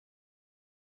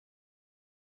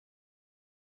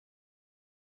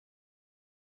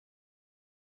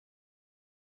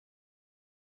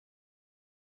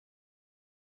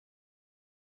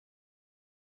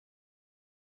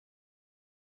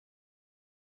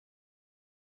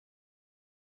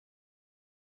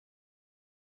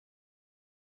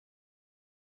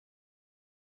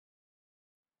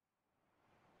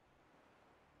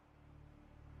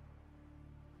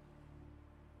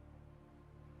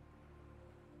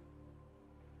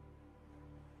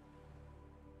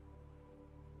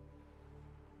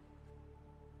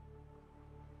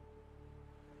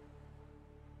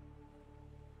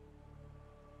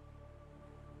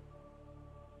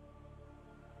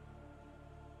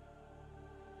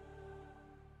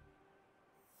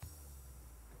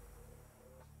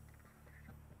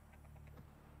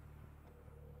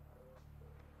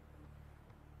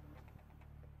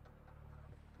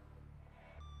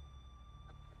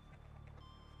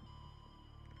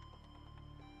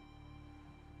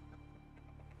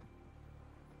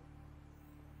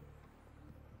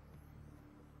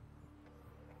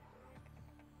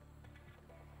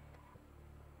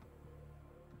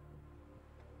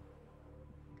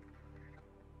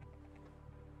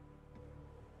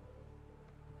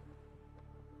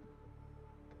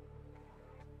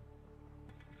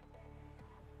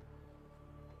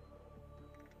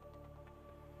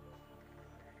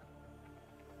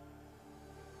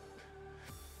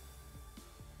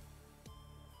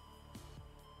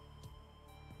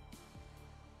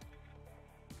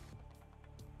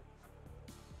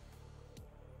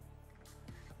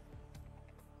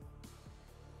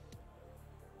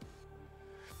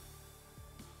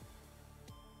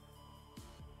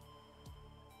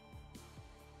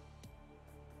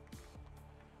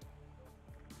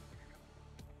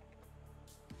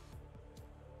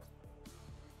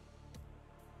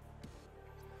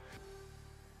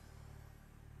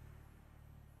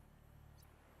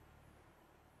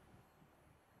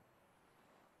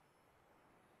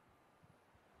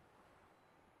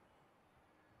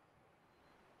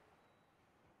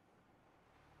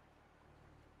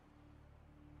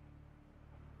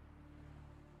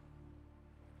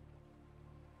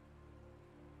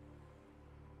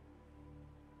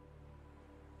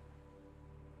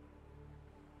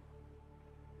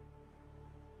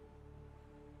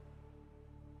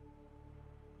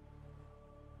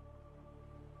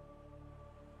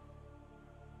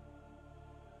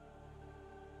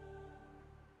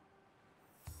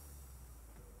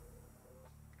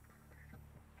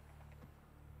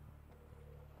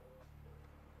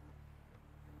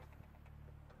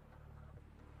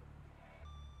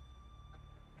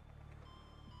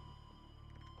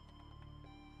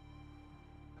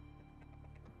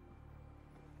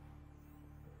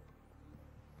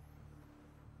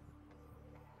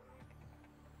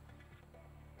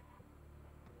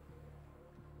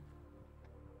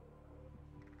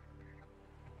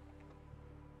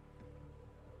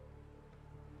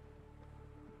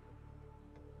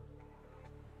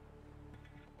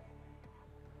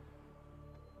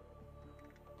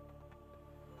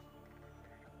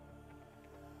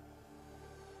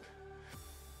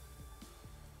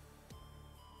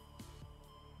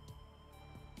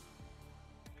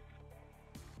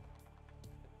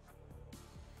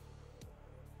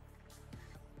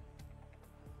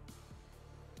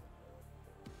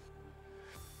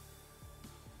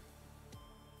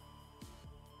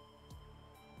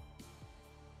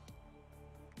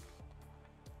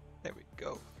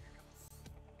go.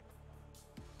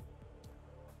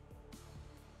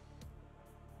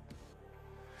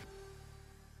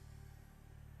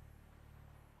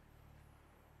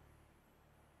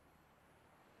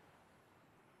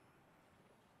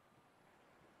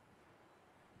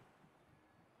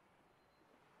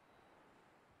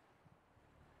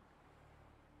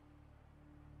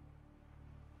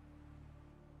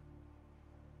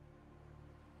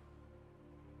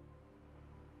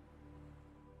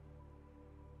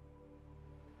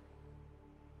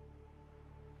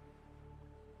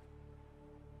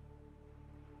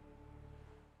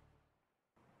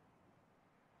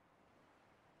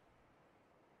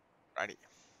 Righty.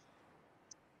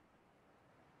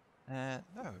 No,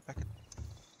 back at...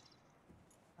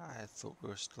 I thought we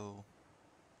were still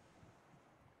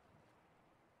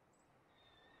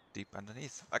deep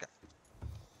underneath. Okay.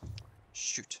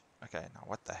 Shoot. Okay, now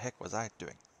what the heck was I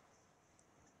doing?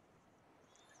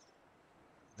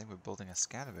 I think we're building a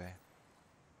scanner bay.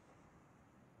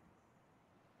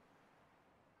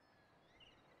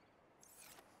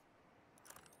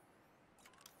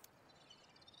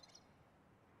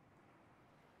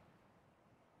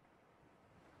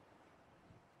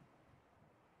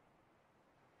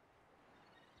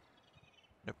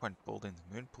 No point building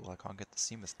the moon pool, I can't get the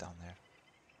seamless down there.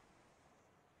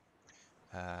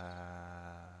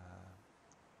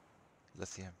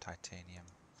 Lithium, titanium.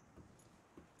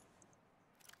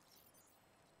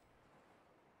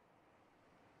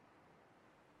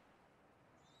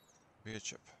 Rear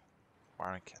chip.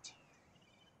 Wiring kit.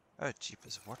 Oh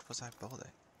jeepers, what was I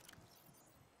building?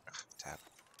 Ugh, tab.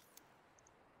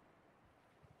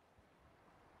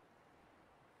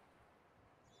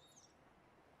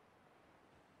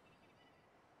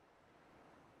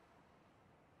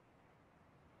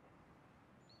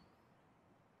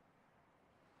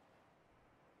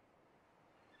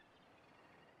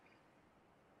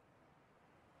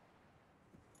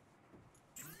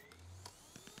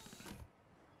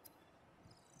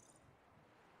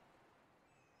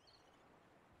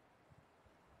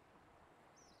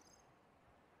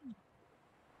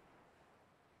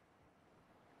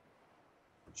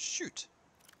 Shoot!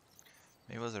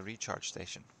 Maybe it was a recharge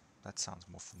station. That sounds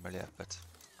more familiar, but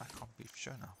I can't be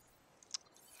sure now.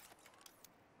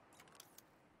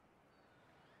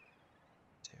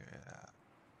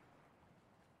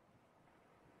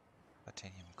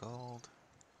 Titanium gold.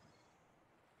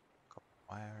 Copper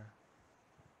wire.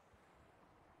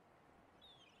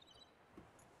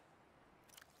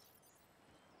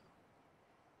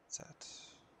 What's that?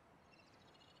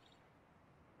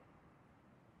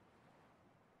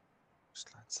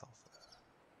 Slide sulfur.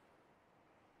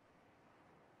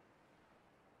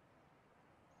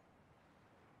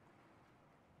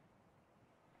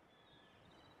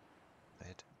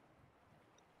 Lead.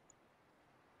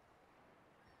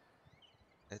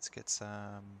 Let's get some...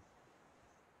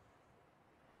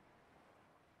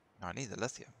 No, I need the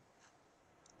lithium.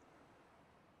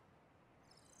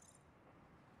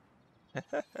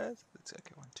 It's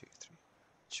okay, 1, 2, 3.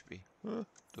 Should be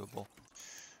doable.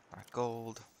 Alright,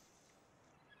 gold.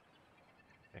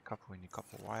 Okay, copper, we need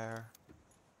copper wire.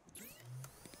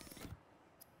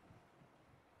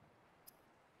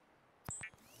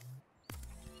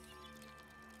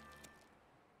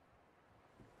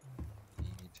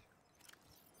 Need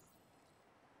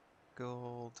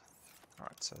gold.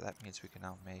 Alright, so that means we can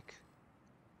now make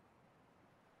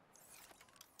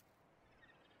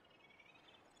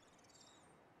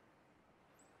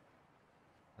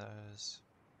those,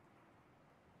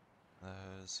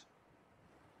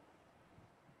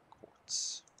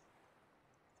 quartz.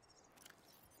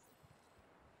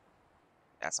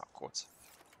 That's not quartz.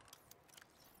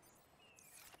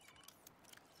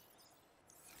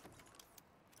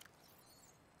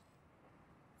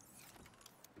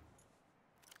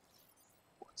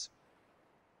 Quartz.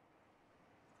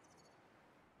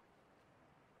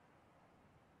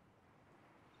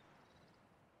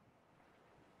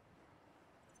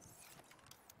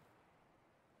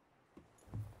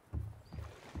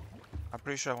 I'm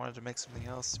pretty sure I wanted to make something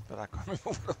else, but I can't remember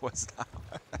what it was now.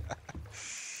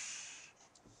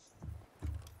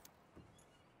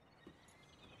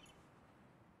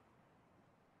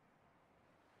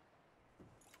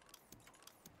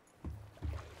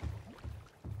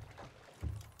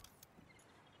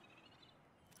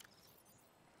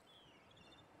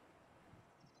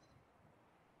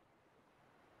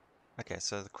 Okay,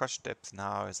 so the crush depth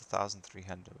now is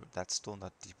 1,300. That's still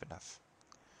not deep enough.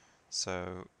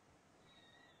 So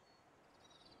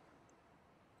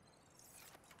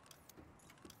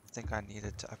I think I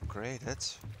needed to upgrade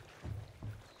it.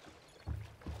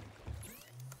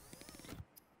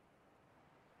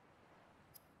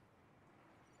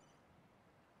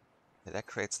 Okay, that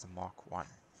creates the Mark 1.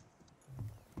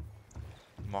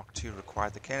 Mark 2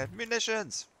 required the cannon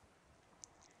munitions!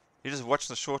 You just watch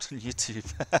the short on YouTube.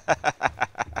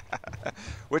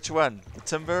 Which one? The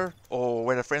timber or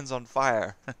when a friend's on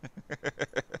fire?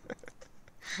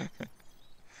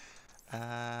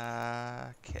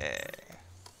 Okay.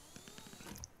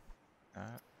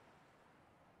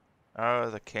 Oh,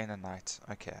 the Canaanite.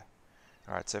 Okay.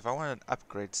 Alright, so if I want an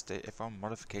upgrade if I want a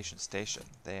modification station,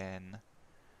 then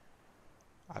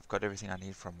I've got everything I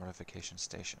need for a modification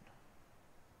station.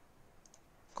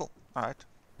 Cool. Alright.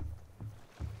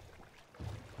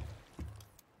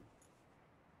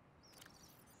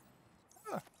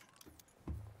 Oh.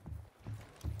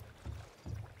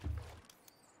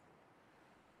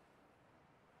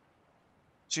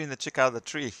 Shooting the chick out of the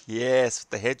tree. Yes,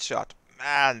 the headshot.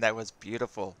 Man, that was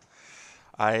beautiful.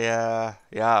 Yeah,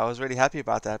 I was really happy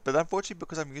about that. But unfortunately,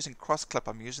 because I'm using cross-clip,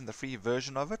 I'm using the free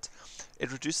version of it.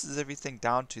 It reduces everything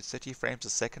down to 30 frames a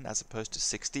second as opposed to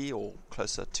 60 or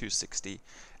closer to 60.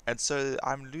 And so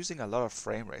I'm losing a lot of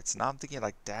frame rates. Now I'm thinking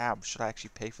like, damn, should I actually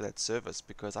pay for that service?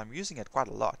 Because I'm using it quite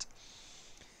a lot.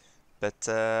 But,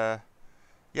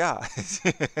 yeah.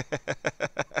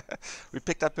 We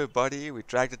picked up her body, we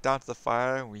dragged it down to the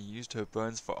fire, and we used her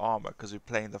bones for armor because we're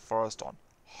playing the forest on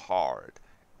hard.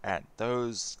 And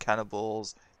those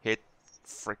cannibals hit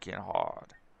freaking hard.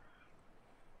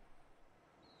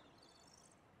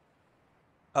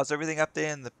 How's everything up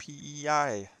there in the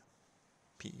PEI?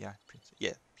 PEI?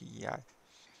 Yeah, PEI.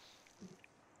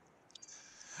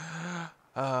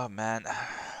 Oh, man.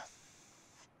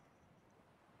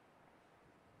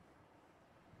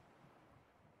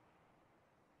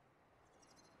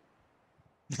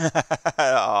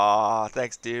 Aw,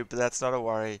 thanks, dude, but that's not a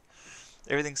worry.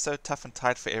 Everything's so tough and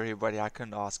tight for everybody, I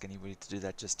couldn't ask anybody to do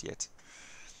that just yet.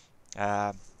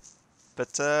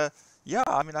 But yeah,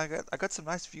 I mean, I got some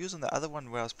nice views on the other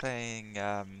one where I was playing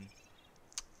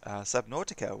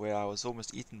Subnautica, where I was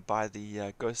almost eaten by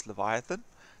the Ghost Leviathan.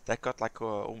 That got like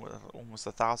almost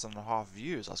 1,500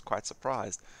 views. I was quite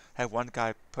surprised. Had one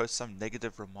guy post some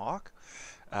negative remark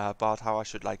about how I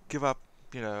should like give up,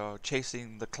 you know,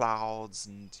 chasing the clouds,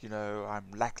 and you know, I'm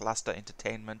lackluster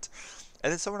entertainment.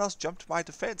 And then someone else jumped to my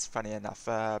defense, funny enough,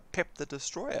 Pep the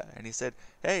Destroyer, and he said,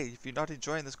 hey, if you're not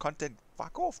enjoying this content,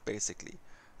 fuck off, basically.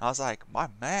 And I was like, my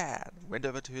man. Went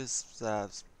over to his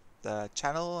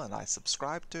channel and I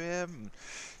subscribed to him.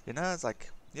 You know, it's like,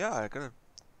 yeah, I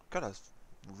gotta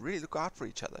really look out for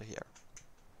each other here.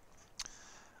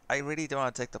 I really don't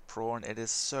want to take the prawn. It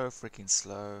is so freaking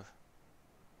slow.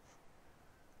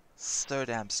 So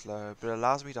damn slow, but it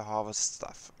allows me to harvest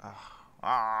stuff.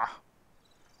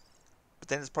 But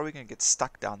then it's probably going to get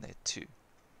stuck down there too.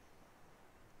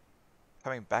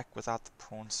 Coming back without the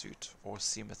prawn suit or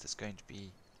seamith is going to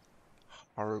be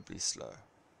horribly slow.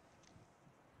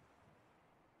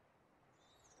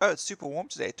 Oh, it's super warm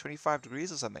today, 25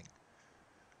 degrees or something.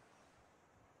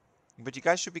 But you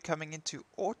guys should be coming into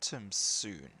autumn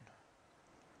soon.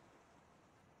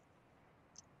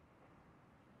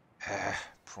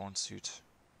 Prawn suit.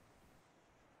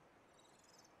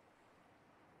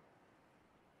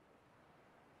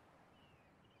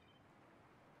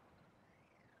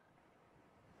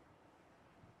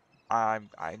 I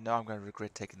know I'm going to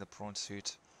regret taking the prawn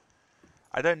suit.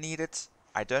 I don't need it.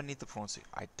 I don't need the prawn suit.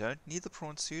 I don't need the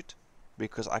prawn suit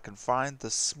because I can find the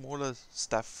smaller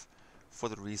stuff for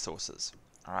the resources.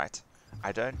 Alright.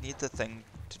 I don't need the thing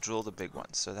to drill the big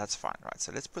ones, so that's fine. Right,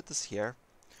 so let's put this here.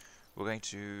 We're going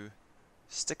to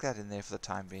stick that in there for the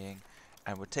time being.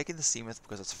 And we're taking the seamith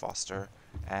because it's faster.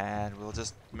 And we'll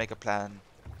just make a plan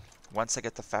once I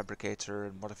get the fabricator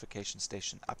and modification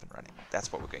station up and running.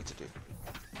 That's what we're going to do.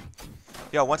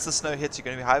 Yeah, once the snow hits, you're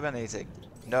going to be hibernating.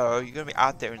 No, you're going to be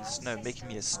out there in the snow making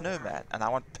me a snowman, and I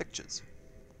want pictures.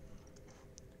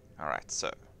 Alright,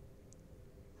 so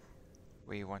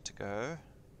where you want to go?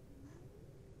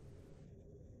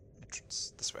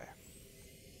 Entrance, this way.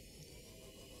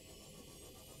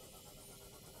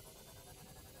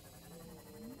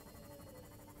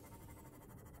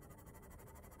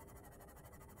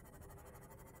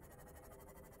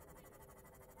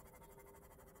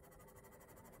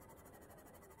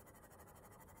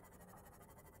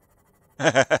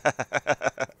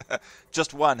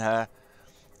 Just one, huh?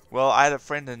 Well, I had a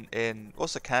friend in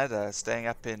also Canada staying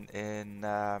up in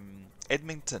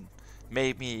Edmonton,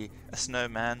 made me a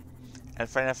snowman, and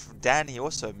funny enough, Danny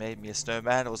also made me a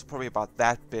snowman. It was probably about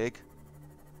that big.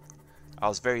 I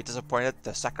was very disappointed.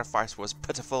 The sacrifice was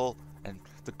pitiful, and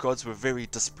the gods were very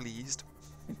displeased.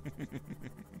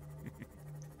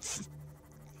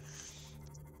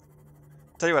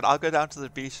 Tell you what, I'll go down to the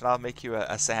beach and I'll make you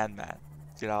a sandman.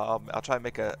 You know, I'll try and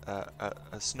make a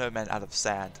snowman out of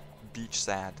sand, beach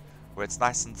sand, where it's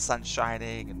nice and sun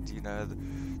shining and, you know,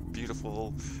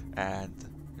 beautiful, and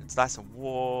it's nice and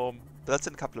warm. But that's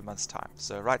in a couple of months' time.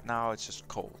 So right now it's just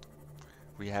cold.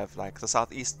 We have like the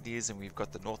southeasterlies and we've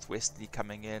got the northwesterly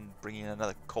coming in, bringing in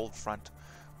another cold front,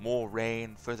 more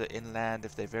rain further inland.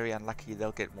 If they're very unlucky,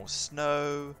 they'll get more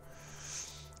snow.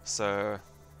 So,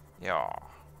 yeah,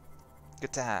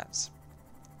 good times.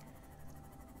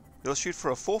 They'll shoot for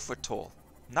a 4-foot tall.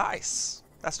 Nice.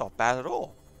 That's not bad at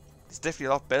all. It's definitely a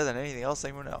lot better than anything else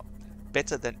anyone else.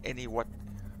 Better than any what?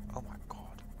 Oh my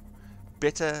god.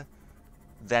 Better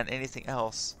than anything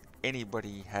else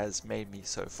anybody has made me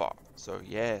so far. So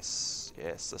yes,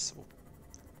 this will.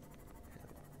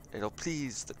 It'll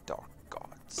please the dark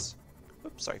gods.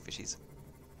 Oops, sorry, fishies.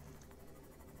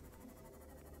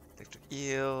 Electric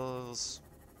eels,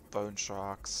 bone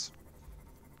sharks.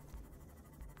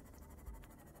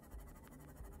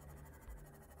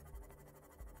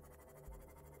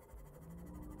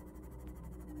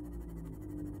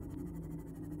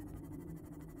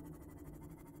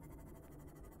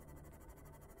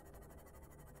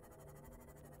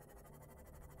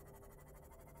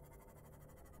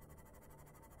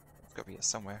 It's gotta be here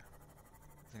somewhere.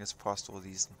 I think it's past all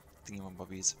these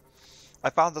thingamabobbies. I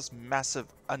found this massive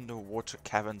underwater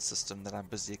cavern system that I'm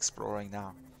busy exploring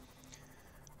now.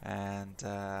 And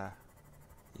yeah,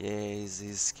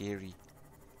 it's scary.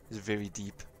 It's very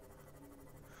deep.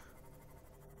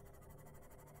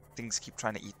 Things keep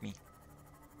trying to eat me.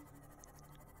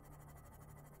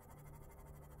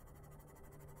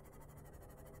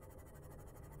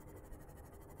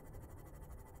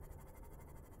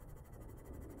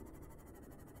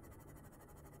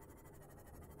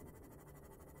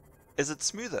 Is it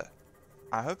smoother?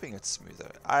 I'm hoping it's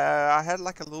smoother. I had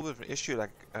like a little bit of an issue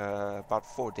like about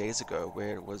 4 days ago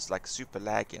where it was like super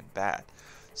laggy and bad.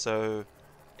 So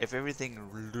if everything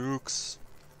looks,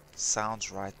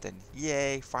 sounds right, then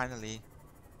yay, finally.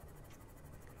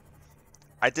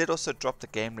 I did also drop the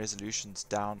game resolutions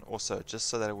down also just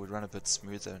so that it would run a bit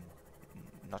smoother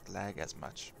and not lag as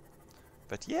much.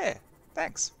 But yeah,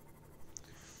 thanks.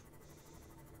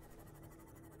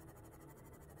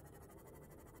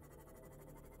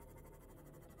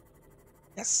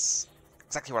 Yes,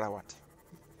 exactly what I want.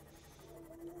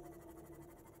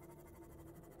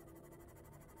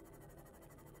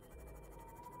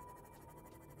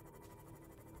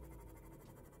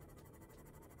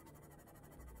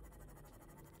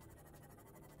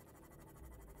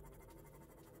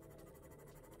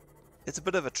 It's a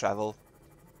bit of a travel.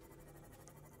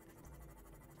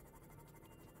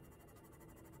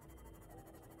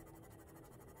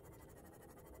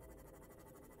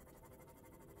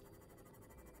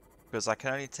 Because I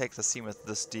can only take the Seamoth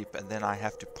this deep and then I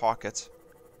have to park it.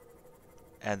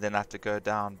 And then I have to go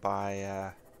down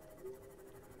by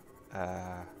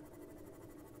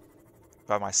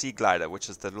my sea glider, which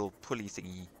is the little pulley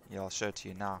thingy. Yeah, I'll show it to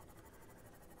you now.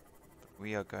 But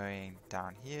we are going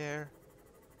down here.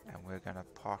 And we're going to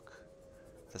park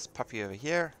this puppy over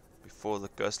here before the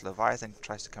ghost Leviathan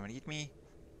tries to come and eat me.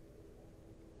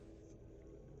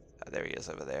 There he is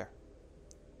over there.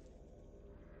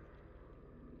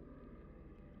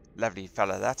 Lovely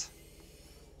fella, that.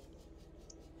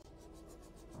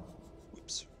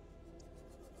 Oops.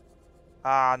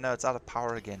 Ah, no, it's out of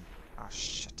power again. Ah,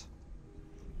 shit.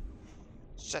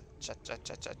 Shit.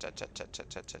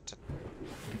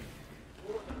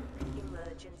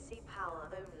 Emergency power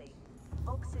only.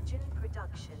 Oxygen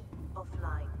production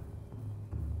offline.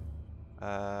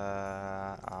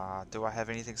 Do I have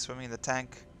anything swimming in the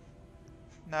tank?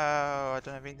 No, I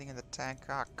don't have anything in the tank.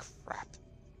 Ah, crap.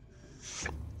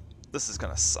 This is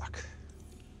gonna suck.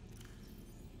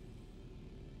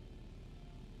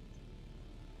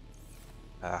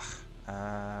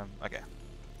 Okay.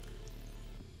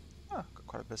 Oh, got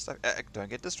quite a bit of stuff. Don't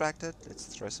get distracted. Let's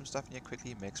throw some stuff in here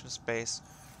quickly, make some space,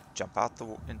 jump out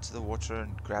into the water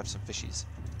and grab some fishies.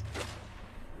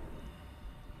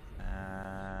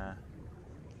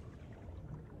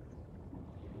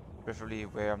 Preferably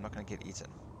where I'm not gonna get eaten.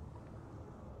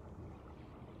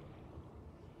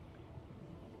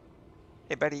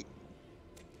 Hey, buddy.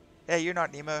 Hey, you're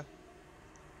not Nemo.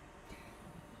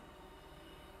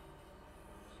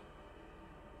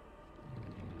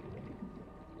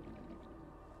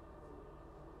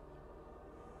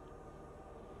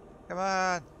 Come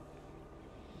on.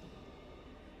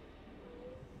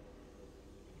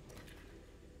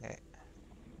 Hey.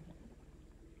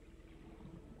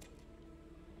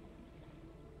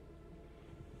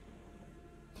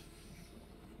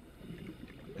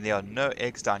 And there are no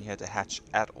eggs down here to hatch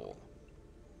at all.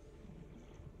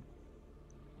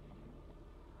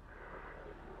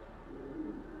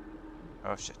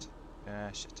 Oh shit.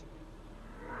 Shit.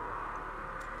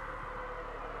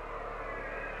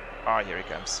 Ah, here he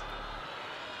comes.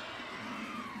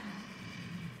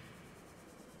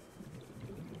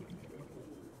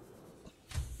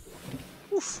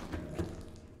 Oof.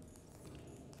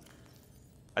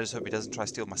 I just hope he doesn't try to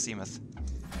steal my Seamoth.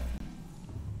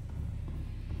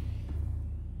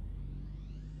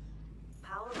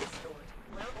 Power restored.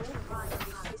 All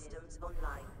primary systems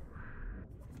online.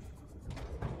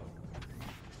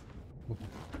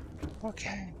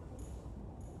 Okay.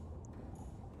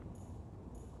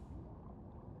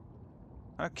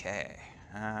 Okay.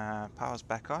 Power's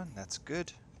back on. That's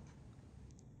good.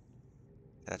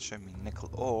 That showed me nickel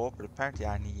ore, but apparently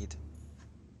I need...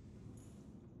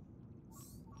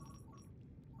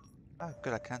 Oh,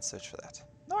 good, I can search for that.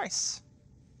 Nice!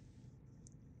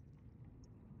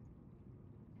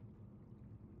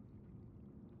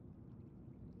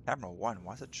 Camera 1,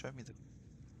 why does it show me the...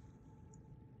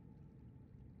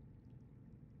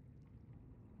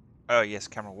 Oh, yes,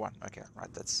 camera 1. Okay,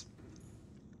 right, that's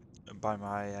by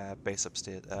my base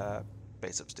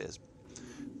upstairs.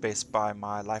 Base by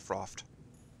my life raft.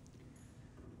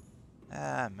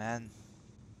 Ah, man.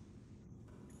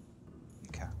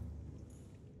 Okay.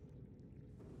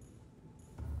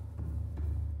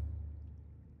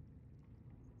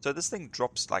 So this thing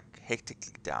drops like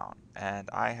hectically down, and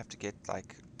I have to get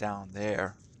like down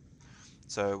there.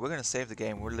 So we're gonna save the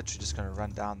game. We're literally just gonna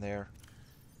run down there,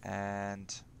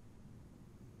 and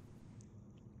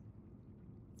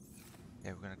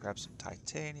yeah, we're gonna grab some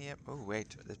titanium. Oh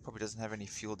wait, it probably doesn't have any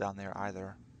fuel down there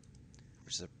either,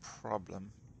 which is a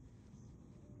problem.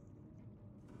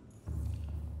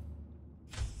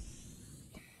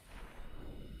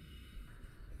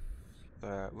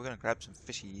 We're gonna grab some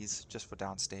fishies just for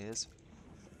downstairs.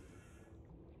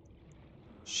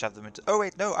 Shove them into. Oh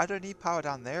wait, no, I don't need power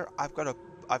down there. I've got a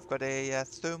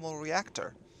thermal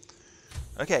reactor.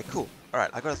 Okay, cool. All right,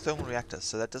 I got a thermal reactor,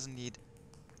 so that doesn't need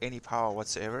any power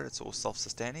whatsoever. It's all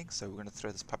self-sustaining. So we're gonna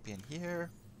throw this puppy in here.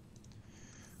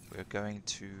 We're going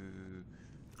to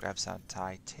grab some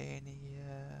titanium.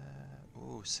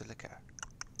 Ooh, silica.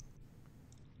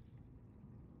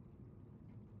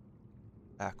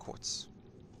 Quartz.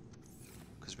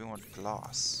 Because we want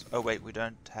glass. Oh wait, we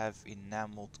don't have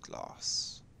enameled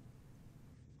glass.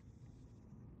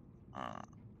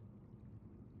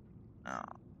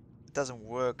 It doesn't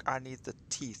work. I need the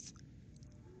teeth.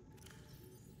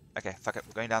 Okay, fuck it.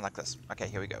 We're going down like this. Okay,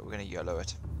 here we go. We're gonna YOLO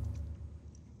it.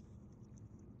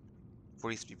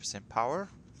 43% power.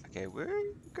 Okay,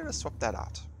 we're gonna swap that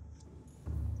out.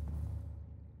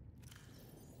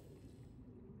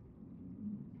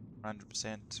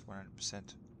 100%,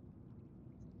 100%,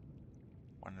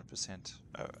 100%.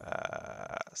 Oh,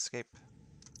 escape.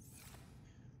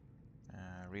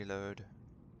 Reload.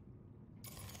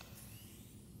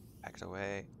 Pack it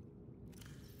away.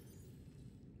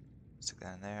 Stick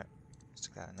that in there.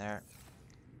 Stick that in there.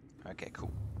 Okay,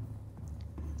 cool.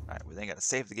 Alright, we then gotta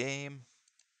save the game.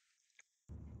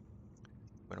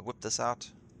 We're gonna whip this out.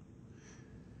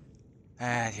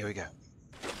 And here we go.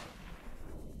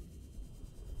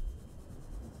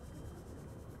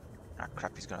 Ah,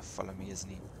 crap, he's gonna follow me, isn't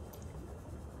he?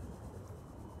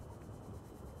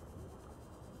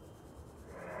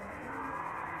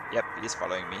 Yep, he's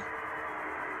following me.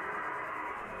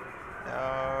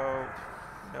 No.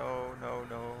 No, no,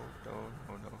 no, no,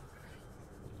 no, no.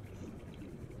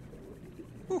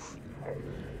 Whew.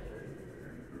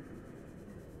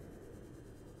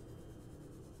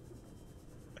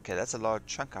 Okay, that's a large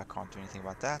chunk. I can't do anything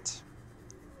about that.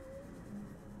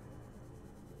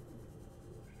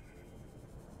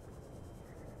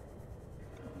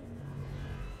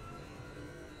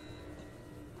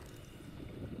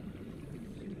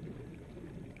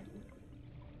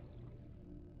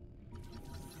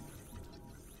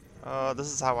 Oh, this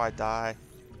is how I die.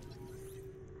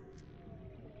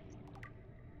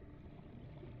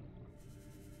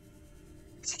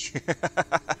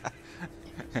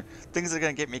 Things are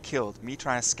gonna get me killed. Me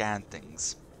trying to scan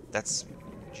things. That's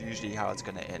usually how it's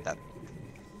gonna end up.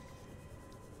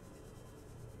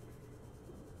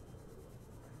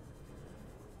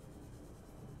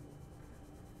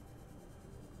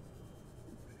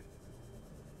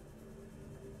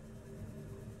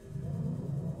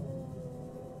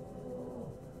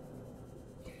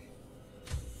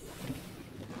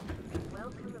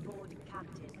 Welcome aboard,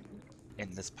 Captain.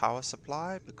 In this power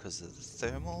supply because of the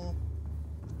thermal.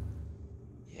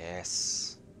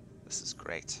 Yes. This is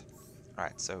great.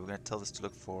 Alright, so we're gonna tell this to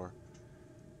look for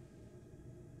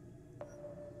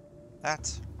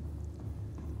that.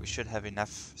 We should have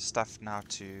enough stuff now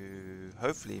to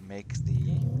hopefully make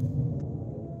the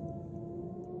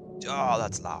Oh,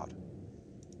 that's loud.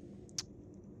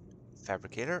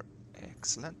 Fabricator.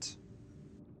 Excellent.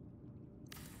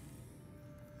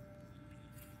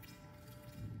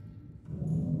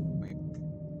 Wait.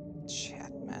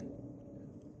 Shit, man.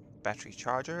 Battery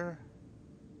charger.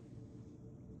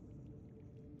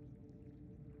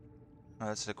 No,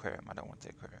 that's the aquarium. I don't want the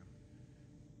aquarium.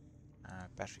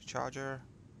 Battery charger.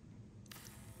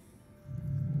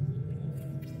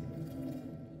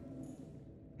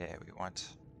 Yeah, we want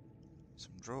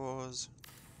some drawers.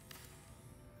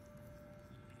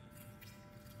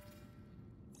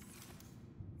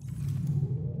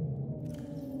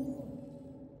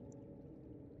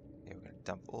 Okay, we're gonna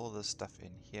dump all this stuff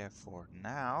in here for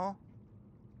now.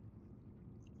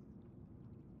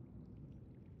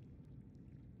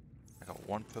 I got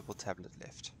one purple tablet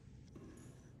left.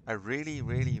 I really,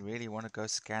 really, really want to go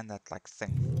scan that like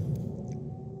thing.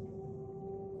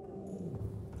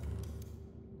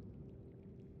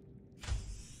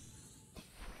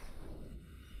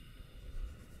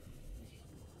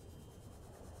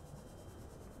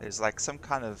 There's like some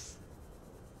kind of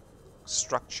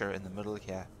structure in the middle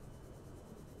here.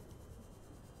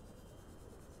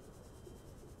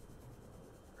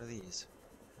 What are these?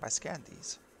 Have I scanned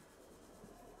these?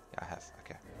 Yeah, I have.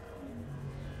 Okay.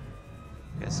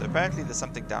 Okay, so apparently there's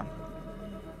something down.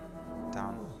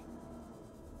 Down.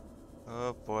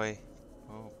 Oh boy.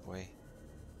 Oh boy.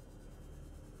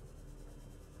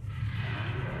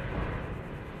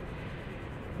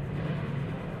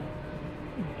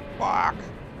 Fuck!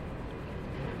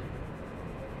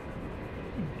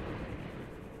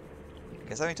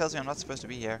 Okay, something tells me I'm not supposed to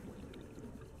be here.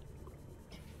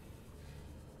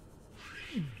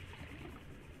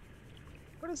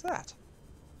 What is that?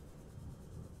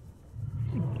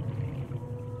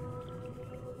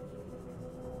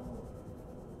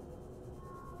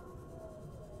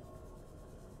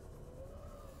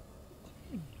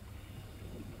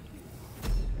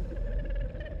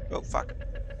 Oh, fuck.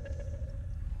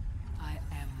 I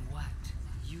am what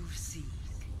you seek.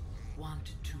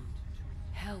 Want to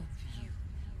help you.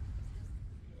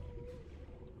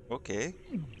 Okay.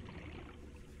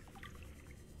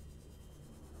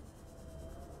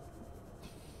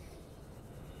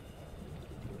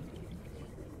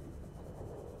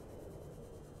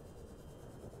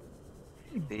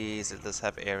 Please, let us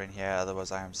have air in here,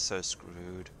 otherwise I am so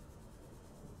screwed.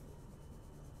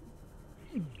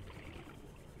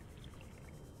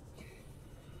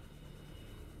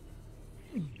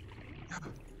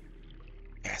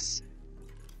 Yes.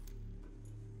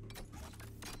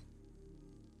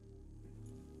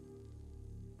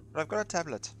 But I've got a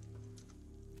tablet.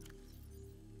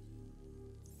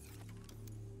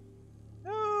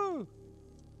 No!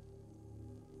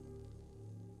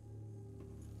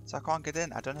 So I can't get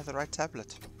in. I don't have the right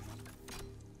tablet.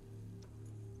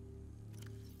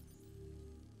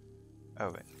 Oh,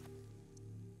 wait.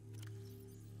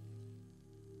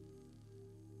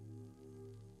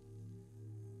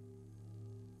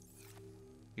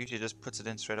 Usually just puts it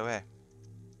in straight away.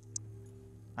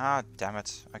 Ah, damn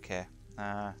it. Okay.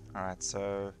 Alright,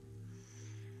 so...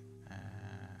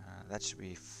 that should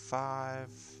be 5.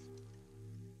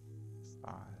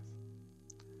 5.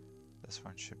 This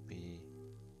one should be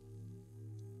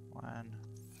 1.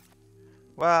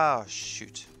 Wow,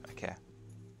 shoot. Okay.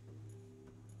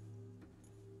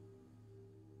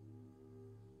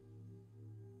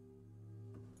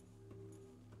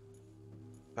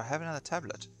 Do I have another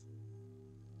tablet?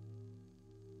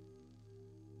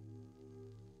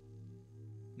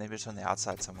 Maybe it's on the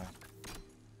outside somewhere.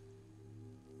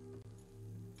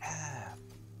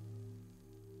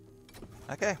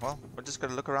 Okay, well, we're just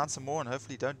gonna look around some more and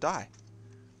hopefully don't die.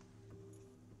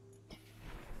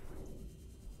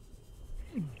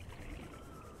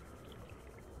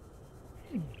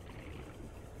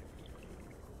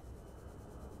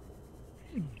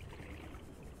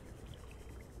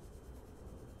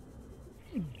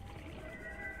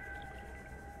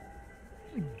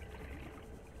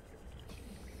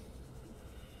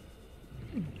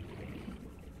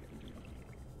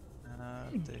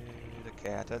 Dude,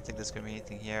 okay, I don't think there's gonna be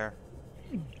anything here.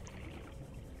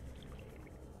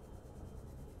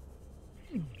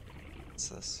 What's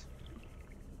this?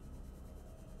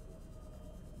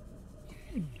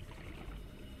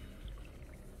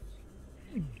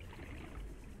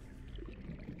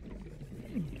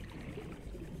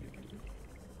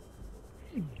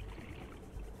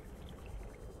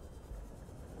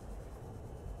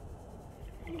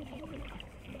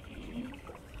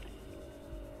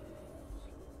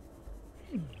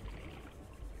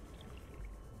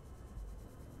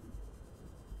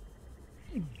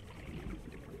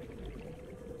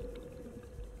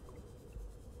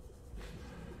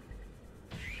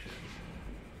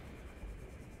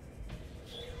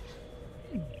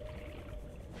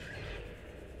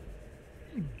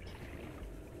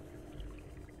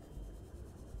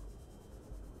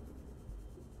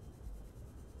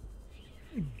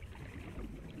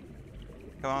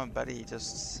 Come on, buddy,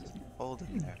 just hold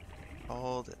in there.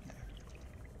 Hold in there.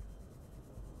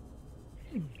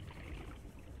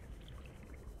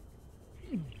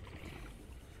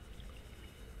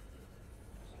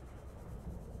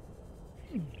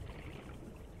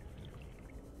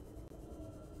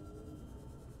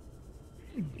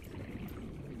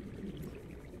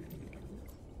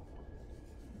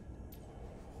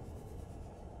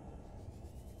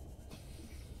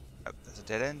 Oh, there's a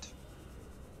dead end.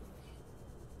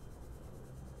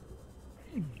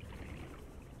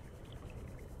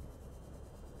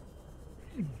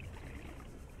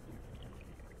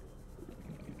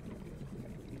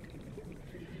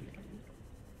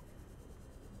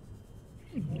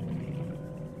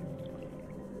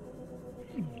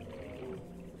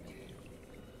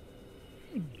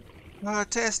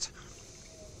 Test.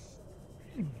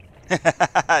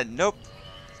 Nope.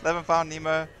 Haven't found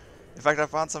Nemo. In fact, I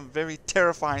found some very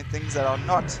terrifying things that are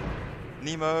not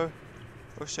Nemo.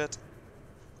 Oh shit.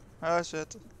 Oh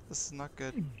shit. This is not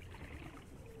good.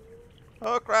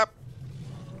 Oh crap.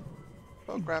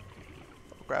 Oh crap.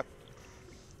 Oh crap.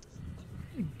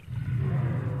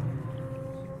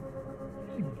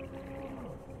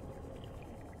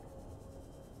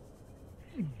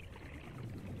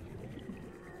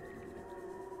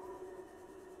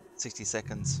 "60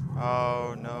 seconds.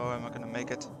 Oh no, am I gonna make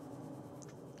it?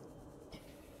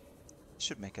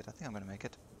 Should make it. I think I'm gonna make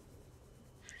it.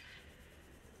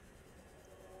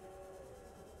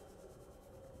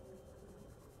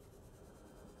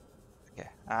 Okay,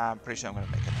 I'm pretty sure I'm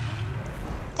gonna make it.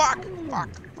 Fuck! Fuck!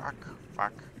 Fuck!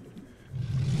 Fuck!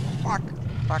 Fuck!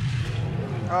 Fuck!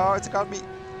 Oh, it's got me!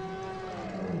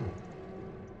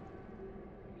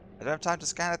 I don't have time to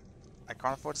scan it. I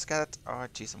can't afford to scan it. Oh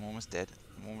jeez, I'm almost dead.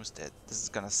 I'm almost dead. This is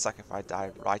gonna suck if I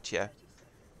die right here.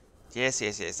 Yes,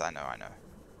 yes, yes, I know, I know.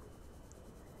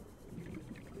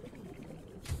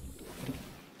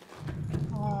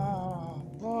 Oh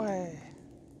boy.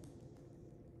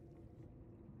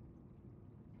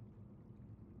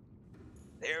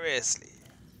 Seriously.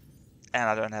 And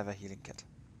I don't have a healing kit.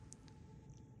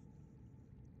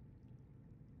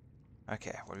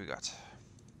 Okay, what do we got?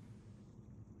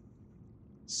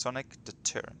 Sonic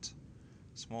deterrent.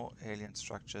 Small alien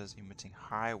structures emitting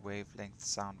high wavelength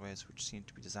sound waves which seem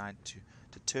to be designed to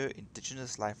deter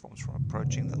indigenous life forms from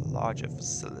approaching the larger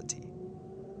facility.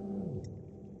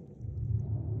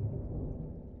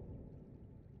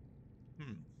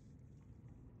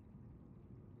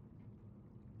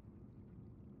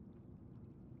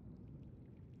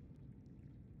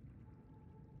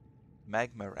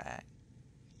 Magmarang.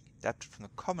 Adapted from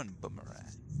the common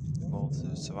boomerang. Evolved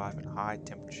to survive in high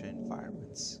temperature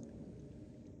environments.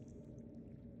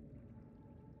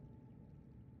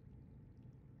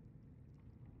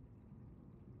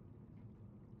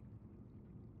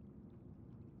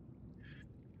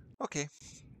 Okay.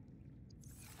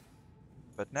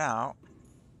 But now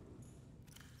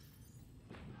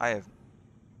I have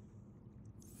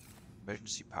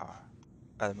emergency power.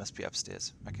 Oh, it must be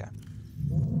upstairs. Okay.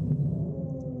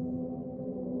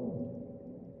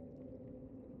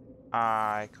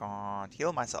 I can't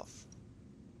heal myself.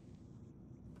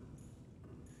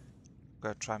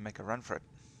 Gotta try and make a run for it.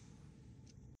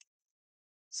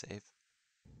 Save.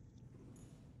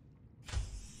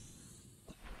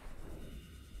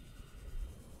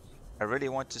 I really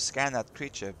want to scan that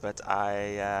creature, but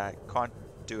I can't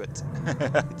do it.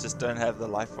 I just don't have the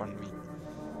life on me.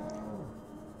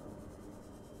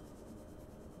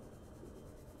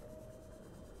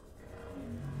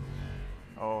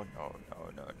 Oh no, no,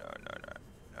 no, no, no, no,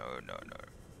 no, no, no.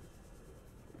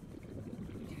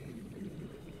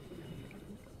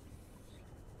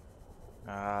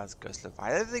 Ah, it's Ghost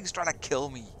Leviathan. Everything's trying to kill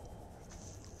me.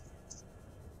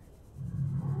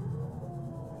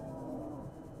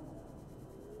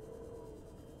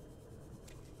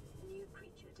 New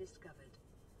creature discovered.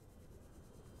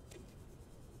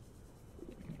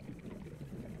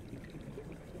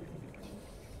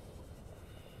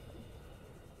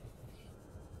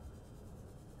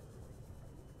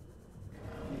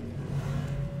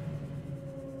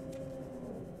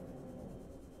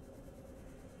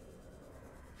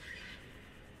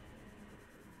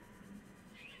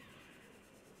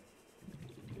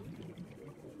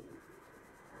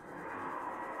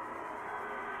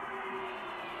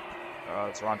 Oh,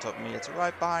 it's right on top of me. It's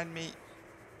right behind me.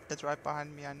 It's right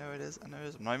behind me. I know it is. I know it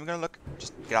is. I'm not even gonna look.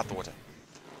 Just get out the water.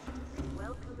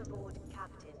 Welcome aboard,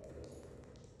 Captain.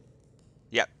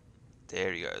 Yep.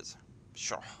 There he goes.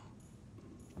 Sure.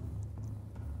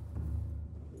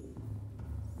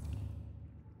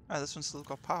 Oh, this one's still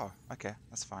got power. Okay,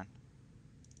 that's fine.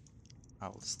 I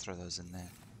will just throw those in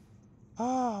there.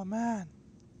 Oh, man.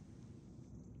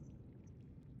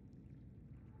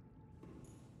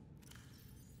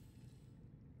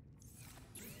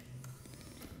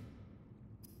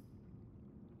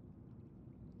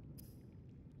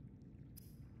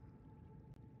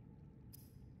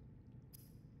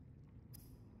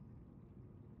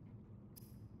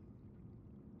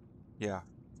 Yeah,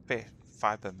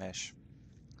 fiber mesh.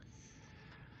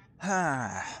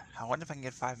 I wonder if I can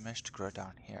get fiber mesh to grow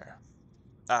down here.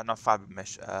 Not fiber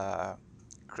mesh.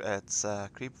 It's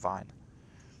creep vine.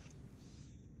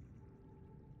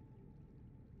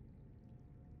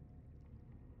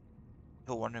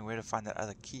 Still wondering where to find that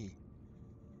other key.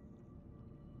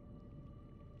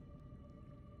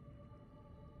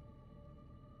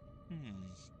 Hmm.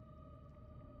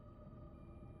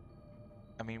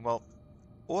 I mean, well,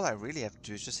 all I really have to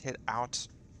do is just head out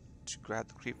to grab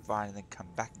the creep vine and then come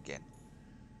back again.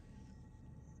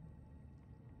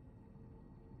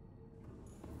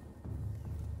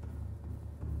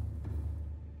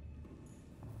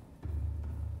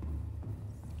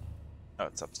 Oh,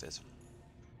 it's upstairs.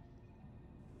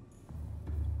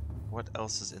 What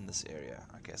else is in this area?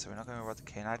 Okay, so we're not going to worry about the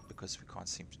canite because we can't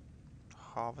seem to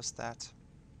harvest that.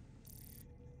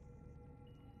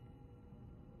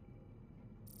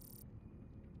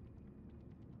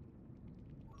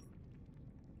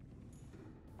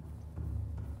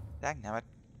 Dang nabbit.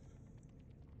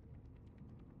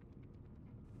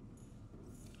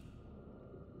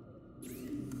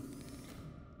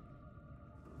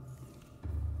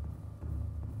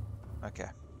 Okay.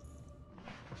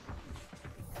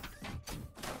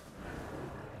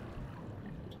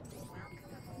 Welcome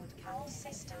aboard. All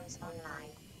systems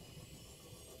online.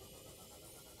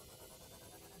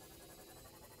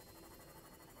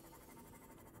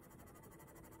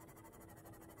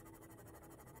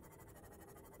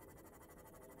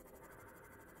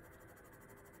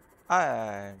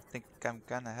 I think I'm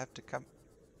gonna have to come.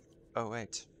 Oh,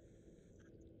 wait.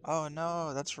 Oh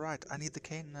no, that's right. I need the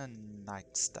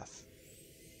Canaanite stuff.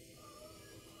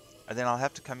 And then I'll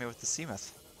have to come here with the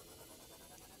Seamoth.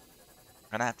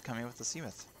 And I have to come here with the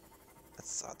Seamoth.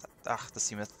 That's the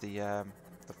Seamoth,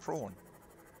 the prawn.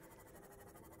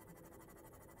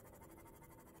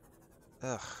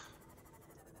 Ugh.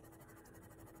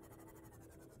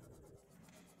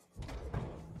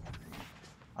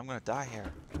 I'm gonna die here.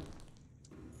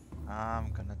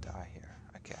 I'm gonna die here.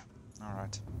 Okay.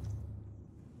 Alright.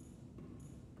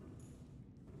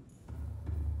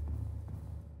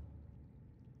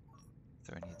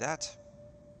 So we need that.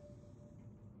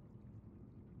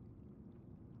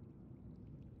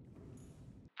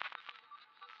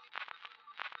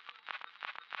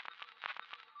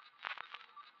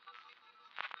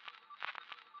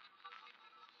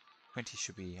 $20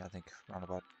 should be, I think, around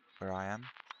about where I am.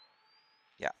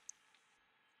 Yeah.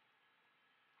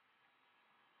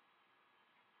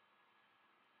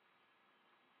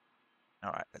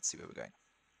 Alright, let's see where we're going.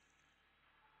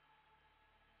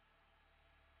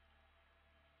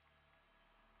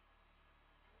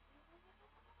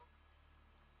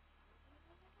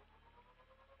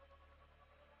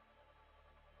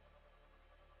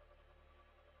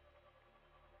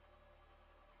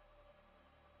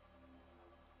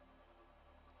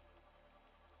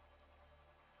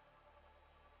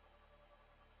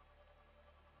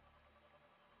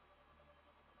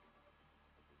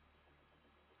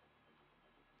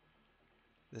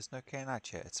 There's no canite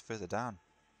here, it's further down.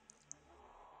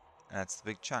 And it's the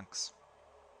big chunks.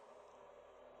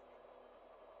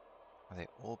 Are they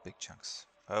all big chunks?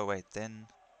 Oh wait, then...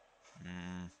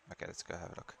 okay, let's go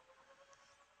have a look.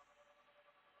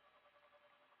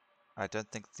 I don't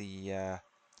think the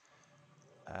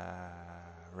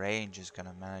range is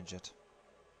gonna manage it.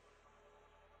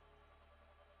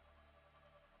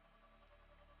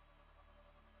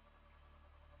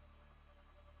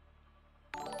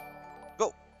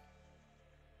 Go!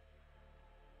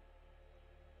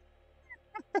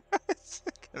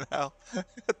 Fucking hell.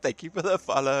 Thank you for the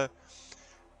follow.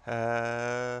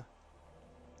 Oh,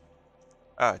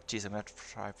 geez, I'm gonna have to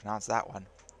try to pronounce that one.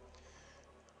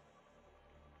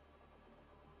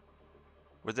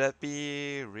 Would that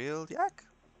be real yak?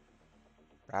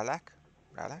 Ralak?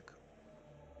 Ralak?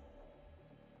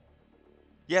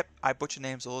 Yep, I butcher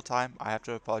names all the time. I have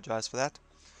to apologize for that.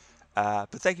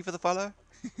 But thank you for the follow.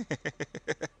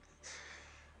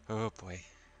 Oh boy.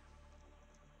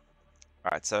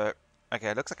 Alright, so,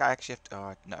 okay, it looks like I actually have to,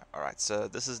 oh, no, alright, so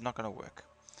this is not gonna work.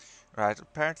 Right,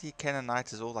 apparently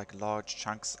Canaanite is all like large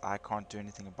chunks. I can't do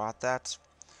anything about that.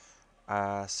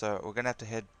 So we're gonna have to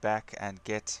head back and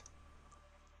get...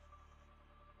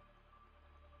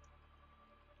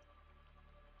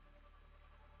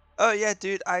 Oh yeah,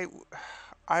 dude, I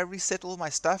reset all my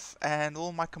stuff and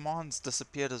all my commands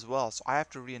disappeared as well. So I have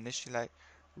to reinitiate,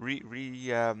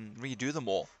 redo them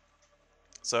all.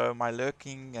 So my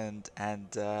lurking and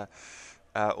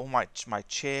all my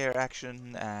chair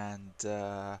action and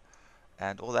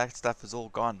all that stuff is all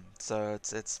gone. So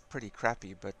it's pretty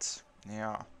crappy, but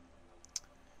yeah.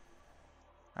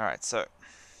 Alright, so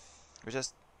I'm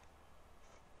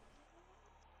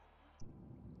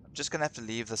just gonna have to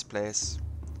leave this place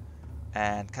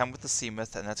and come with the sea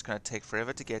myth, and that's gonna take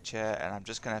forever to get here, and I'm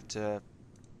just gonna have to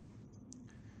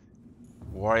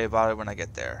worry about it when I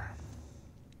get there.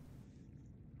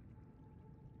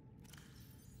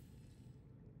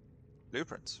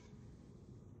 Blueprints.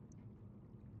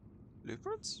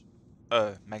 Blueprints?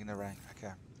 Oh, Magna Rank,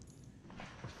 okay.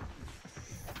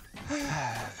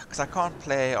 Because I can't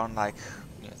play on like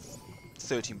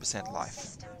 13% All life.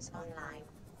 systems online.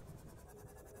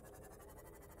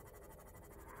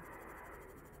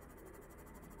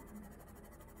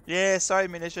 Yeah, sorry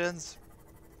munitions.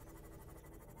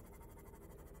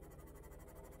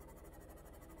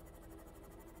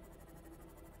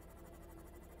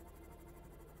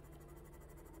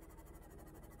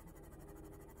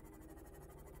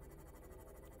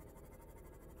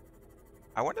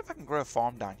 I wonder if I can grow a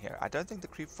farm down here. I don't think the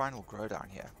creep vine will grow down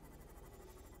here.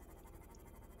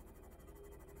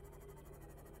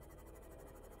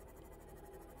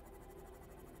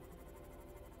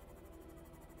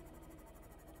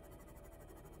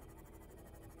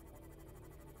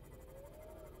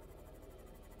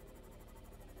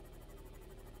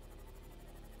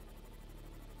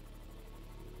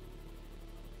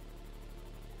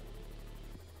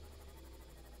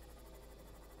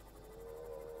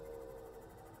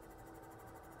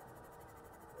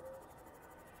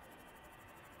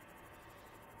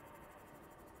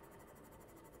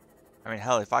 I mean,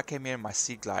 hell, if I came here in my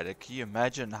sea glider, can you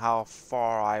imagine how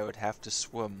far I would have to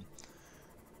swim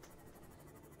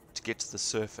to get to the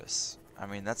surface? I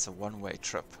mean, that's a one-way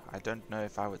trip. I don't know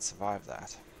if I would survive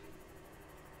that.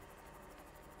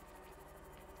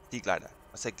 Sea glider.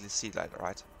 I say sea glider,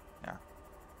 right? Yeah.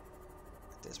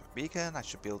 There's my beacon. I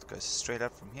should be able to go straight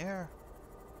up from here.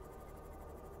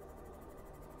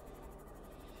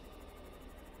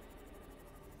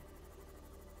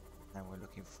 And we're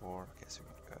looking for... Okay, so we're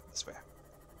going to go this way.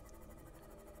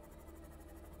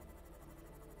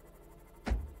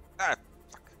 Ah,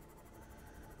 fuck.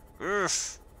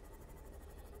 Oof.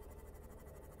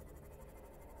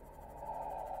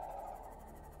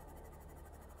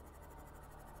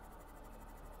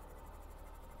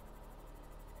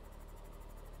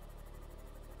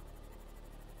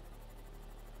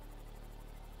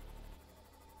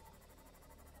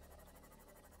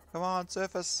 Come on,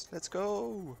 surface. Let's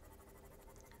go.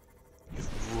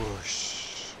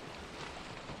 Whoosh.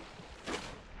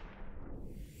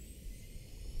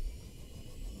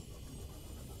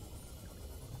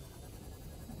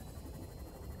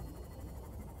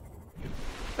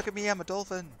 Look at me, I'm a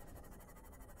dolphin.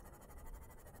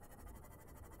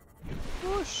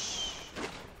 Whoosh.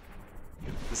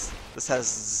 This has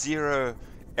zero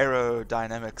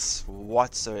aerodynamics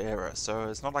whatsoever, so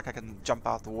it's not like I can jump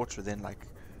out the water then like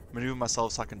maneuver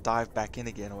myself so I can dive back in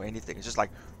again or anything. It's just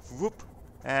like whoop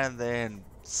and then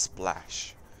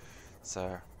splash.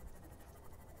 So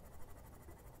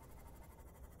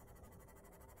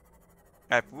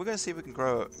we're gonna see if we can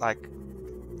grow like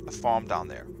a farm down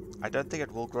there. I don't think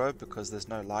it will grow because there's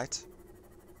no light,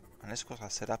 unless of course I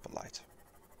set up a light.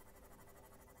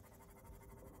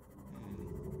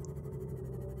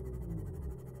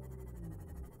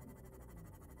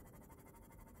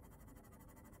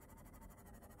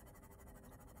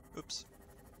 Oops.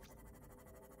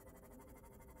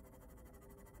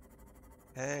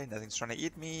 Hey, nothing's trying to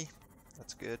eat me.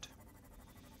 That's good.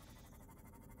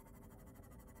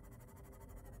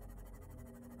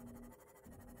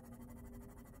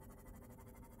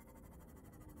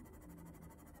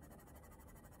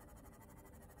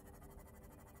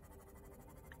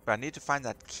 But I need to find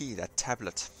that key, that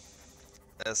tablet.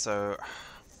 So...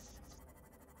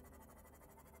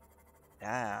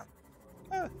 Yeah.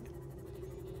 Oh.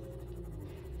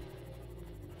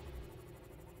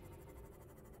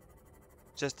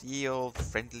 Just ye old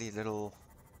friendly little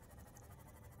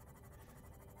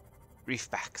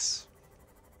reefbacks.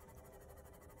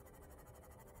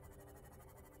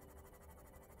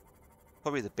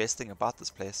 Probably the best thing about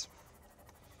this place.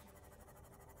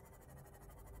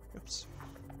 Oops.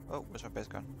 Oh, where's my base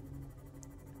gone?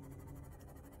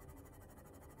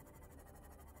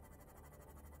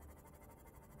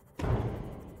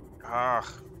 Ah.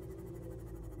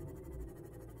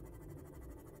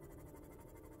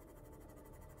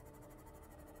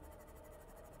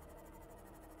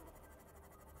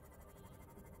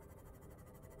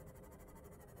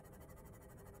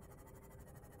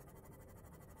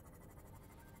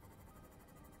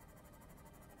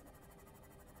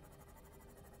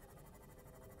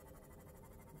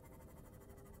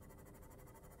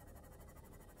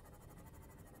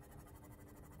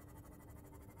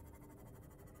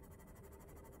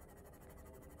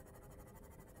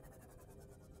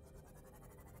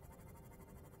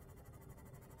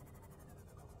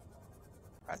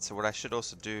 Alright, so what I should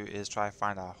also do is try to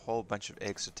find a whole bunch of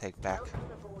eggs to take back. Welcome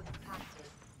aboard, Captain.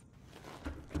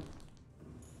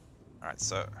 Alright,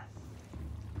 so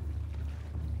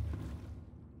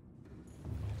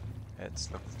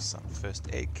let's look for some first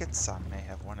aid kits. I may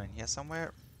have one in here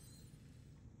somewhere.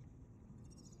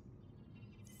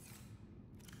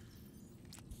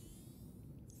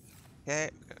 Okay,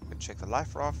 go check the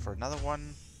life raft for another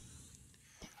one.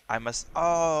 I must...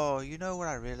 Oh, you know what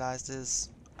I realized is...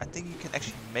 I think you can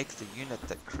actually make the unit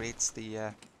that creates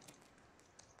the...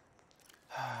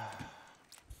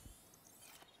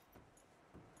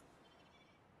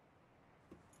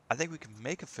 I think we can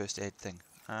make a first aid thing.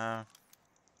 I'm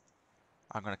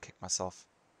gonna kick myself.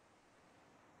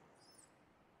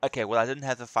 Okay, well I didn't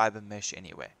have the fiber mesh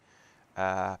anyway.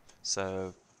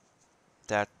 So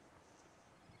that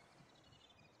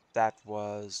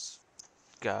was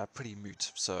pretty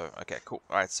moot. So okay, cool.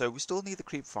 All right, so we still need the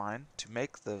creep vine to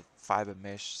make the fiber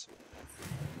mesh,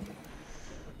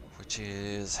 which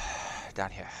is down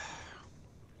here.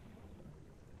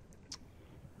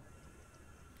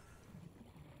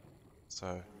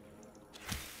 So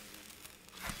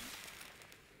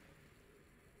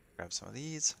grab some of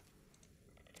these,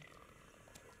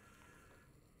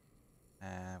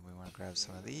 and we want to grab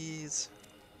some of these.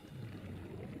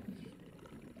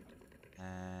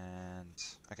 And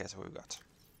okay, so what we got?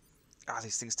 Ah,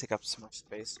 these things take up so much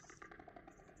space.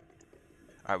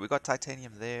 All right, we got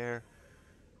titanium there.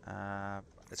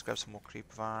 Let's grab some more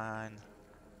creep vine.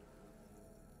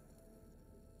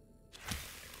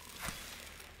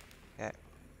 Okay.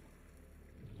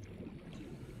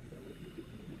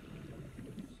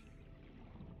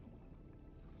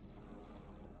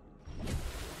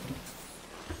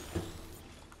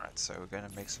 Alright, so we're gonna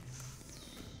make some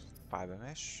fiber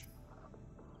mesh.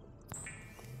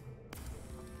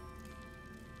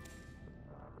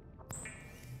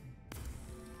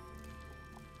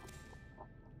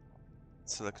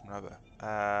 Silicon rubber.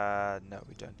 No,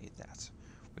 we don't need that.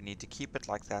 We need to keep it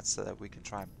like that so that we can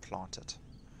try and plant it.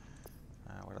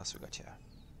 What else we got here?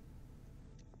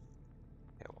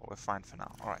 Okay, well, we're fine for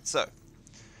now. Alright, so.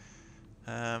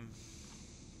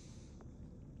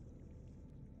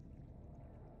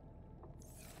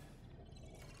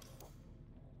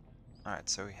 Alright,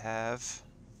 so we have...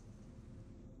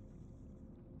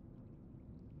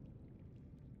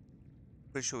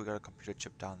 Pretty sure we got a computer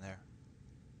chip down there.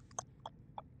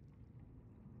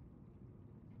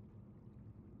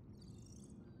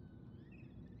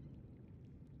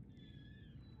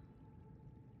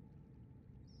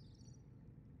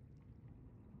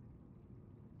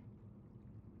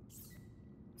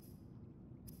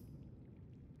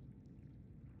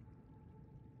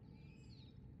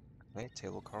 Okay,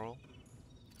 table coral.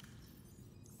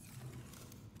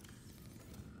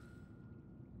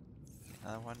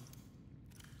 Another one.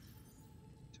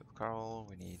 Table coral,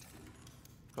 we need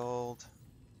gold.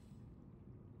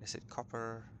 Is it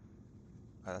copper?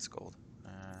 Oh, that's gold.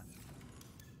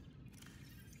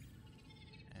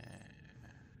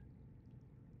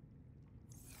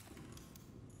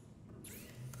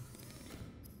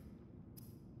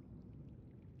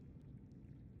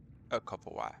 Oh, copper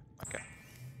wire. Okay.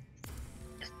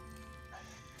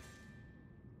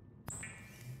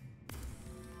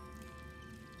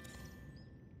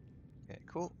 Okay,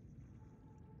 cool.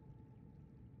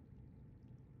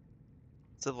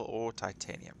 Silver or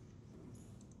titanium.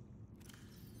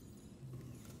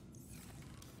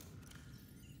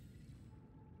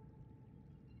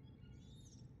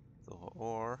 Silver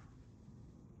or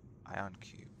ion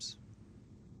cubes.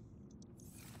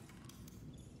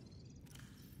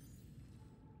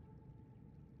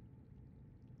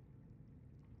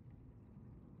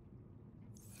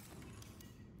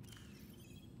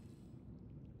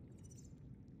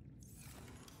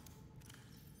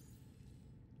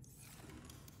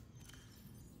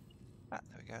 Ah,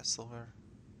 there we go. Silver.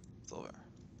 Silver.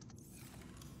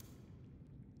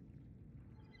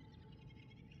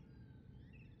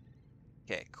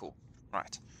 Okay, cool.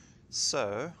 Right.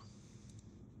 So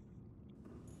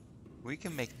we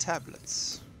can make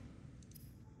tablets.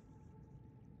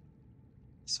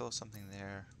 Saw something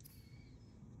there.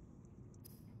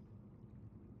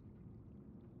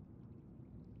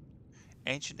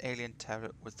 Ancient alien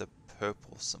tablet with the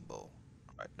purple symbol.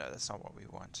 Right, no, that's not what we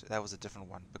want. That was a different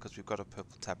one because we've got a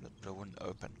purple tablet, but it wouldn't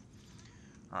open.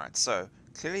 Alright, so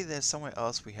clearly there's somewhere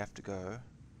else we have to go.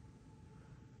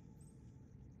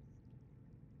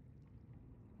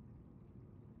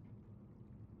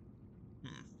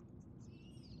 Hmm.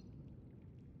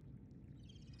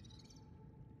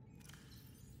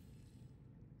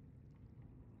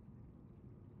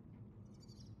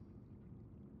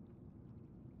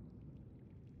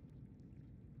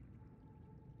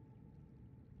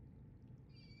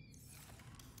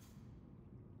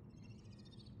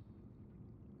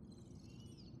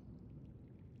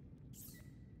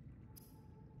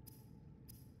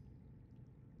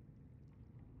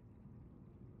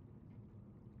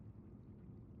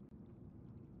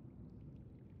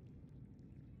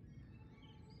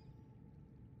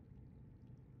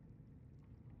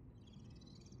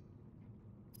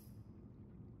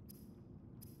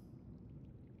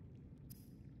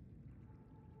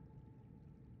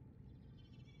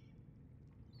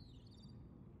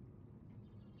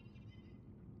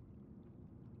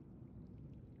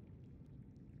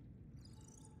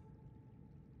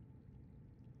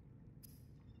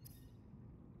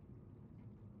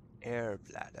 Air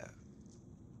bladder.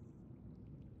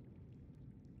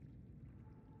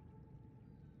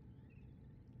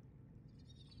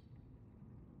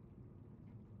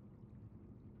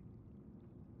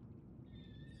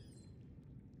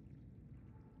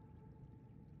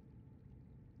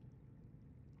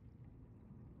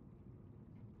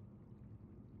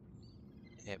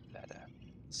 Air bladder.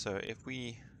 So if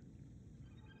we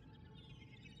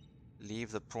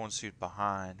leave the prawn suit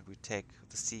behind, we take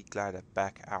the sea glider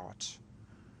back out,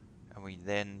 and we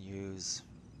then use...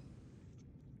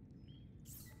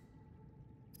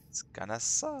 It's gonna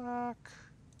suck.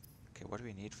 Okay, what do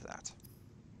we need for that?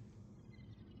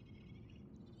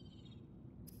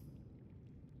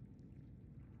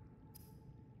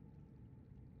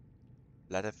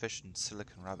 Bladderfish and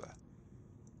silicon rubber.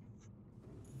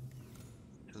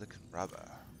 Silicon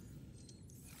rubber.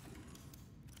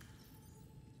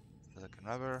 Silicon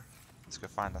rubber. Let's go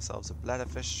find ourselves a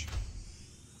bladderfish.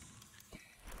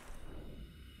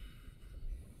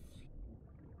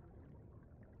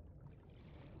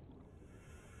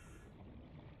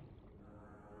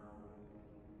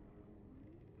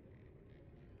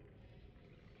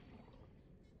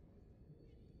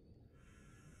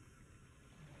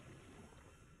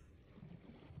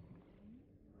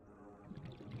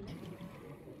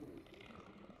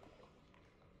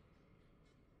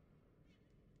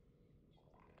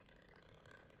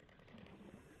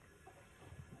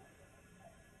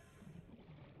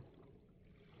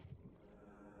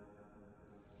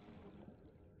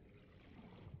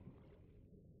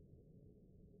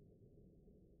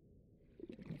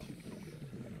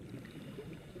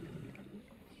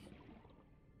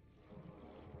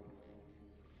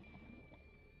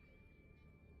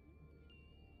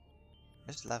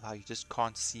 I just love how you just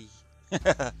can't see.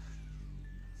 Warning,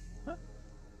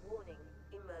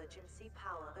 emergency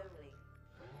power only.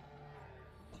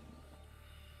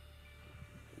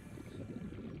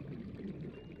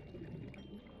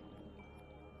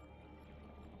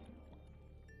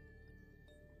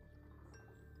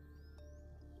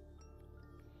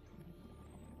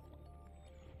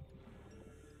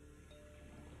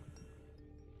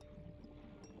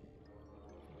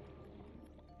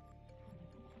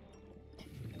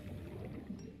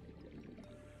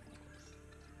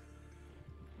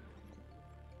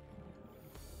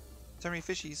 So many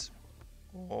fishies.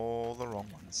 All the wrong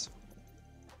ones.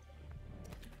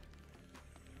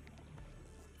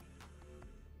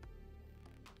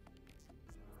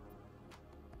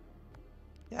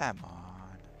 Come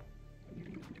on.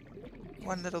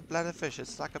 One little bladderfish.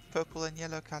 It's like a purple and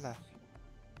yellow color.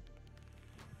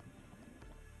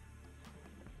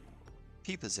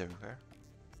 Peepers everywhere.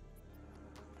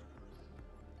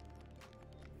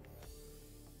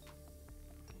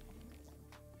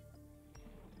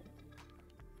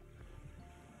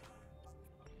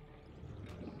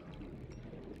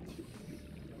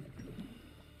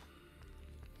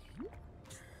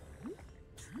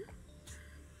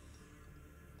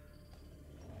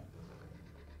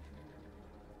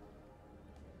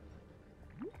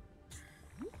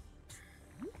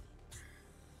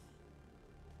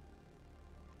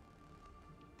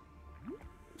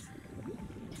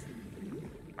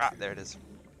 Ah, there it is.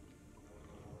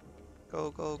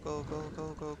 Go, go, go, go,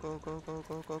 go, go, go, go, go,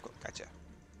 go, go, go. Gotcha.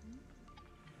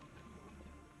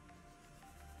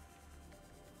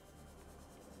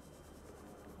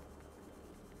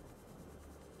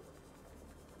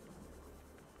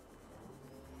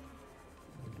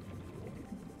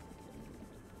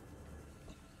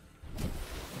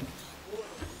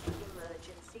 Warning,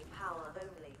 emergency power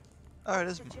only. Oh, it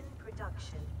is. Oxygen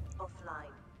production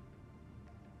offline.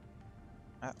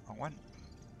 Ah, wrong one.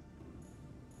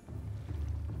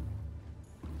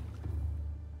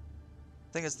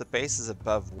 Thing is, the base is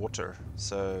above water,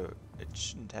 so it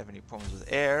shouldn't have any problems with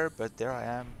air, but there I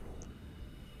am.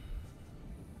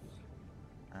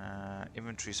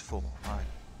 Inventory's full, right.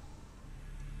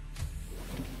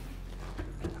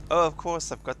 Oh, of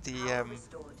course, I've got the, Power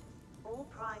restored. All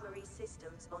primary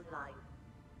systems online.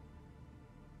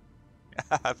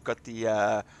 I've got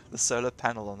the solar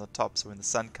panel on the top, so when the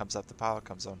sun comes up, the power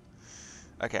comes on.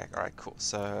 Okay, alright, cool,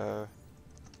 so...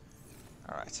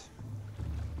 Alright.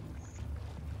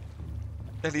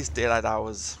 At least daylight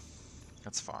hours,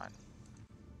 that's fine.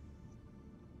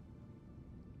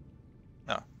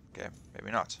 No, okay,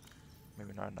 maybe not.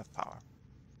 Maybe not enough power.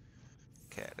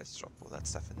 Okay, let's drop all that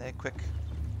stuff in there quick.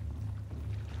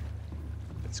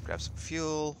 Let's grab some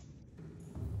fuel.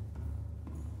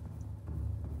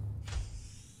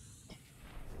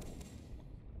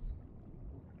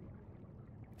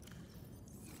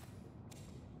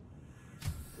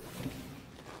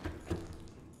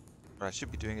 What I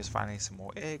should be doing is finding some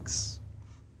more eggs.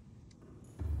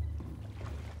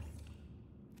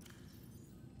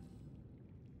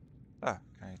 Oh,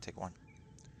 can I take one?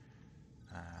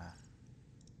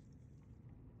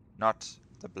 Not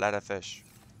the bladder fish.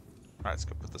 Alright, let's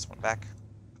go put this one back.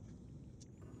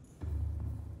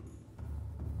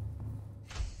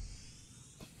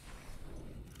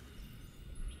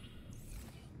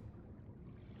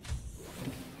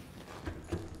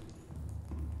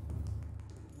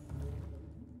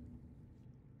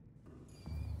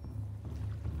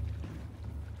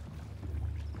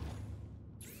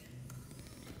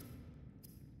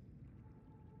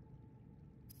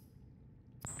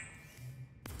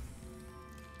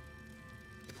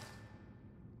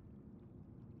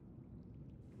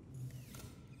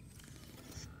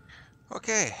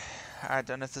 Okay, I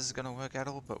don't know if this is going to work at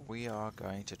all, but we are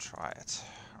going to try it.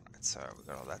 Alright, so we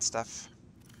got all that stuff.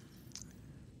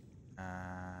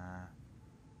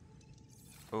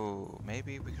 Oh,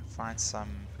 maybe we can find some...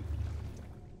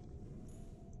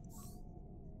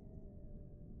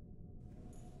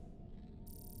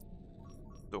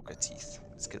 Stalker teeth.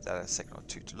 Let's give that a second or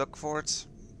two to look for it.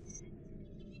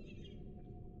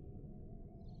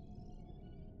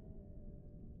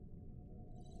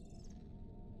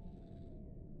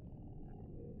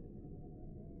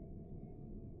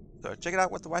 So check it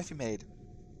out what the wifey made.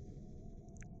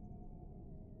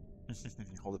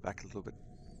 Hold it back a little bit.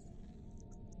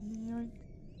 Yoink.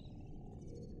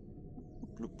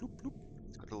 Bloop, bloop, bloop.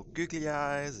 It's got little googly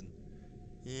eyes and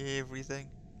everything.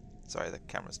 Sorry, the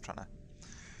camera's trying to...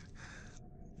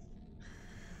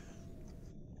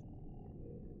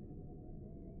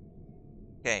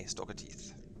 Okay, stalker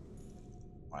teeth.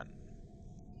 One.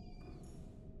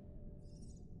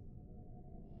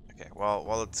 Okay, well,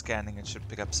 while it's scanning, it should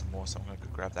pick up some more, so I'm going to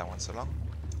go grab that one so long.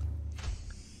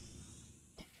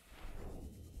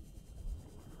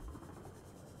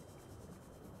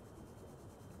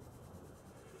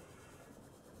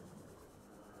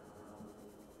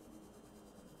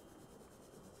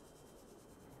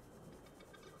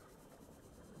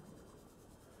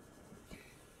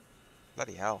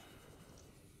 Bloody hell.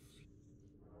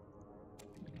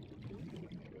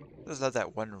 I just love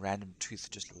that one random tooth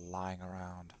just lying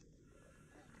around.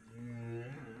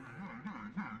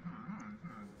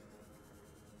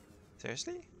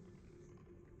 Seriously?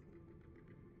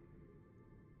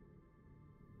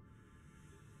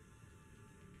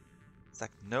 It's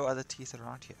like no other teeth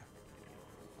around here.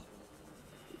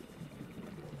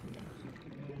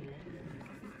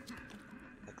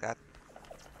 Like that.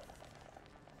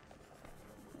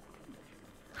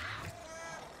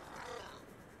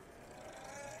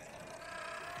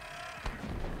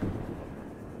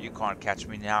 You can't catch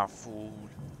me now, fool.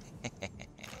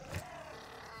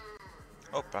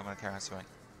 Oh, but I'm gonna carry on swimming.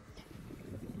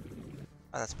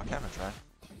 Oh, that's my camera drone.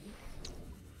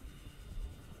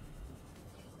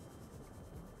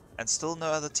 And still no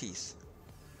other teeth.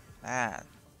 Man.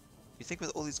 You think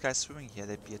with all these guys swimming here,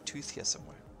 there'd be a tooth here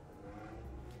somewhere.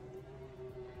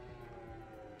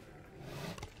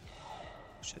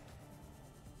 Shit.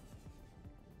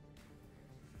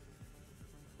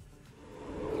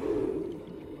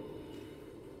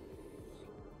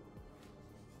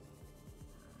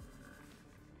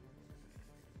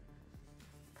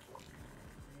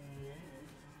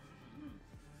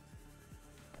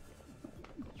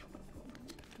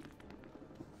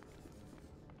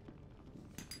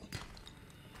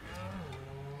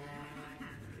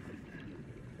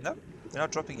 Nope, they're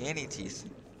not dropping any teeth.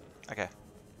 Okay.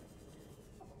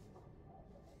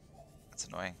 That's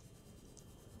annoying.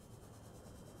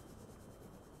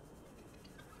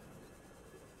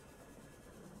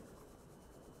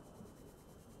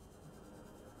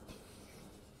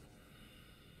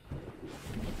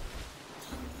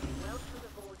 Welcome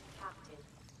aboard, Captain.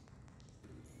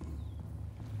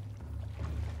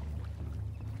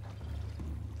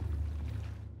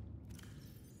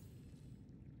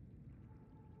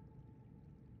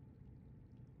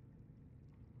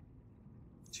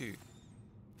 Two.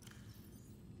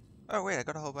 Oh wait, I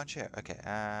got a whole bunch here. Okay,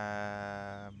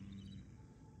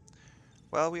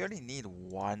 well, we only need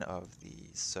one of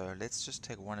these, so let's just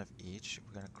take one of each.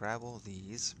 We're gonna grab all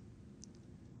these.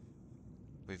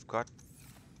 We've got...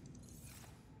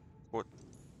 What?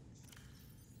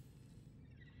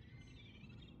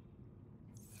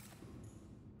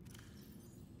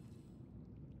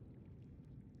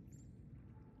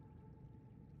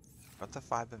 Got the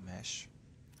fiber mesh.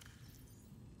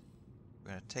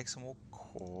 We're gonna take some more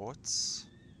quartz.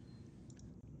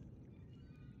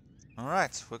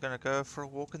 Alright, we're gonna go for a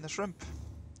walk in the shrimp.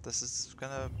 This is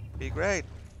gonna be great.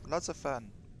 Lots of fun.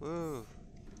 Woo.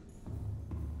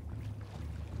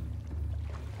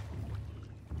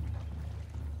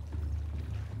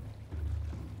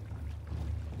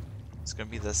 It's gonna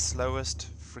be the slowest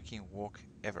freaking walk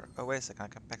ever. Oh wait a second, I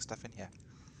can pack stuff in here.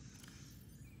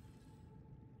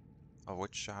 Of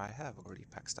which I have already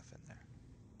packed stuff in there.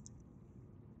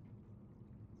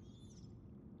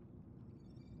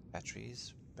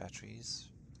 Batteries, batteries.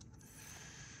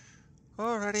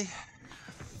 Alrighty.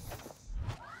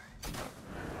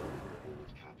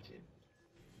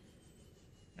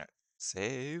 No,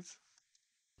 save.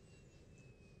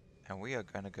 And we are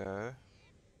gonna go.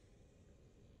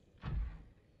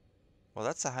 Well,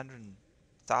 that's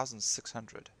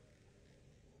 100,600.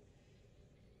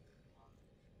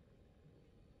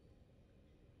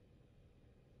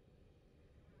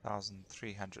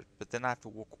 1,300. But then I have to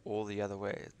walk all the other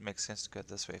way. It makes sense to go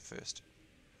this way first.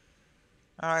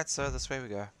 Alright, so this way we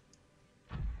go.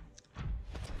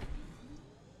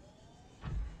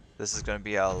 This is going to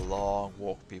be a long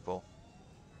walk, people.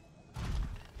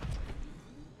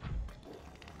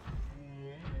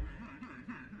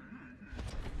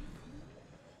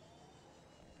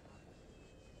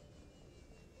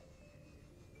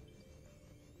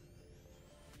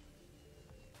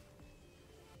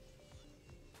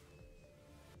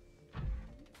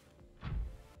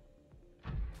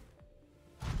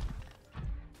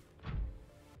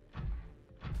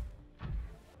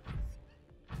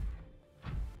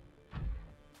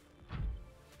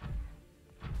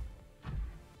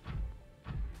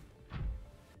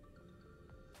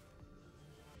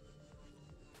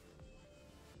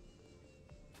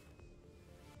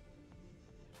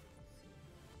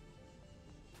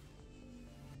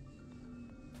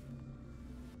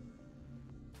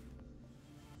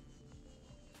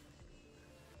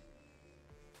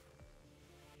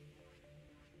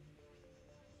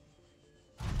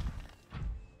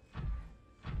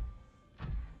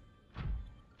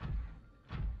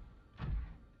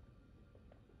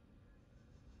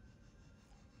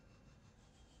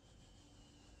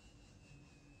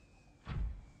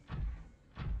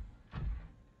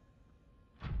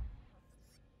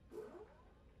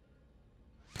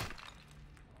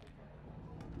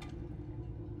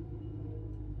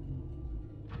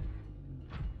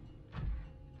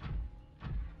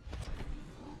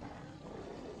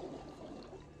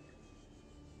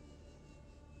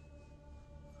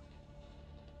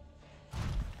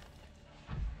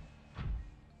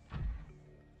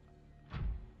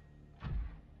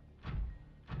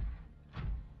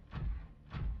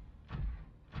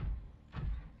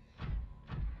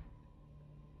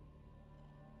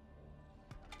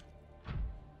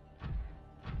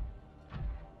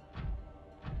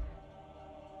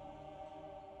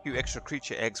 A few extra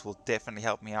creature eggs will definitely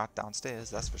help me out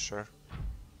downstairs, that's for sure.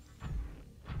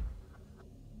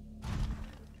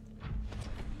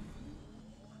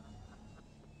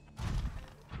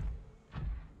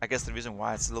 I guess the reason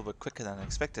why it's a little bit quicker than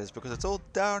expected is because it's all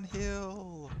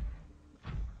downhill.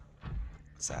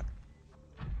 What's that?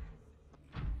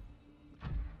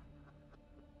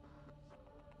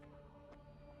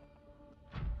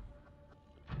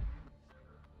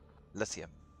 Lithium.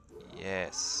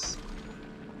 Yes.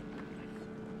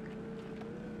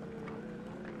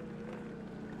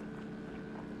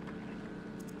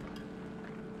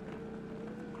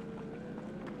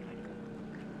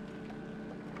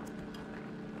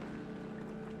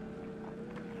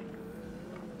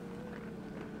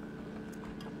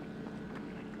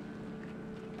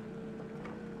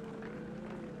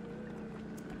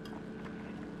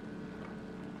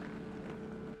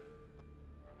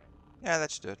 Yeah,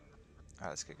 that should do it.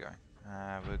 Alright, let's get going.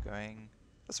 We're going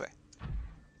this way.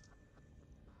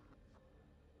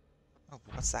 Oh,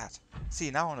 what's that? See,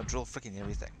 now I want to drill freaking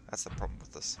everything. That's the problem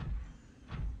with this.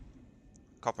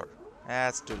 Copper. Yeah,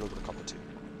 let's do a little bit of copper too.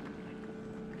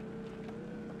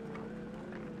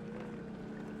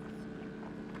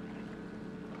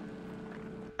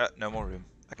 No more room.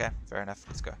 Okay, fair enough.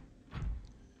 Let's go.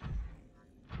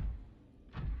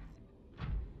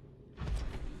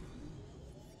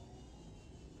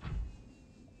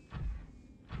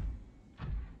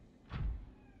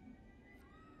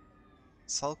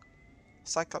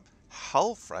 Cyclops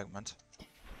hull fragment.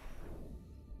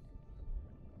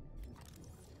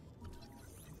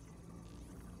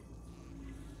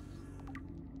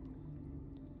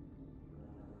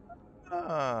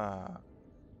 Ah.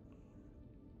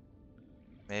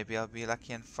 Maybe I'll be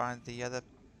lucky and find the other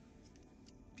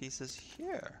pieces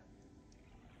here.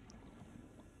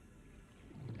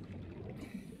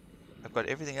 I've got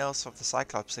everything else of the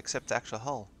Cyclops except the actual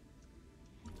hull.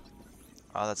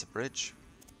 Oh, that's a bridge.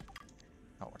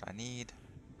 Not what I need.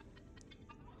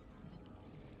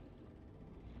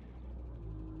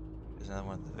 There's another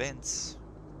one of the vents.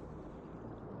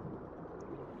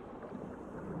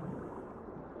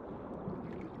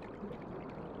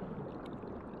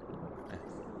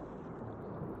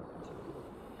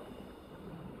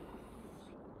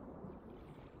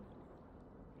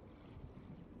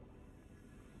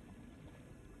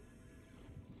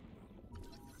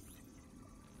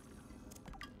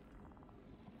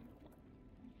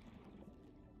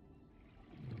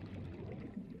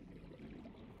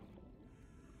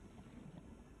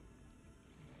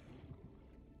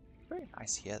 Very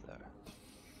nice here though.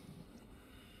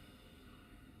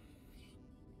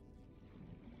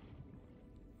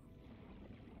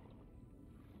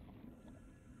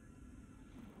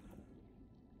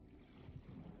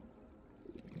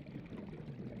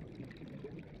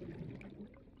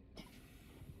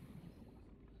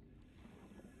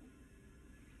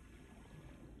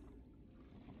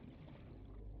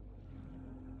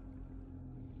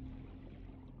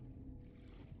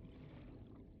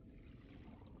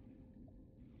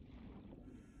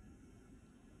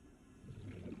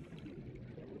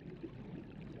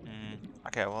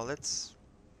 Okay, well let's...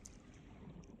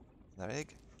 The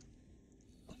egg.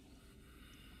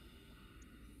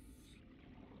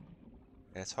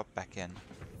 Let's hop back in. And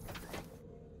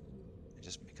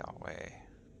just make our way.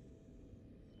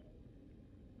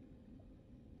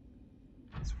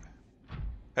 This way.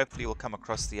 Hopefully we'll come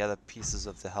across the other pieces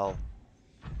of the hull.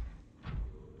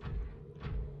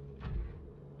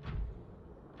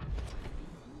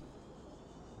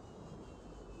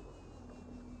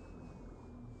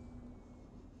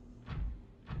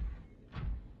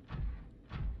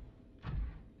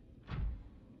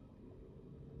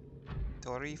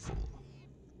 Inventory full.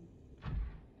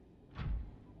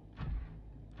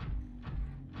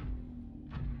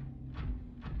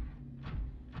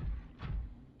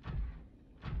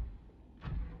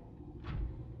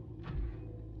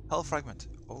 Hull fragment.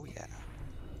 Oh yeah.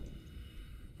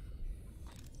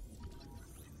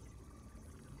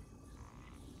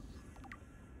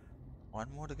 One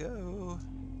more to go.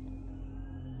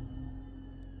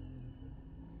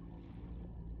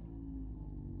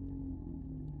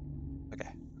 Okay.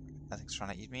 Nothing's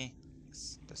trying to eat me.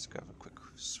 Let's just go have a quick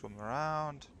swim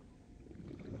around.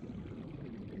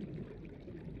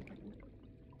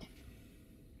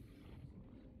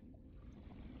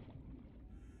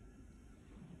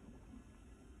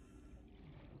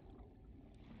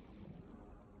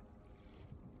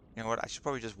 You know what? I should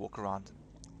probably just walk around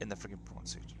in the friggin' prawn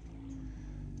suit.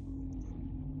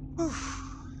 Whew.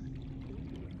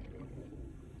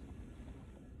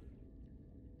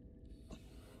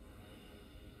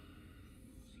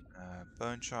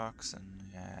 Bone sharks and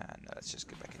yeah, no, let's just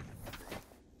get back in.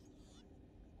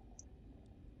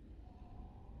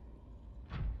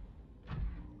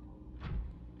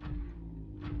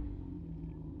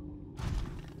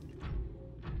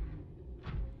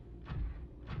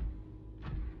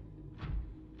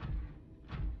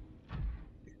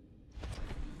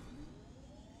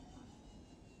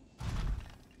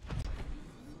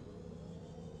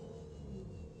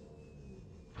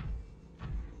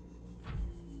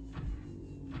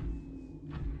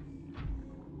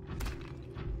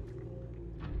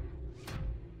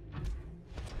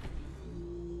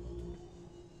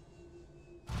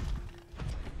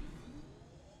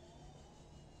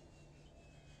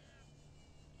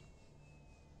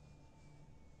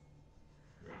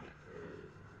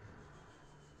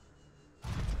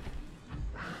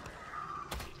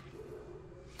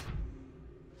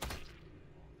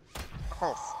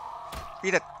 Off.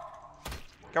 Beat it.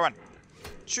 Go on.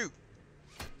 Shoot.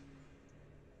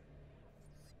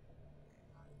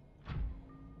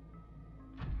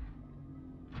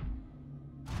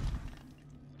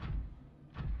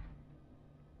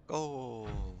 Gold.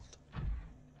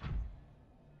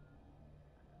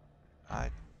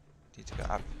 I need to go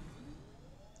up.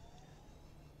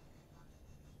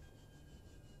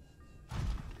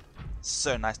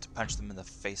 So nice to punch them in the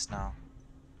face now.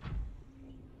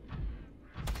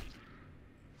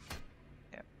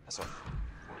 Yeah, that's all.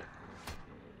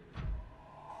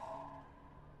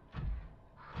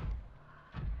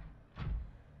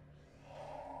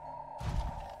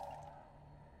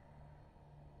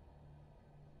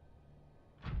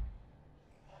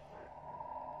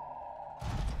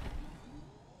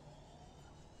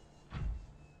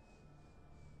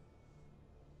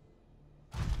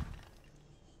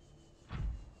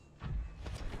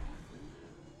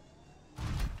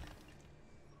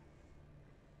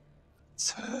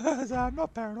 I'm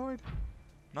not paranoid.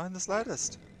 Not in the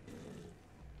slightest.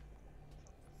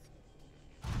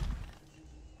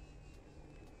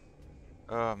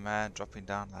 Oh man, dropping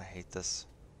down. I hate this.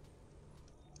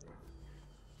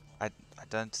 I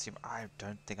don't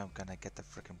think I'm gonna get the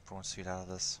freaking prawn suit out of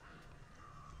this.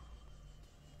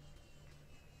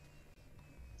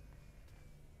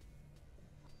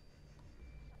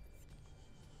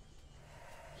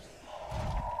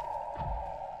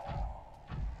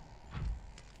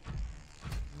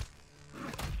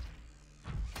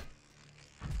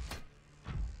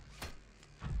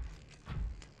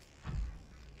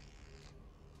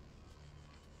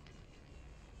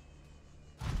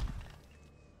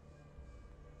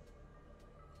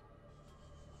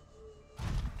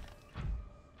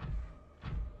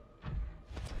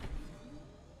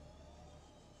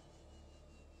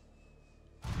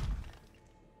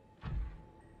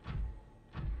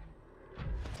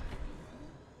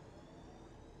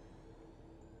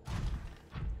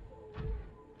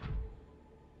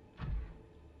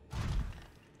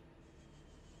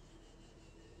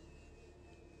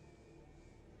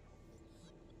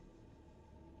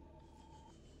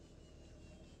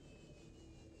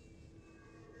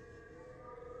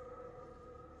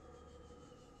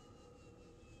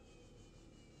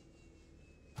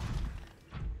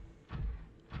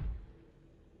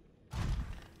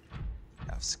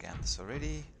 I've scanned this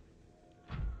already.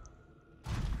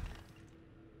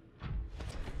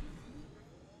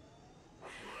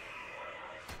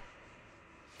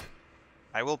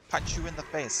 I will punch you in the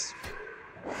face.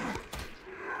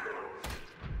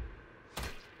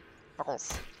 Fuck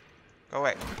off. Go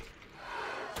away.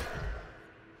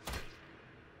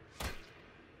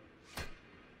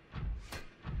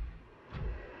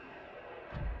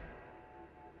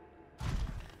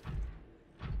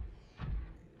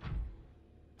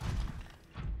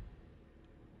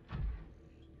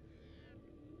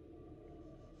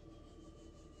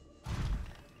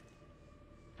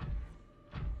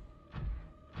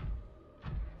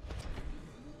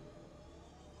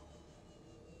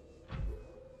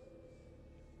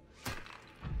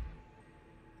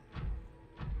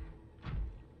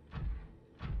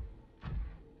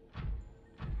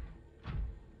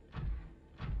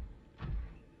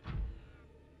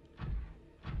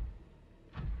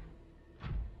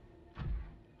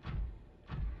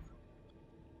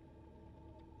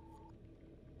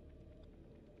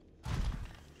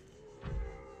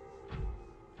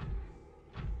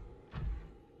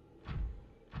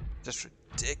 Just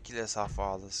ridiculous how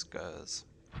far this goes.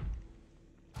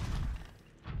 Oh,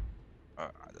 I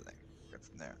don't think we'll go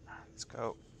from there. Let's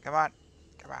go. Come on.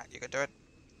 Come on, you can do it.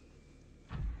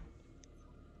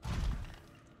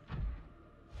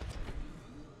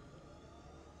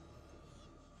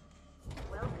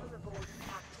 Welcome aboard,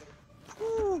 Captain.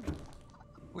 Woo!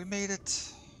 We made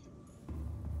it.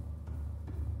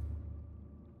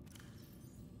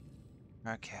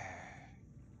 Okay.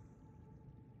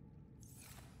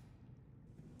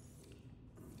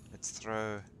 Let's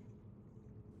throw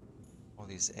all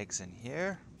these eggs in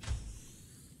here.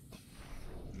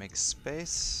 Make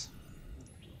space.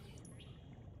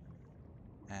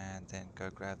 And then go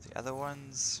grab the other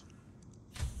ones.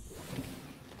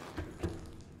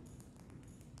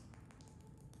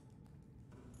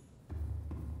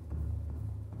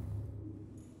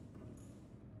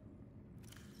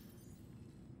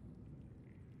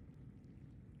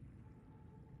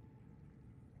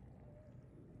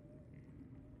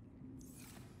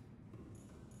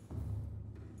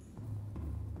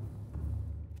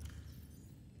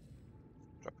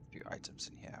 Drop a few items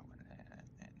in here.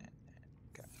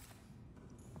 Go.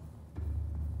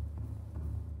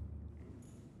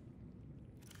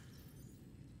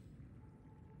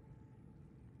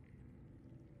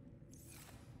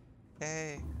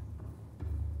 Hey.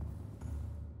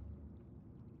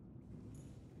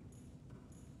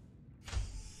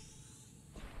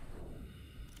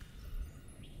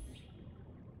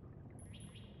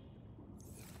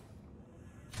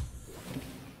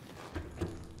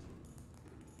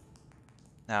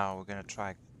 Now we're gonna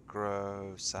try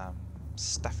grow some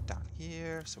stuff down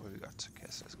here. So what we got? Okay,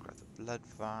 so let's grow the blood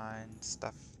vine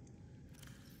stuff.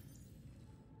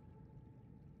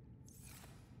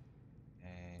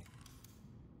 Okay.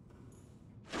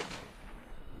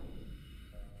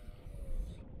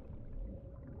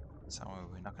 Somewhere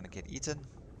we're not gonna get eaten.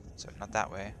 So not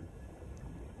that way.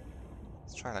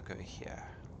 Let's try like over here.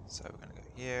 So we're gonna go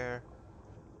here.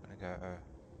 We're gonna go.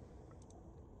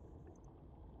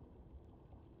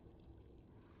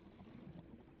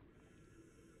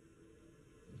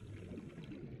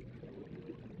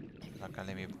 Not gonna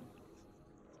let me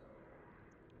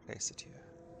place it here.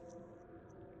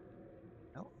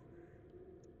 No.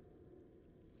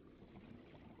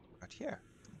 Right here.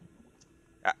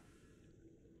 Ah.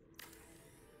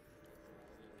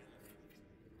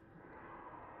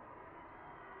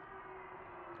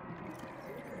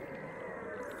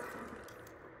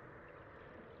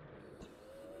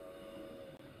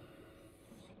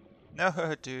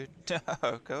 No, dude.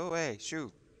 No, go away.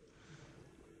 Shoot.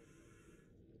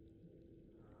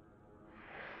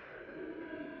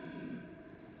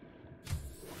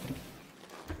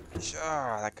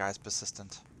 Sure, that guy's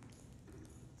persistent.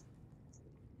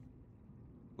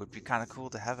 Would be kind of cool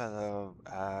to have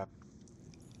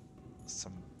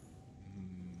some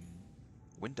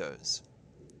windows.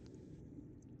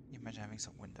 Can you imagine having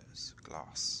some windows,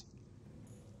 glass?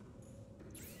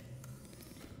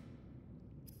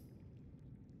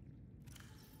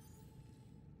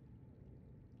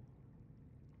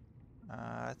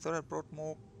 I thought I brought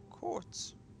more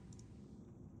quartz.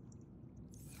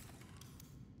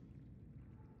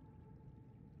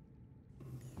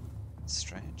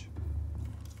 Strange.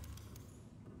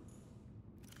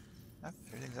 Nope,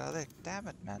 everything's out of there. Damn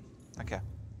it, man. Okay.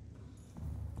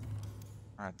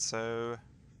 Alright, so...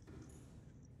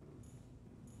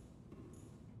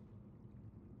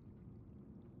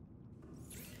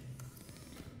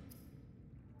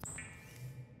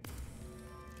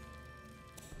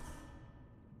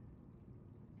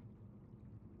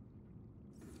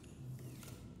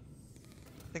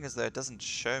 Thing is though, it doesn't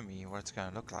show me what it's going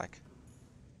to look like.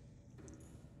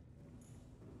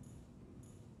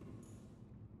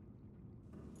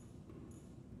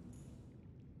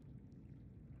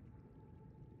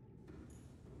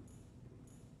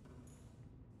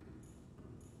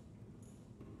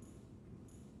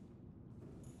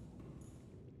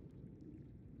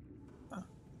 Huh.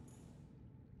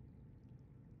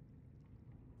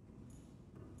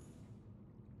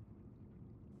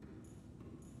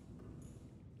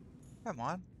 Come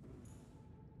on.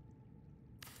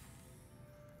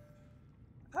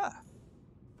 Ah.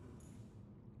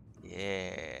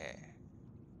 Yeah.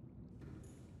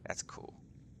 That's cool.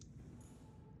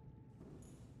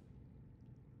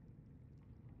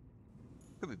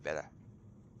 Could be better.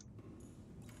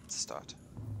 Let's start.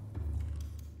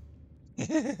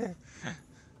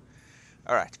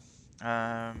 Alright.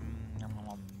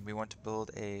 We want to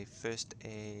build a first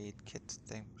aid kit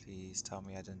thing. Please tell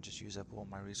me I didn't just use up all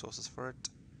my resources for it.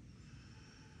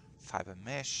 Fiber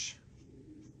mesh.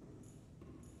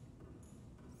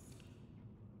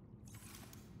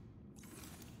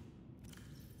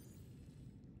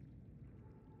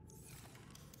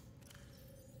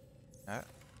 No.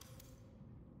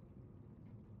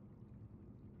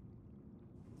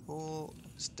 Cool.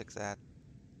 Stick that.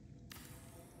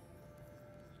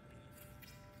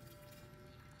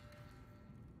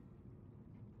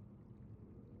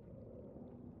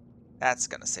 That's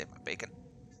gonna save my bacon.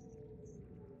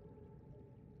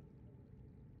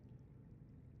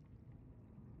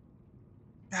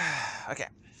 Okay.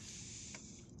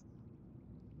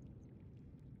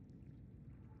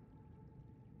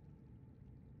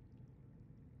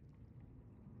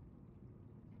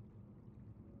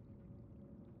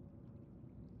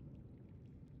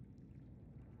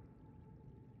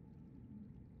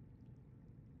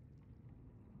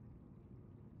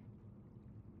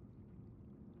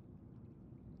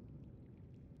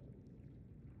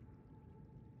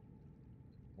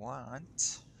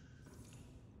 Want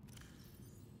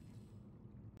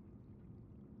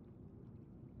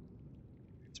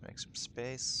to make some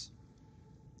space.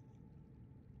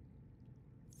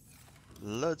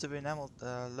 Loads of enamel,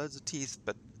 loads of teeth,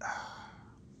 but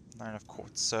not enough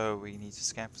quartz. So we need to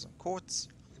scan for some quartz.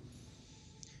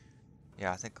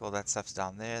 Yeah, I think all that stuff's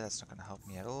down there. That's not going to help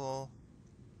me at all.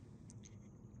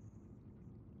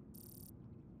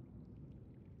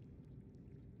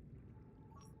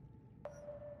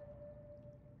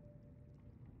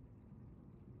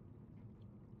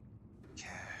 Okay.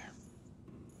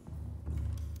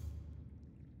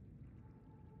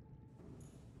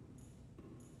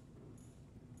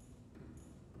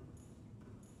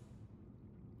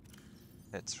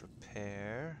 Let's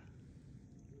repair.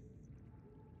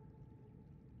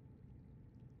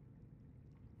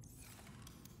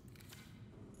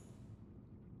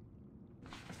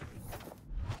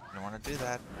 I don't want to do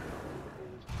that.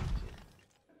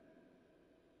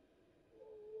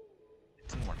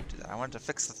 I didn't want to do that. I wanted to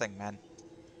fix the thing, man.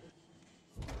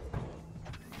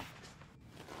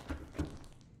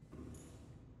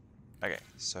 Okay,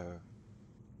 so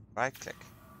right click.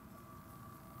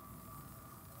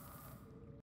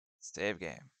 Save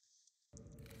game.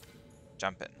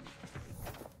 Jump in.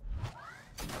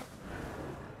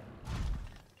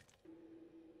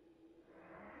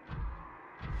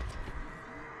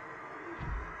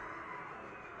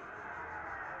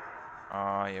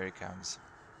 Oh, here he comes.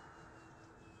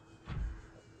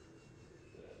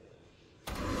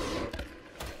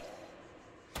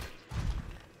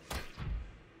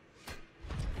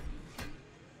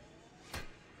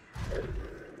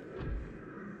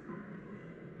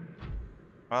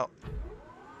 Well,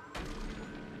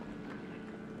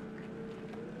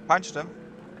 punched him.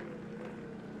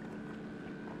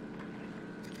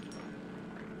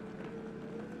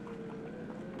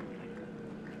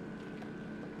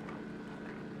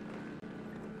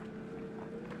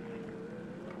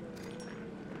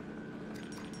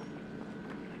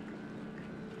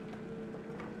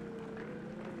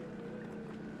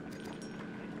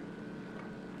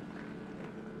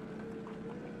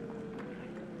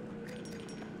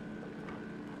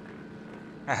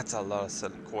 That's a lot of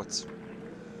silly quartz.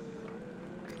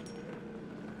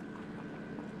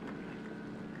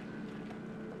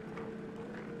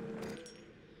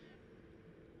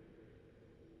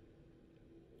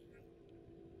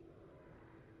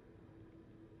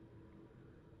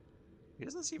 He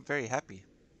doesn't seem very happy.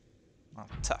 Oh,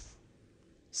 tough.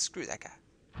 Screw that guy.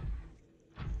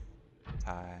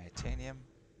 Titanium.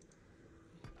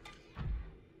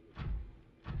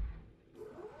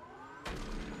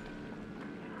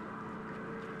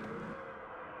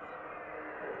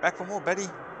 Back for more, Betty.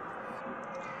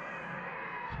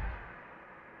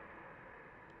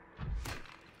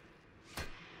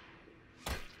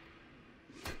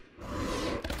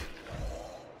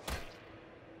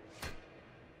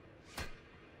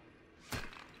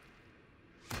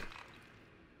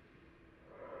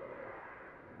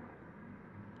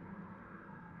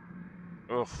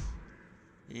 Ugh.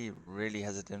 He really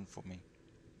has it in for me.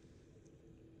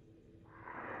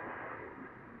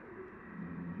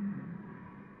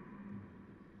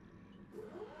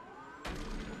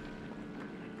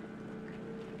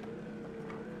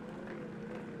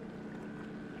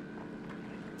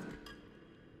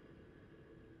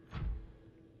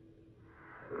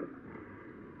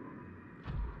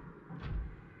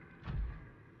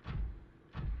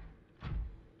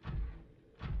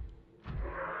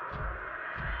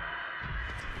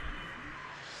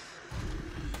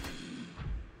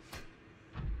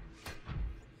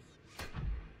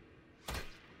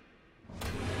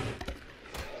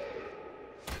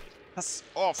 That's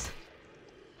off.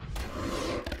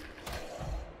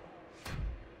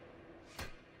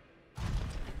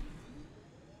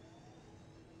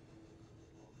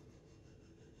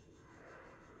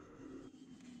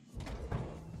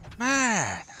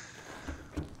 Man!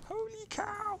 Holy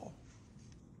cow!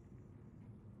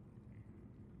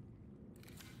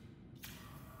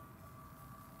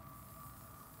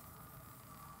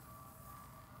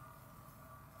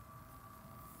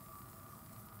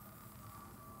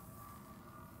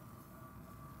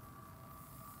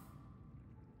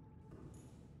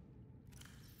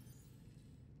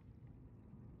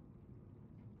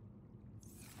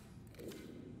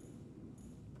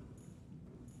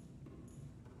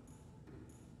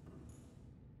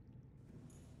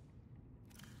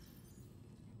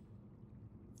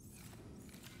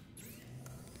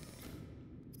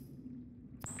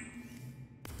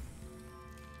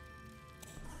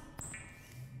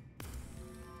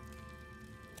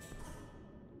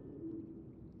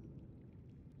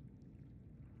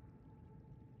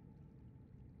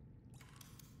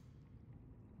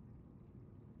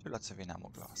 Lots of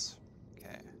enamel glass.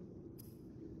 Okay.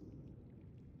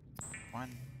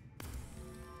 1,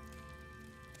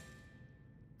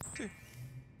 2.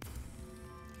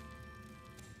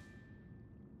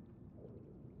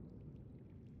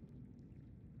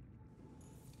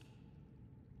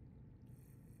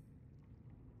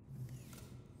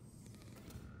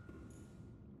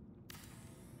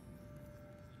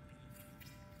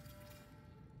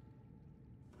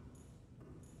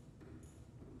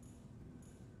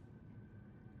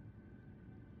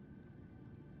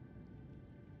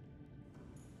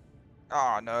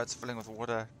 Oh no, it's filling with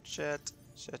water. Shit.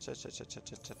 Shit, shit, shit, shit, shit,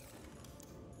 shit, shit.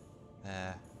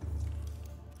 There.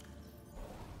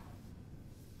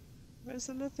 Where's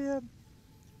the lithium?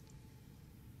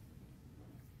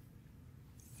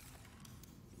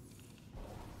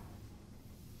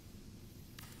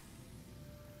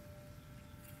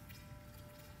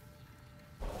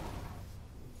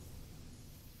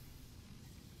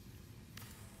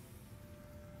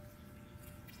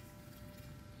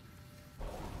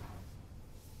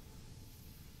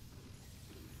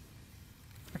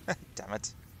 Damn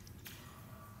it.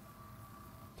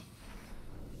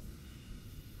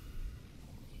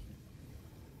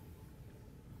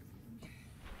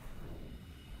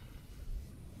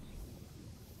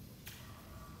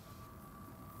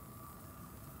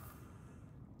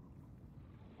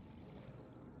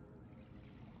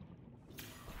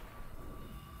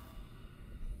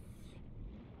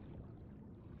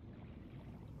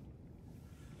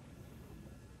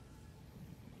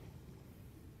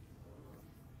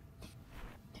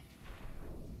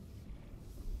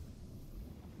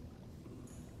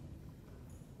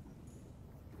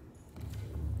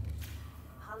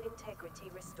 Hull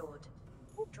integrity restored.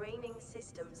 Draining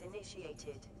systems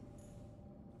initiated.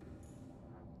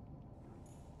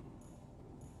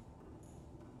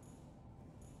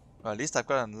 Well, at least I've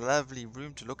got a lovely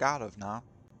room to look out of now.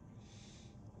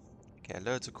 Okay,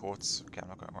 loads of quartz. Okay, I'm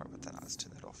not going to worry about that now. Let's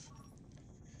turn that off.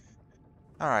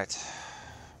 Alright.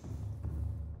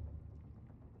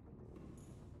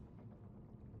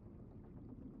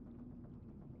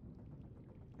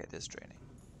 Okay, it is draining.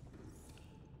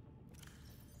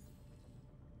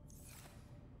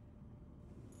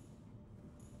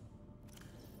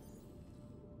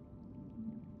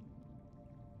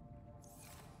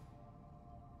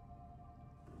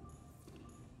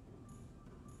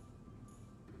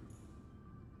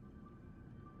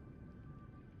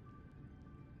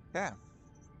 Yeah.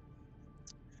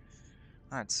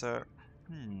 Alright, so...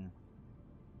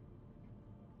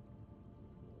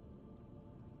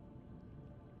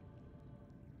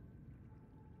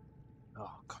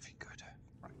 Oh, coffee, good.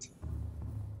 Right.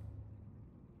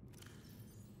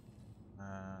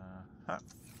 Huh.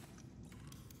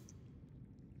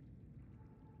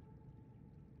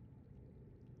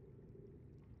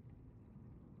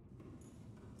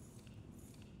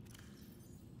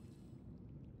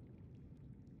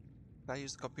 Did I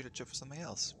use the computer chip for something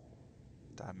else?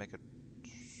 Did I make it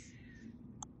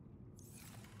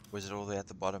Was it all the way at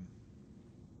the bottom?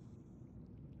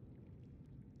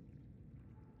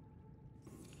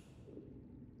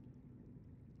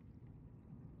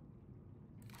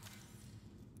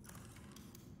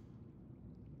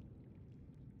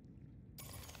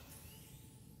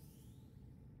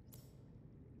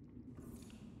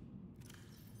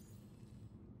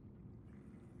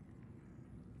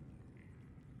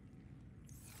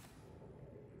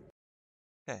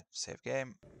 Okay, save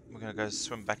game. We're gonna go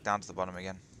swim back down to the bottom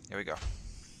again. Here we go.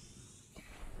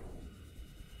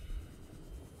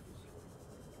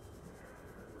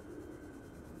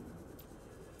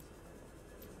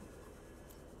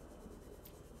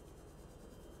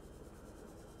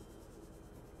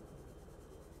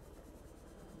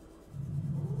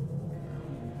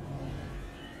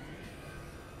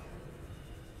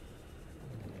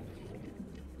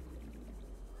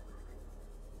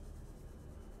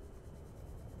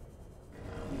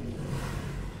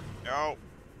 No!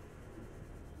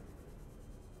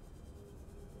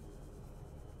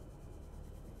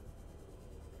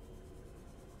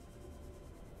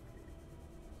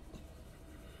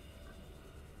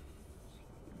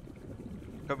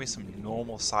 Got me some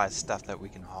normal sized stuff that we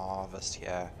can harvest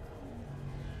here.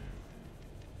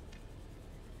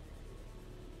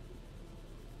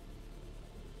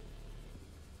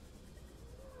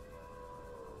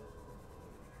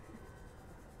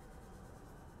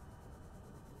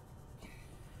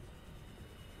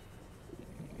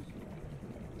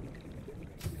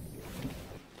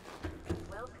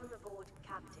 Welcome aboard,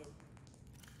 Captain.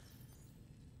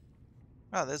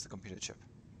 Oh, there's the computer chip.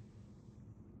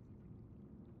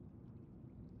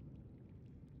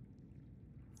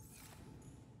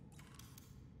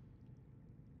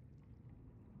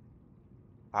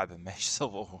 Fiber mesh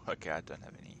silver. Okay, I don't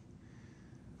have any.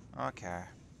 Okay.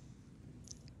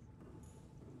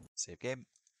 Save game.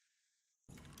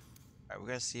 Alright, we're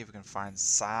gonna see if we can find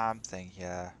something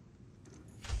here.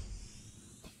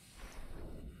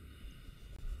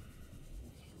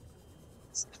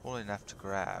 It's tall enough to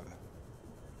grab.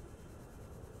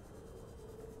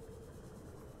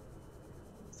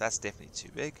 That's definitely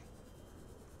too big.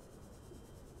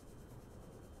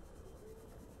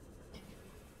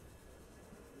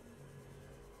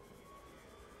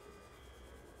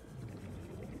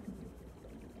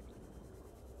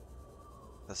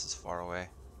 This is far away.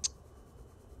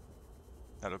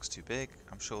 That looks too big.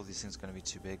 I'm sure these things are going to be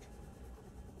too big.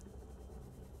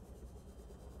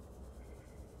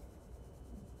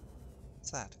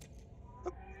 What's that?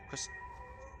 Oh, Chris.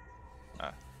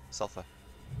 Sulfur.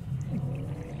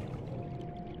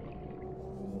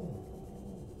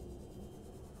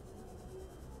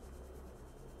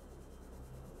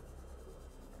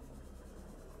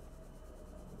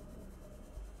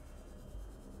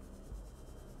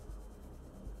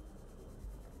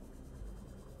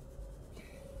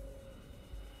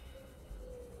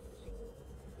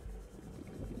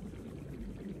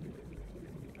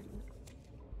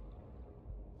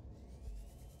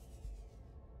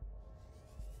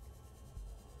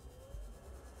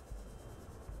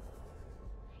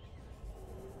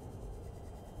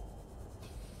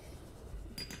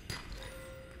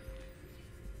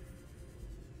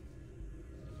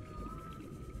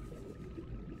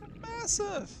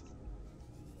 Massive!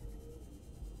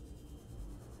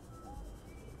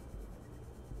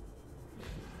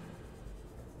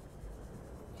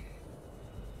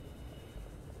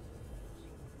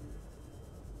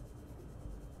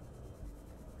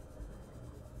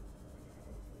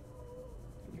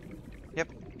 Yep,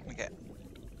 okay.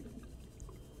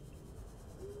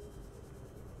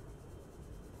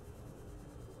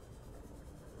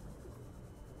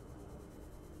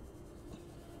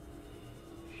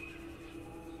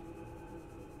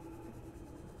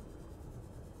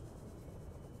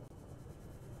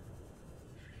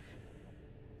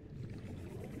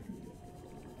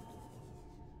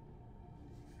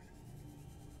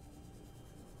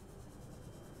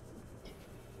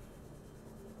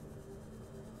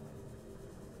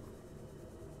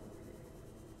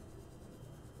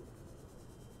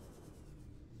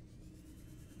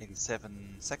 Maybe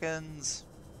 7 seconds.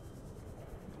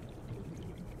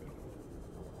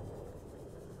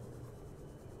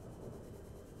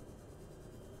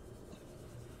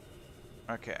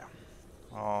 Okay.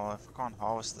 Well, if I can't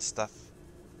harvest the stuff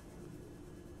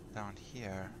down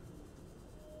here.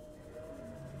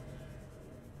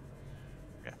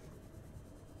 Yeah.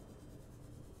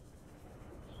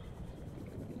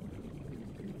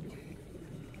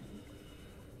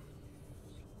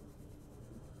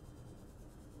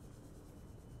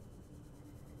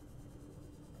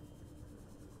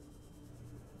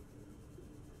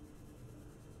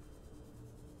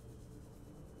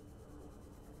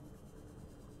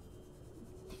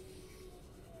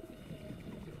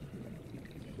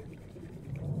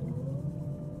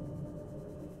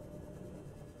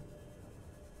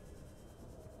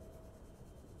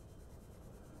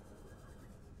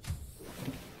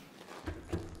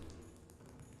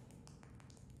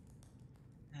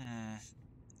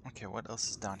 Okay, what else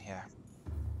is down here?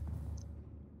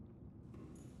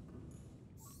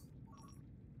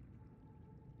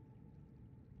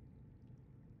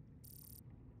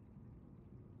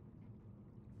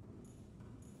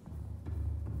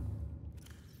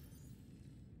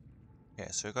 Okay,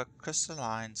 so we've got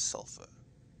crystalline sulfur.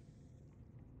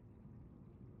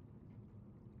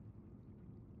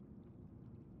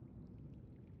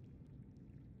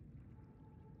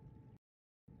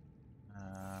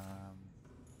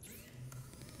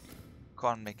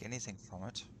 Can't make anything from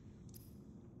it.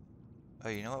 Oh,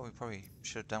 you know what we probably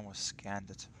should have done was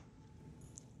scanned it.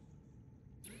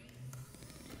 Yeah,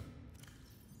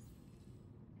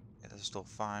 this is still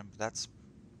fine, but that's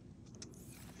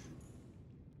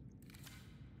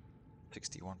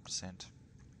 61%.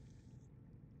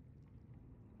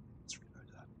 Let's reload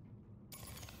that.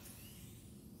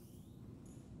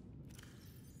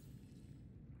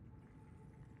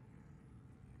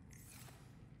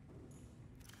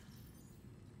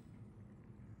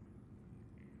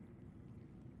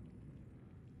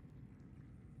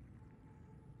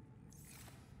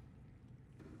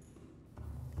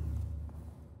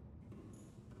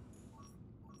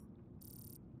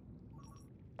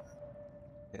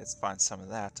 Okay, let's find some of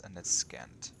that and let's scan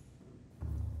it.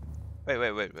 Wait.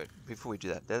 Before we do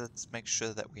that, let's make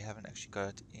sure that we haven't actually got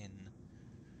it in.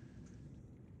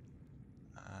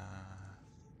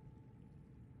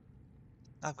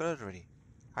 I've got it already.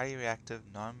 Highly reactive,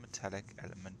 non-metallic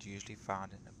element usually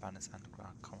found in abundance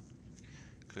underground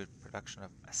include production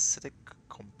of acidic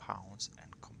compounds and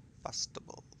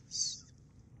combustibles.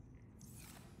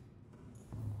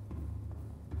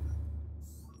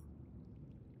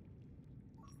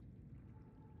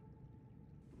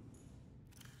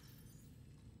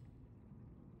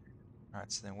 Alright,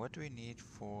 so then what do we need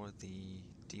for the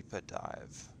deeper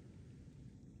dive?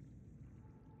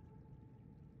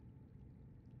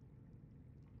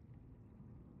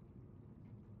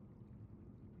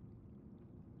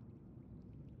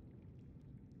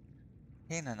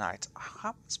 Canaanite. How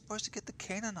am I supposed to get the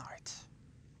Canaanite?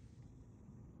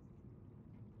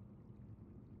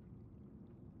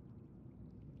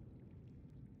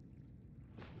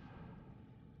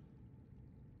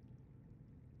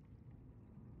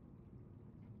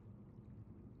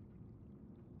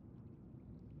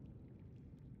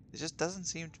 There just doesn't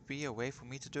seem to be a way for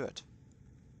me to do it.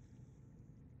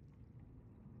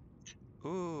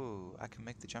 Ooh, I can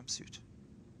make the jumpsuit.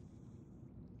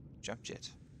 Jump jet.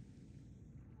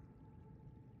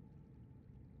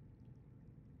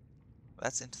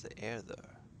 That's into the air though.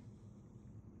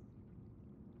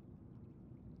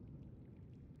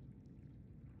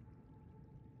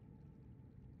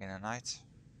 Canaanite.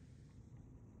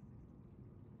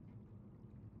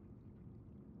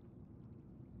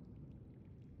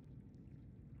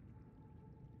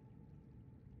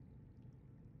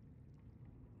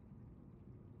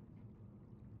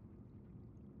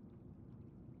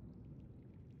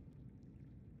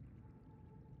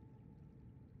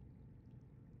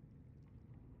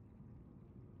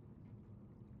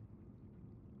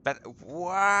 But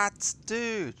what?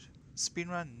 Dude! Spin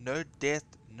run, no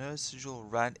death, no sigil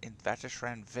run in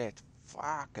Vatishran Vet.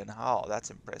 Fucking hell, that's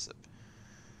impressive.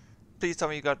 Please tell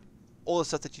me you got all the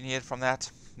stuff that you needed from that.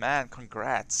 Man,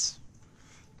 congrats.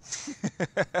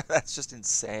 That's just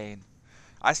insane.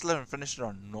 I still haven't finished it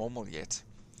on normal yet.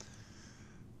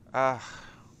 Ah.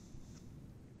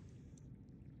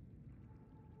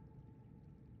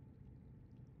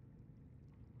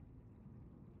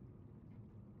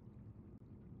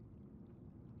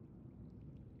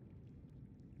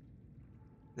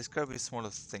 There's gotta be smaller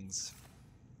things.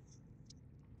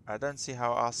 I don't see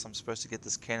how else I'm supposed to get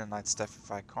this Canaanite stuff if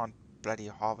I can't bloody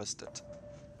harvest it.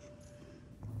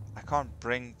 I can't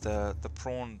bring the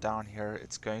prawn down here,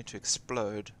 it's going to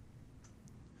explode.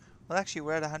 Well, actually,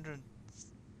 we're at 100.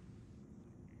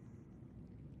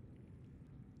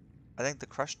 I think the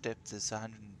crush depth is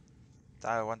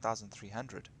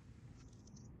 1,300.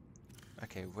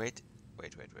 Okay, wait.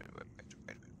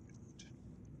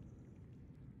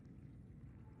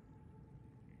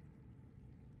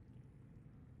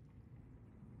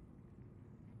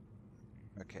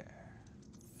 Okay.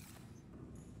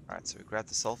 Alright, so we grab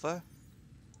the sulfur.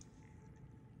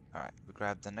 Alright, we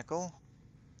grab the nickel.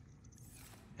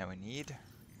 And we need...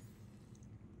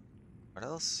 what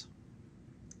else?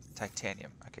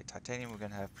 Titanium. Okay, titanium we're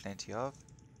going to have plenty of.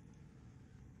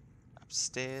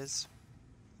 Upstairs.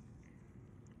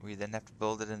 We then have to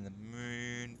build it in the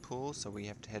moon pool, so we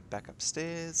have to head back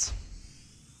upstairs.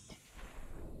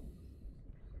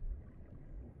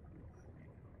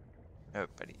 No,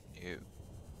 buddy.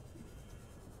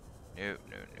 No.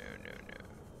 No.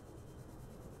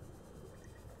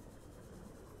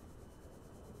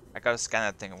 gotta scan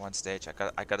that thing at one stage.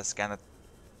 I gotta scan it.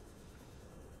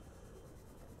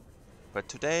 But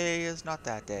today is not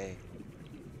that day.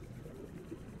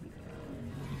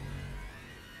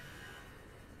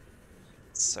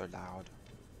 It's so loud.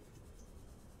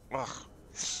 Ugh.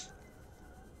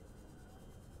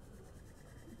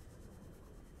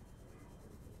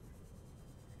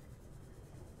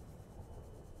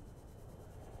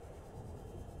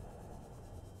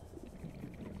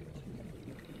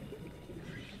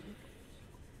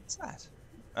 What's that?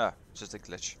 Oh, just a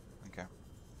glitch. Okay.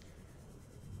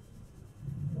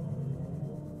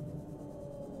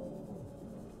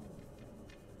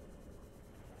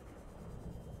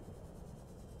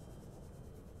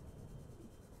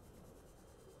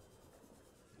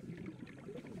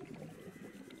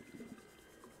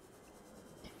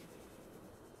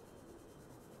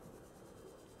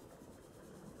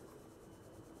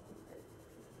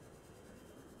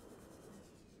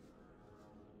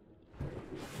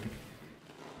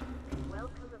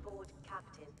 Welcome aboard,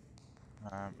 Captain.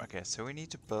 Okay, so we need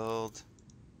to build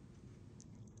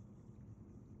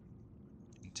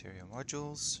interior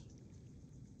modules.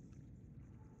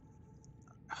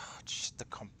 Oh, shit, the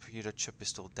computer chip is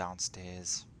still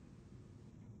downstairs.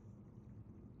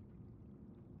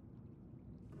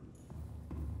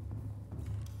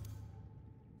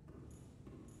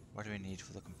 What do we need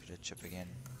for the computer chip again?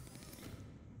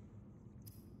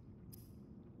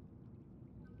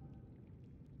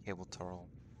 Cable towel.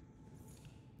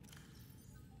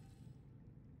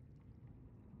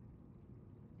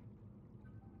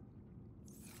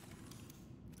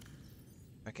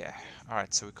 Okay,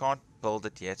 alright, so we can't build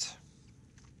it yet.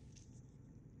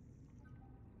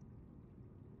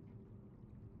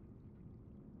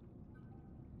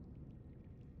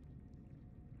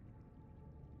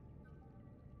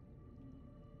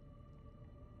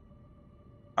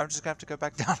 I'm just gonna have to go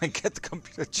back down and get the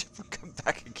computer chip and come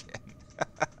back again.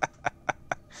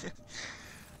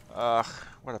 Ugh,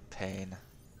 what a pain.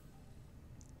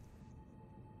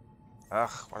 Ugh,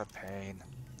 what a pain.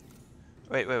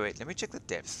 Wait, let me check the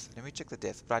depth.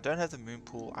 But I don't have the moon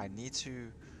pool. I need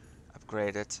to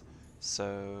upgrade it.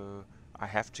 So I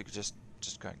have to just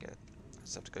go and get it. I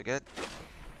just have to go get it.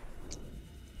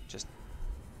 Just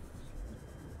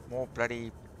more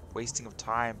bloody wasting of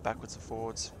time backwards and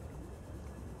forwards.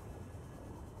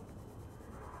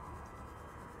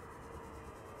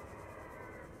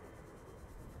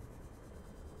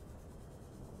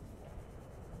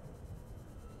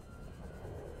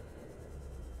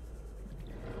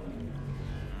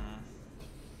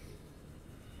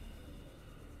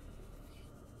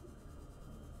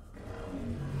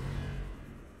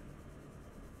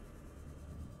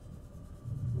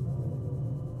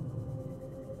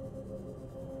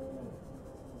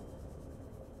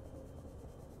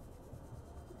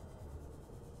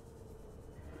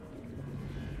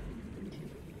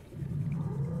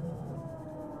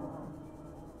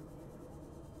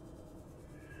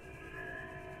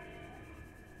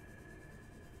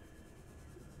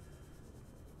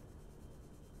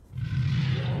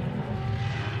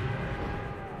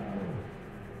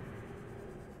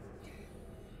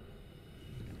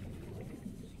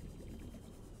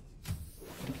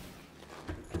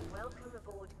 Welcome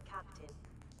aboard, Captain.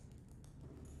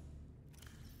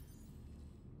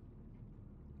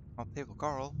 Oh, table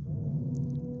Coral.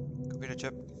 Computer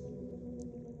chip.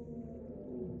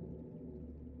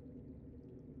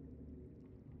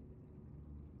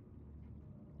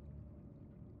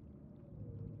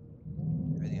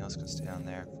 Everything else can stay down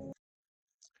there.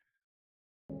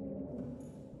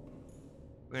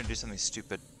 We're gonna do something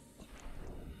stupid.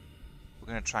 We're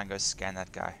gonna try and go scan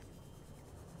that guy.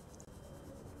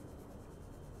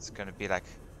 It's gonna be like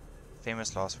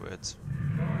famous last words.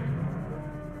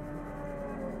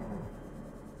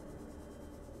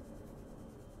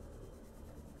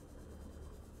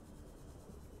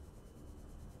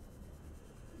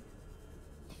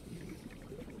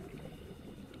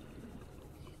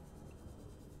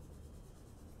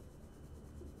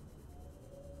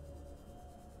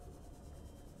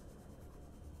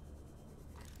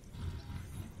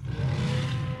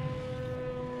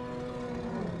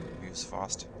 Moves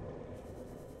fast.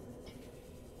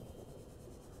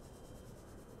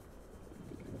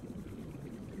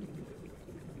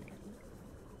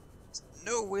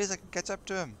 No ways I can catch up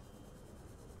to him.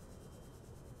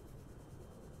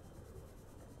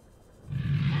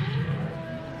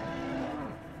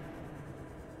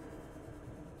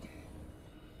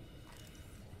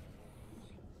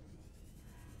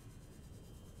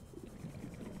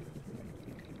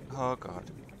 Oh god.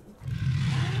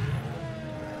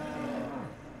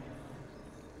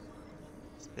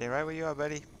 Stay right where you are,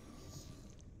 buddy.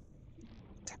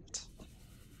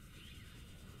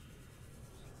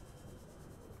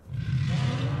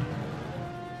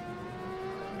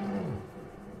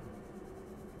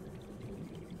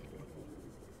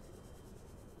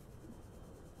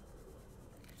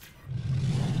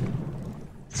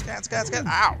 Scan!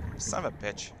 Ow! Son of a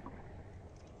bitch.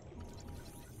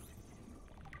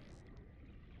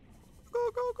 Go!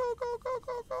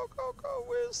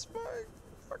 Where's my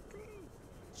fucking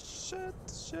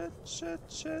shit.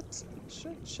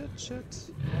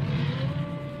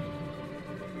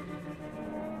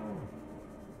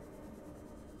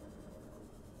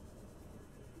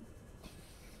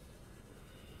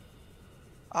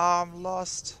 I'm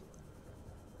lost.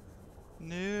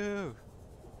 No.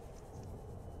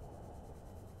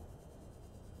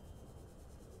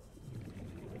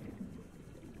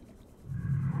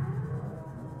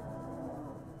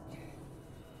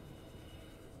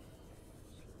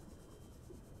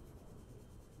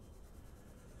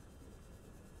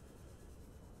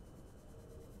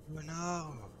 Oh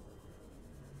no.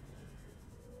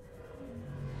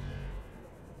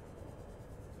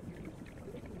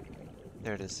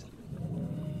 There it is.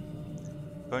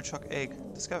 Bone shock egg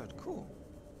discovered. Cool.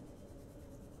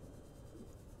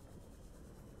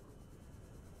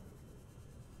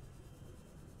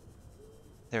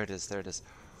 There it is.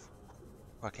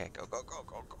 Okay, go. Go.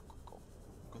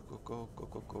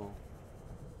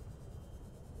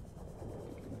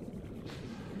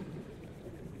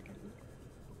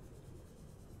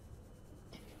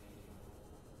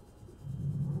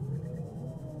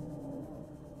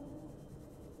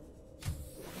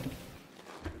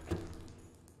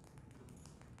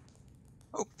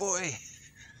 Oh boy!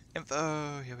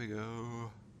 Info! Here we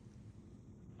go.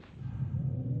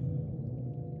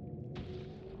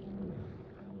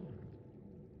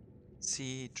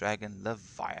 Sea Dragon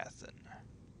Leviathan.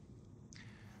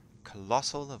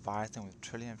 Colossal Leviathan with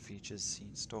trillion features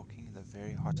seen stalking the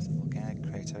very heart of the volcanic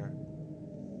crater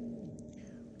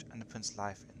which underpins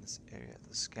life in this area.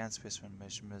 The scanned specimen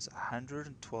measures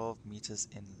 112 meters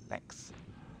in length.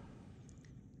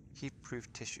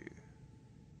 Heat-proof tissue.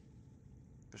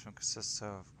 The specimen consists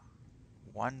of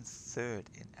 1/3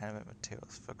 inanimate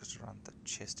materials focused around the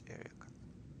chest area.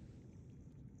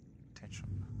 Potential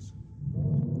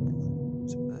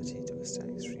ability to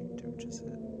withstand extreme temperatures.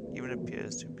 It even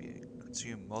appears to be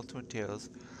consume multiple materials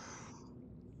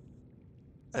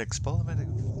and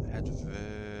experimenting with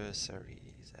adversaries.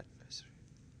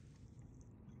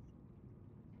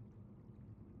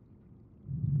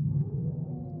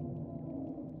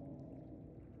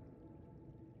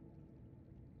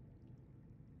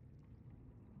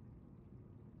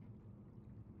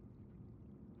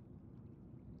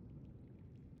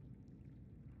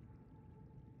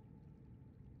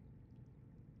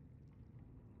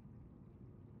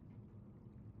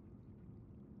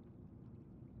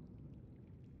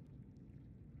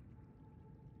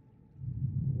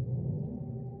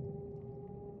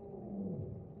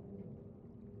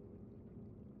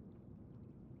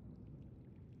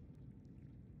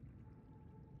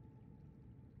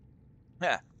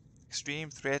 Yeah.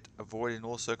 Extreme threat, avoid in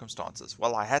all circumstances.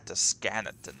 Well, I had to scan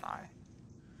it, didn't I?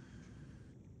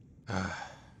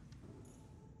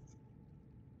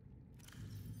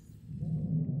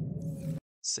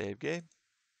 Save game.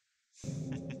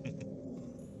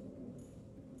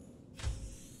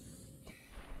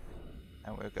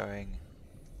 And we're going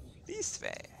this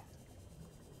way.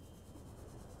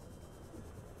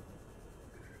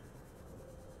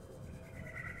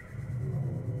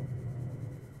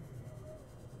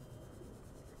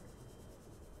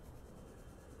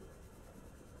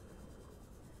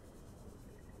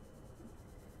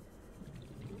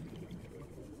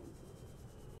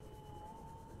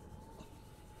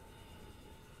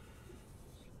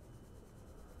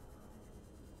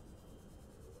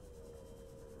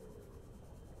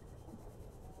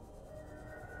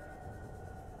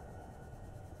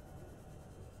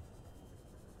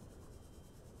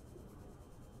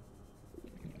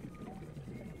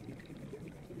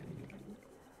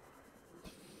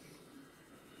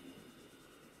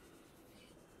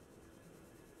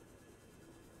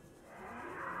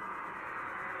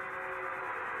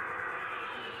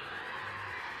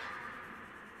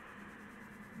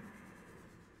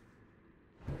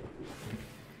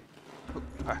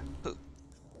 Poop.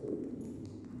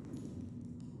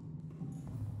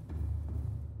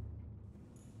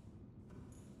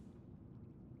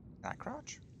 Can I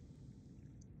crouch?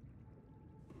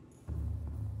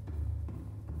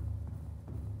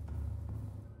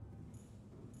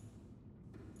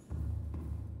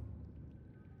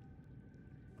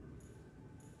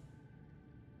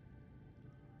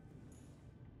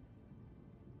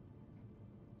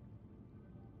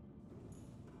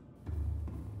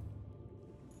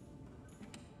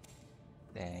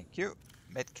 Thank you.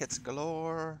 Medkits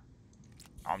galore.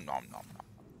 Nom.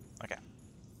 Okay.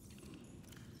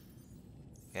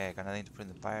 Okay, got nothing to put in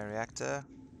the bioreactor.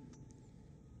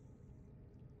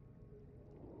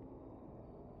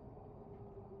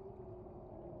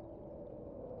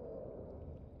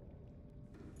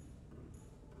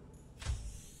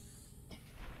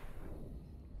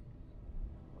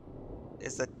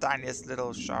 is the tiniest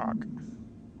little shark.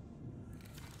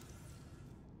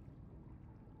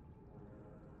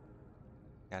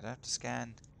 Yeah, I don't have to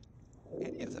scan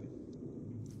any of them.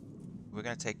 We're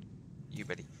gonna take you,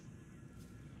 buddy.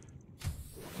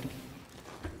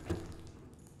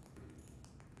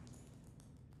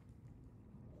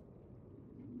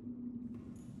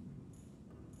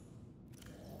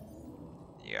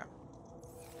 Yeah.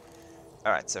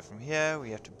 Alright, so from here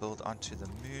we have to build onto the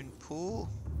moon pool.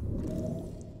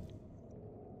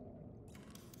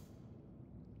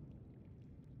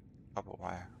 Copper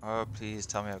wire. Oh, please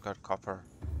tell me I've got copper.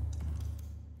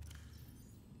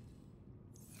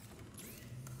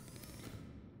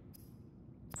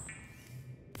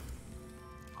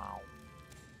 Wow.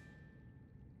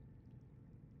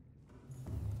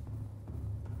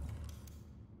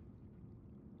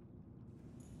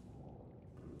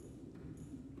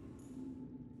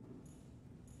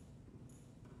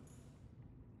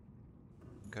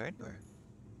 Go anywhere.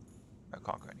 I can't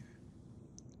go anywhere.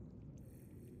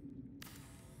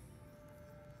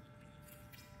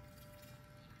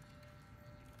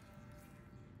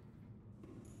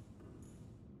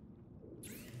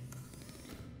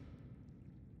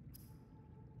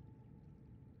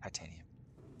 Titanium.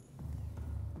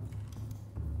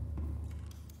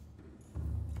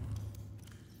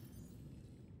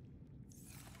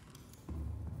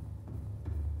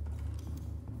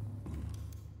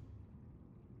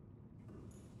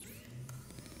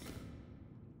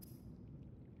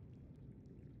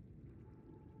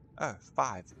 Oh,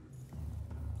 5.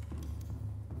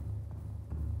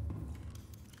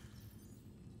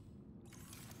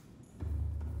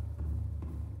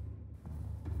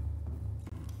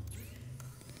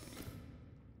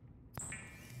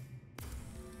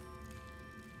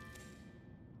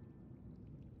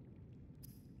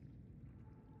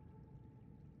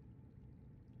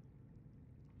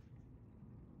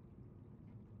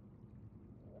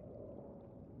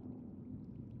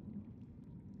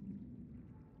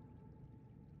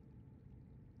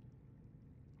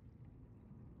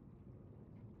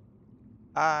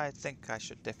 I think I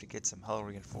should definitely get some hull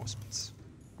reinforcements.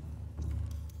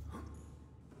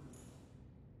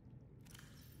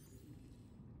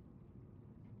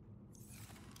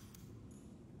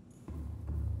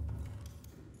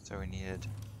 So we needed...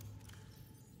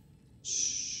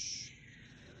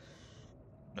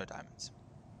 no diamonds.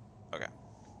 Okay.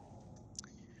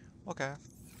 Okay.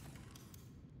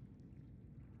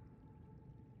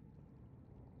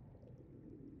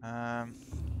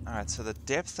 Alright, so the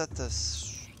depth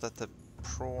that the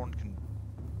prawn can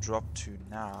drop to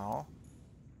now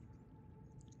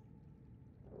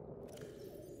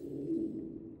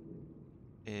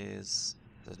is...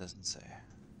 that doesn't say.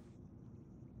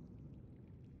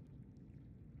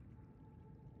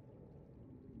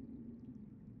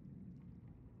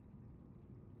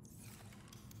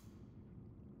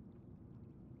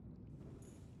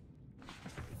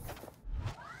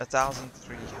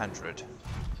 $1,300.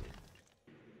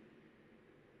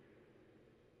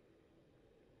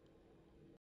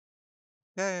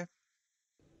 Okay.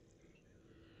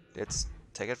 Let's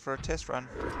take it for a test run.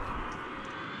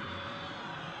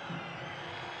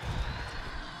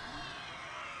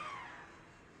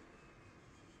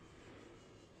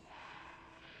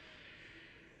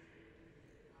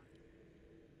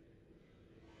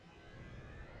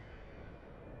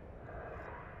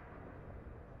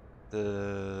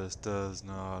 This does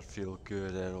not feel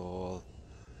good at all.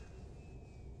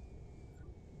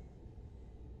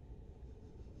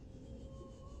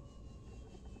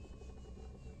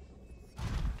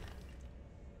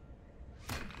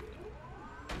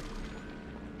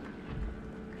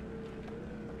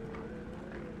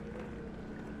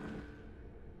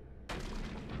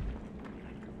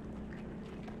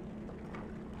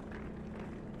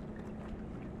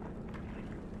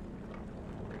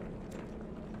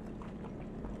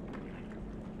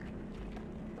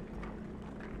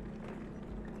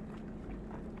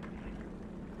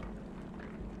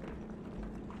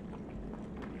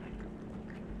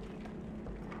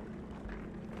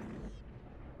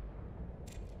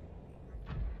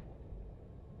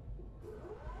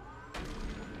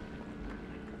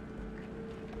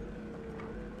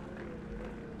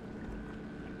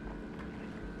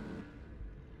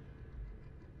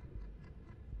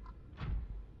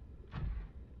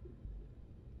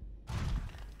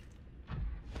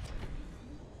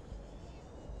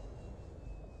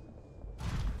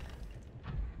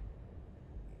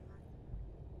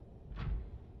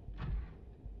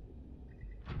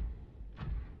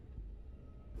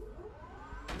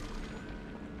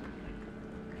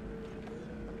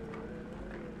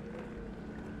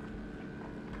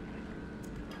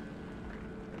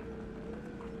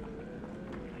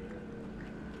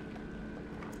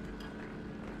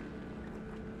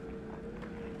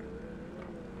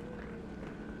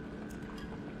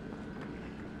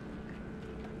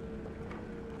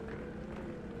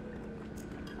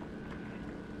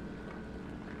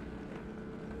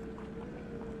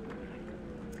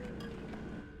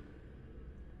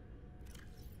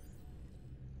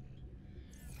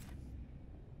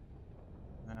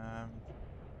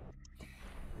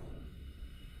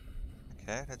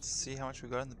 Okay, let's see how much we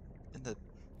got in the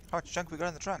how much junk we got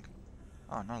in the trunk.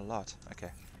 Oh, not a lot. Okay.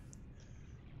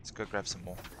 Let's go grab some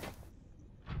more.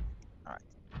 Alright.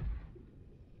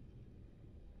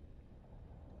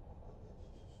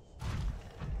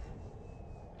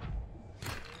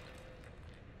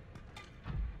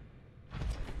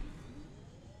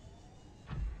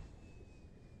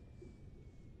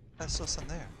 There's still some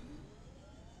there.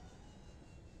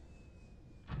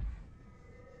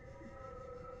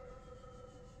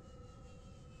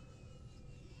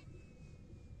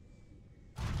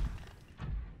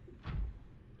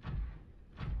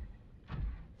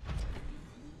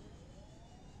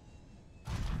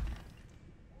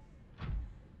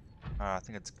 I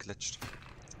think it's glitched.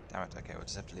 Damn it, okay, we'll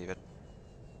just have to leave it.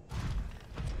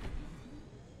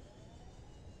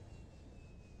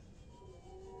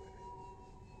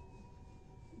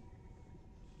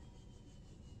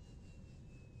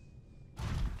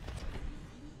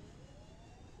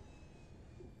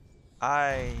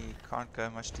 I can't go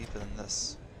much deeper than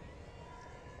this.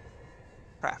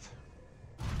 Crap.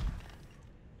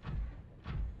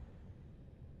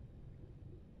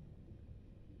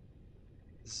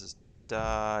 This is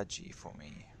dodgy for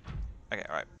me. Okay,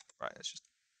 right, let's just...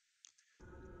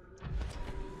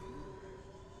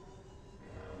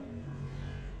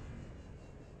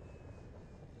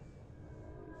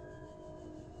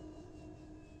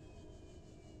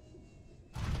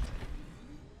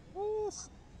 Oof.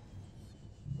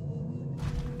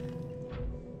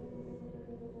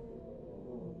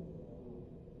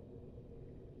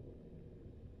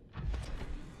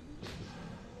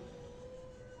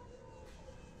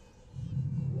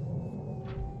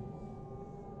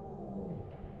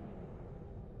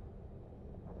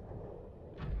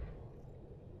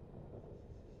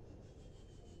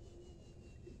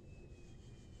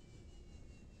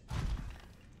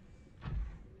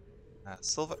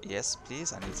 Silver, yes,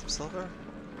 please, I need some silver.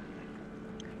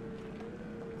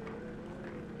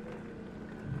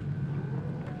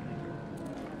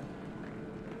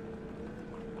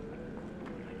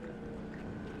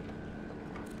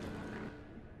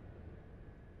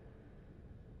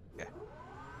 Okay.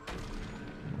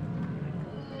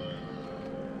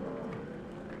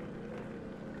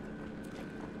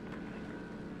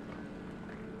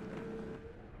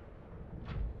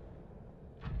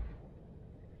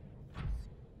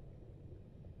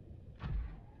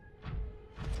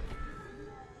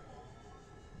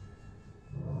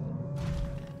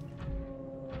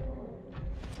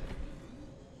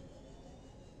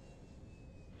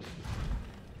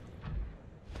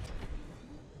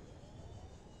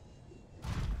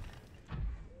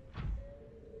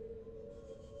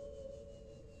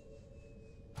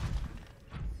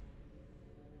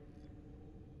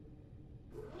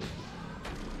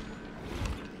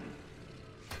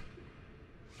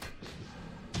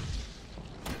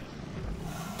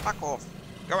 Fuck off.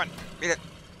 Go on, beat it.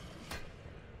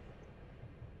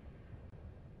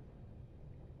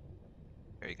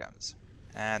 Here he comes.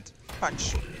 And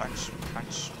punch, punch,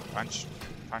 punch, punch,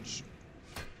 punch.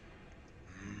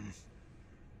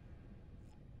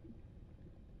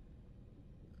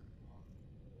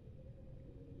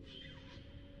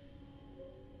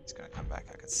 He's gonna come back,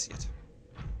 I can see it.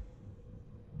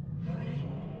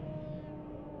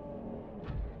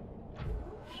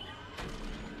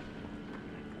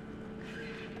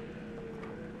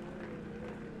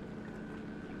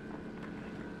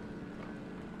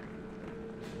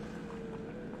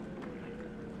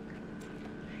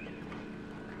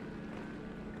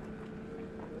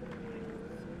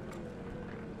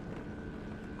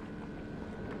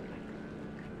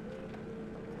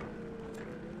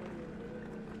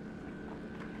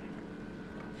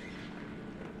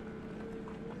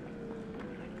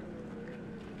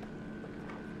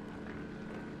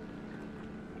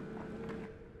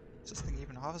 Is this thing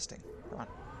even harvesting? Come on.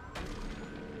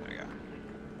 There we go.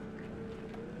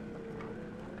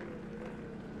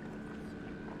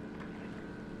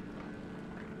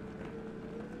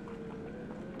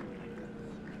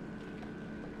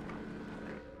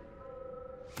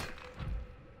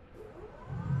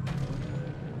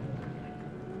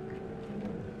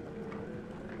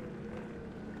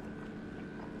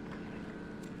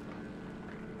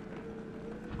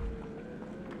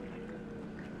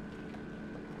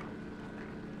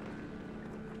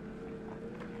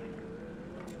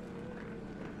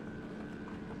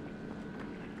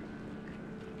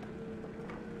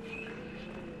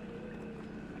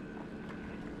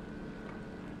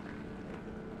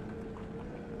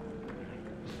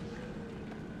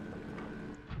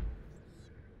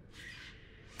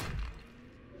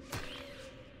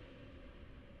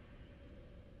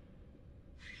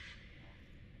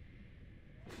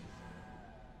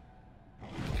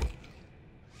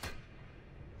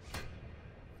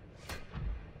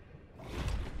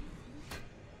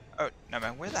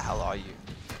 going, where the hell are you?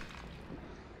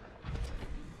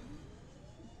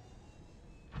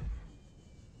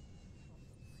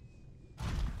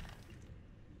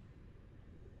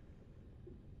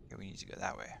 Okay, we need to go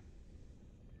that way.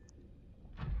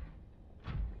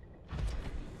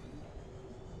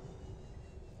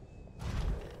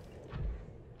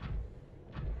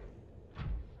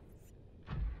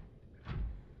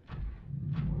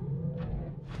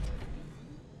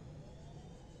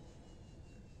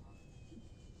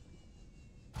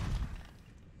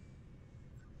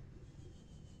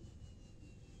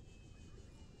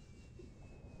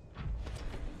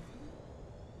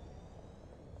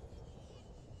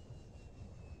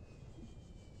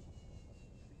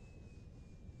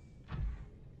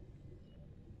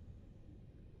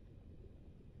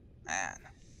 Man.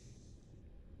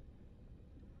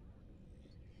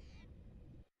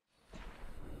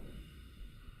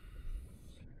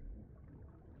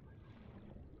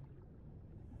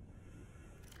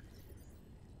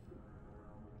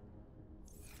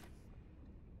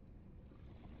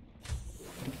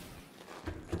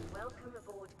 Welcome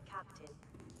aboard, Captain.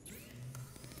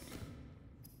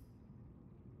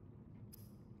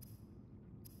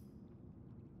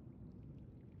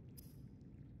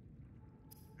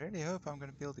 Really hope I'm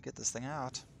going to be able to get this thing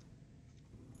out.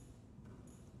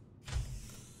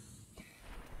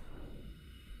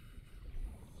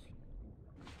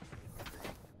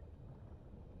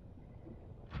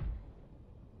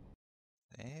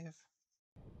 Save.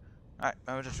 Alright,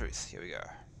 moment of truth. Here we go.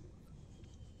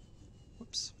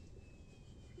 Whoops.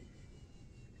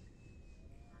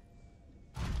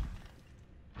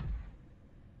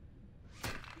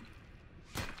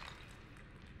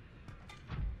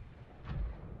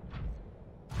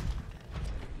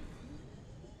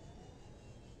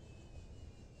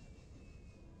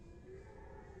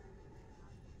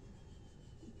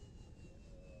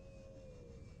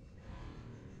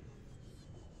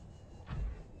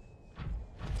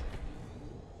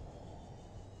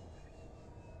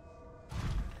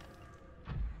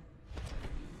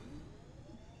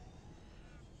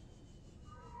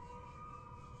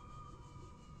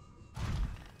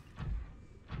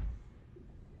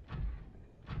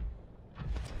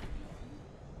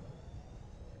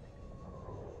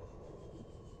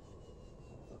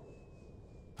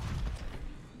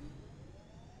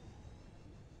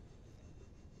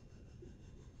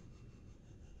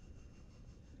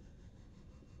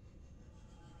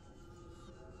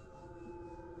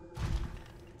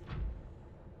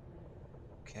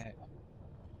 Okay.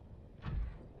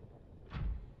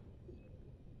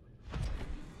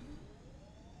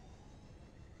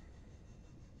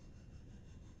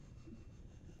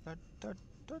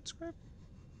 Don't scrape.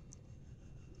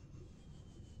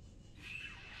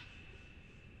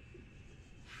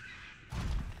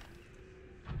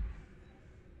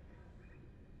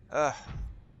 Ugh.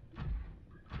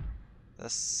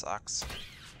 This sucks.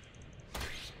 Okay,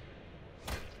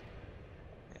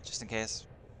 just in case.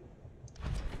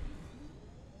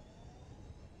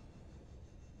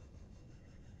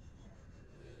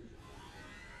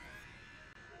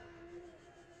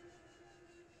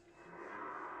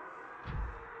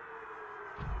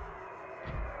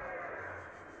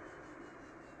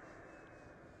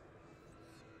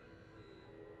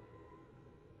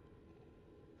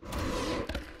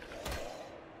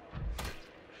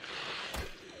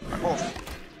 Oh!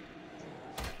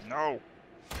 No!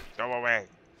 Go away!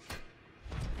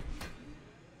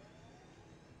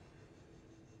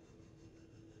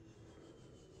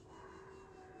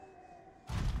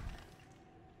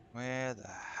 Where the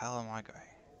hell am I going?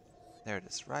 There it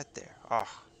is, right there. Oh,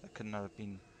 that could not have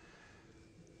been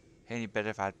any better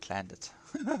if I had planned it.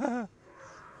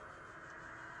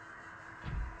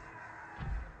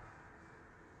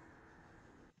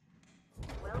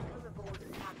 Welcome aboard,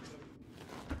 Captain.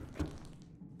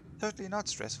 Totally not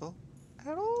stressful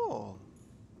at all.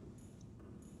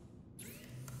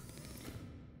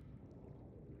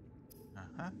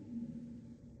 Uh-huh.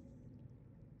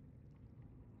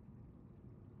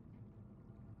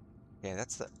 Yeah,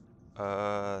 that's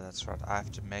right. I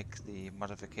have to make the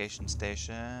modification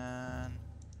station.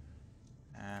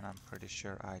 And I'm pretty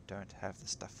sure I don't have the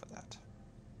stuff for that.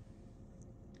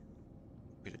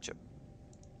 Computer chip.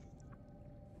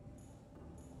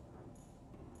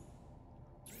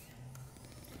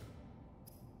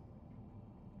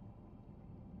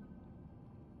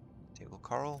 Table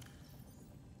coral.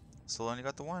 Still only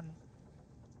got the one.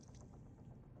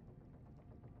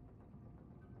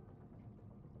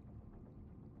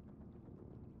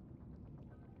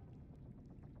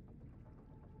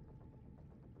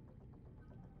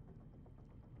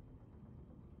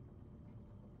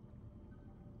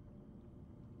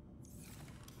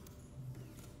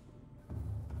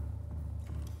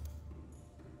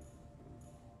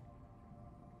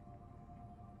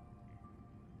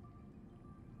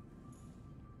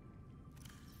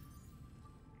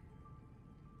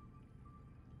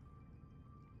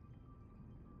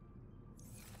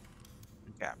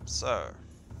 So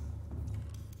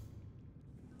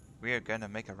we are going to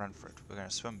make a run for it. We're going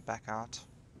to swim back out.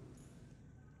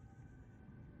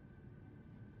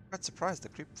 Quite surprised the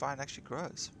creep vine actually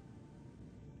grows.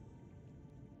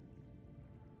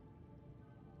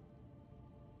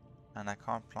 And I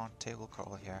can't plant table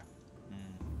coral here.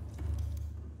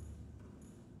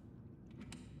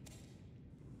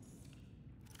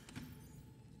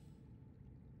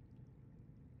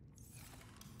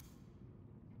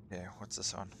 Yeah, what's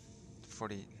this on?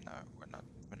 40? No, we're not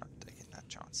taking that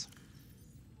chance.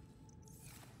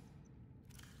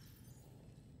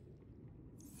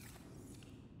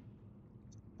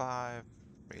 Five,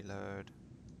 reload.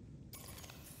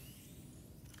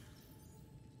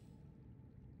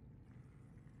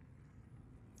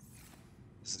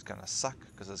 This is gonna suck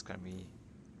because it's gonna be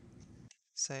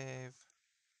save.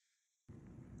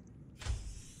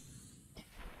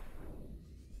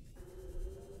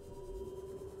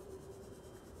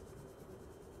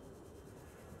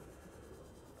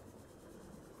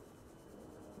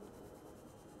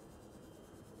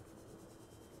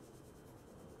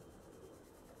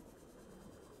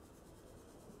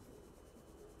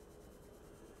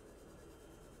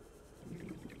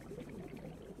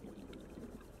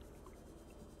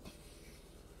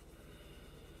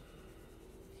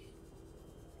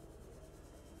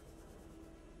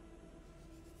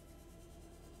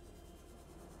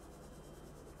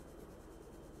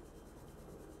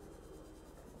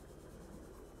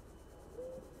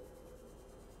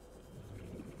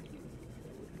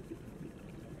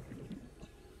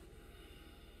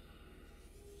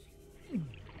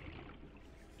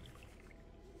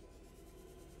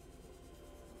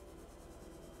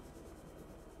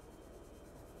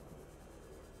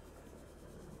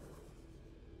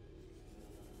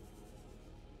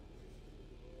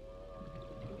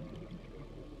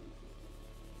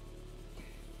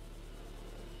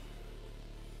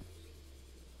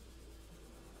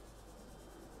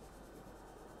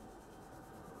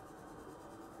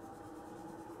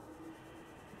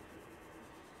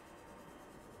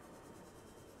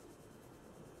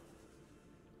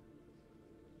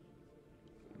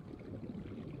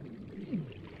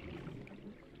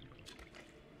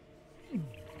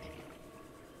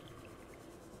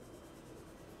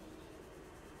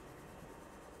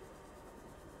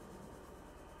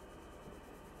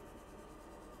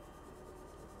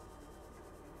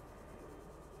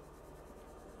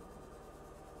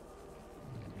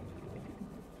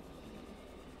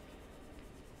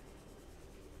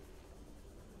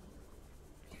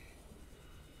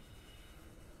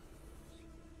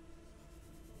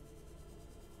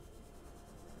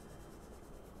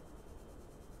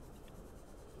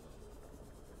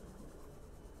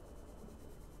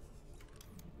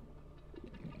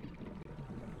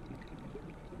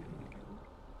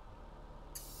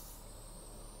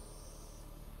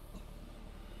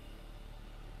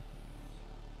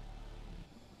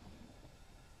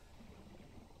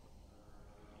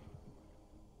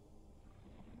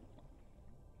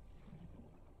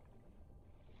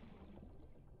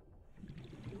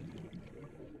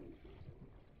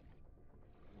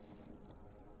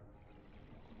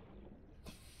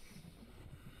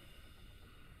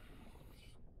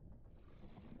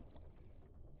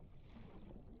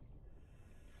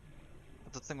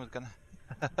 The thing was gonna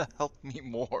help me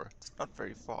more. It's not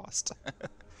very fast.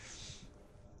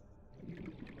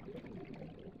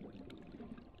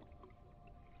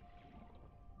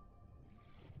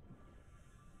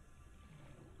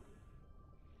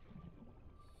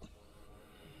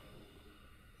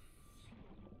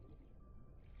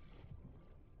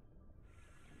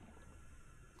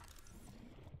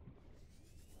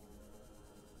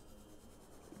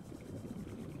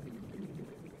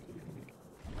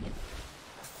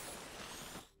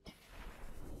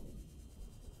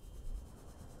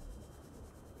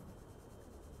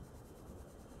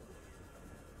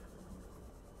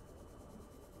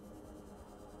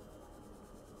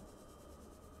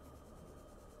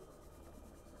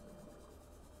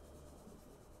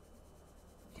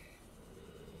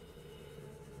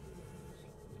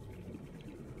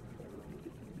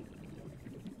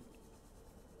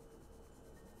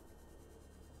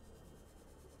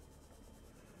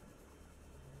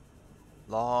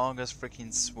 Longest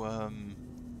freaking swim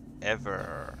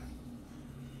ever.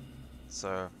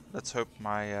 So let's hope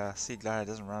my sea glider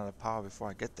doesn't run out of power before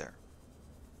I get there.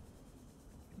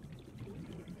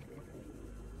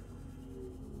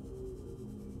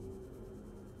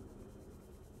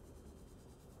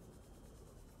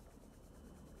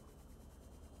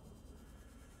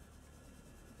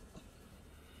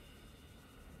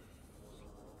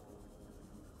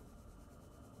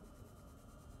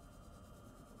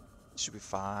 Should be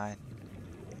fine.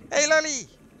 Hey, Lolly!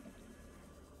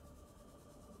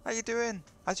 How you doing?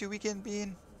 How's your weekend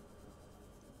been?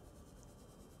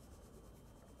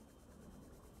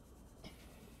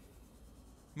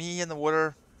 Me in the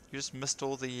water. You just missed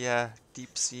all the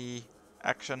deep sea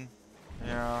action.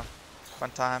 Yeah,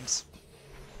 fun times.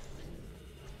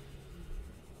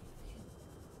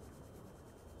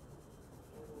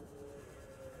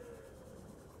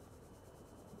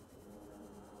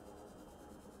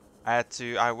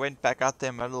 I went back out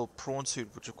there in my little prawn suit,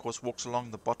 which of course walks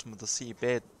along the bottom of the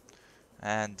seabed.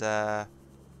 And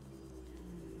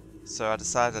so I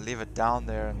decided to leave it down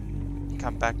there and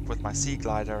come back with my sea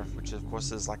glider, which of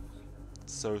course is like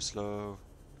so slow.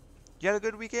 You had a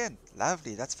good weekend?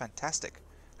 Lovely, that's fantastic.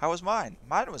 How was mine?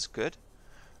 Mine was good.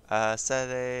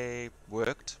 Saturday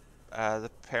worked.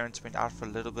 The parents went out for a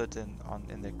little bit in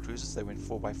their cruises. They went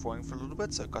 4x4ing for a little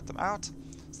bit, so got them out.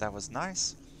 So that was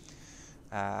nice.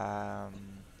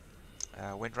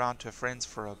 Went round to a friend's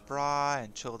for a braai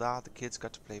and chilled out. The kids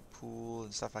got to play pool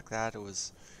and stuff like that. It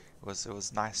was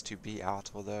nice to be out,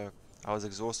 although I was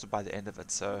exhausted by the end of it.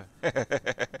 So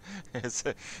it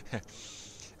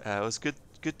was good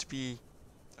to be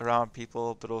around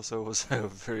people, but also also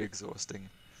very exhausting.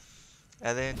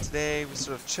 And then today we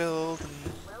sort of chilled, and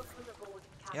Welcome aboard,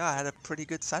 Captain. yeah, I had a pretty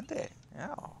good Sunday.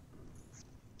 Yeah.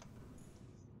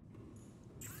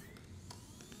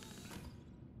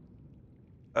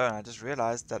 Oh, and I just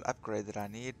realized that upgrade that I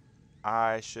need,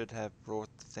 I should have brought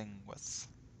the thing with.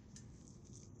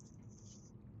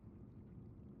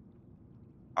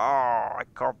 Oh, I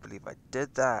can't believe I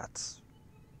did that.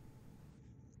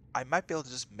 I might be able to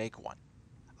just make one.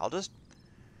 I'll just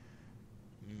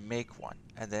make one,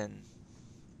 and then...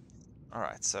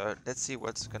 Alright, so let's see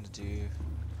what's going to do,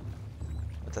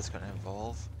 what that's going to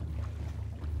involve.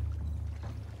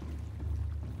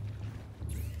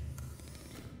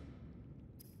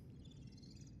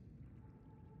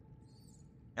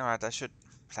 Alright, I should...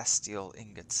 Plasteel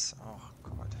ingots. Oh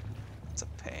god, that's a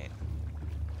pain.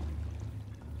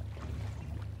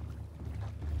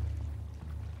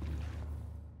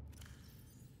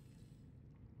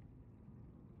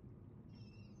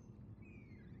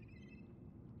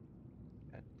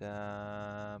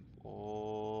 And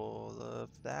all of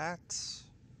that.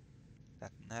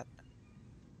 That and that.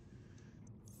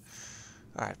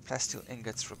 Alright, plasteel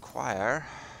ingots require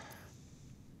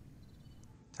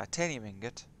titanium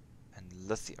ingot and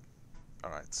lithium.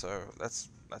 Alright, so let's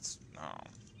it's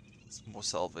more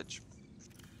salvage.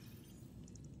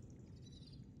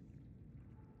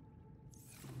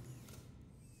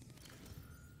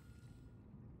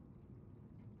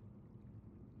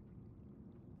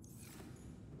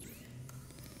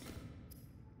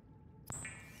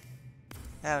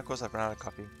 And of course I've run out of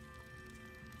coffee.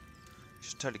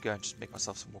 Should totally go and just make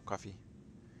myself some more coffee.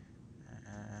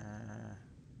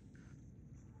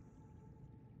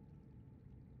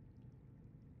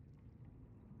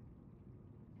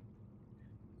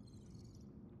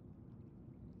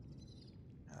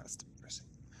 That's depressing.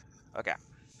 Okay.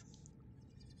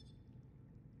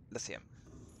 Lithium.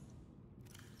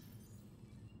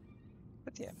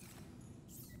 Lithium.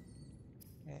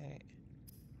 Okay.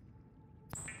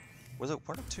 Was it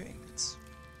 1 or 2 ingots?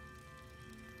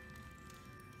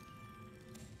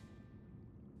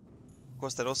 Of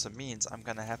course, that also means I'm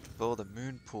gonna have to build a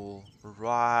moon pool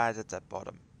right at that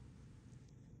bottom.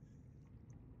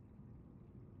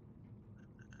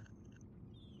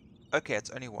 Okay,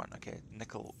 it's only 1. Okay,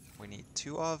 nickel we need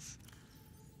 2 of.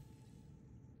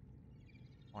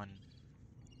 1,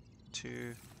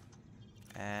 2,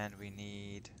 and we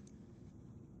need...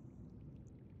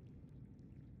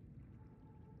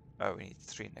 Oh, we need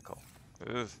 3 nickel.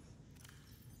 Oof.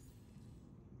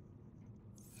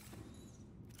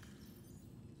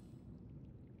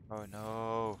 Oh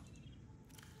no.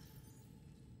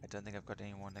 I don't think I've got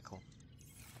any more nickel.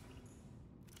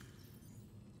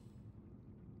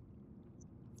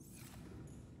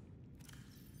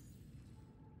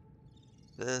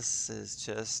 This is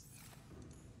just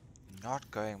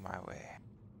not going my way.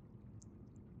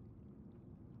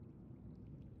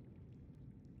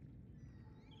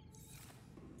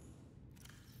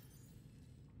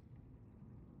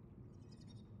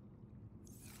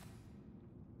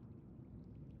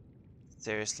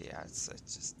 Seriously, yeah, it's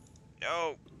just...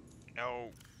 No!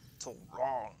 No! It's all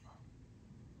wrong.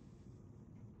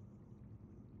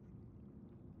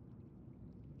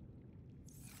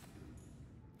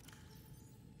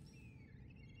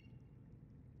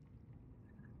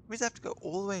 We just have to go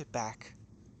all the way back.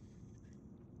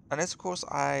 Unless, of course,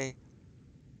 I...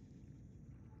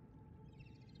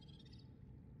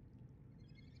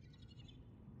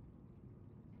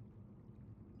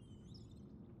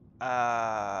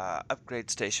 Upgrade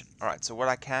station. Alright, so what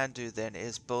I can do then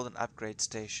is build an upgrade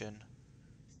station,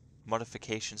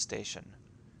 modification station.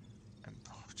 And,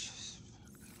 oh, jeez.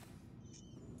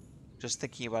 Just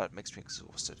thinking about it makes me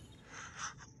exhausted.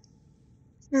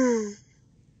 Then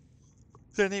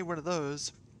I need one of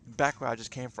those back where I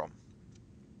just came from.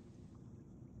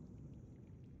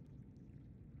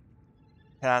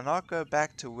 Can I not go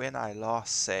back to when I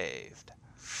last saved?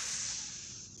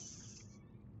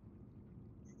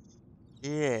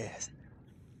 Yes.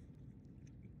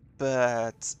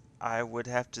 But I would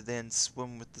have to then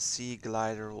swim with the sea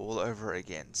glider all over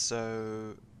again.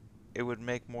 So it would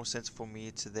make more sense for me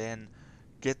to then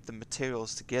get the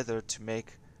materials together to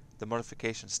make the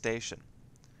modification station.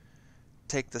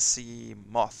 Take the sea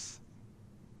moth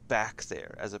back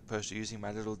there as opposed to using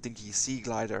my little dinky sea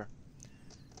glider.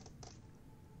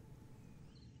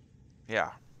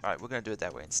 Yeah, alright, we're going to do it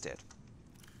that way instead.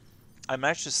 I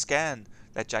managed to scan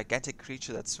that gigantic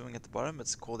creature that's swimming at the bottom.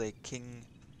 It's called a king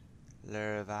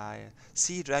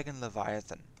sea dragon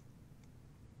leviathan.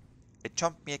 It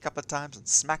chomped me a couple of times and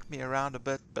smacked me around a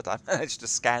bit, but I managed to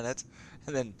scan it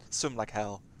and then swim like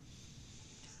hell.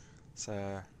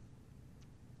 So,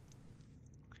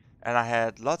 and I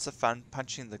had lots of fun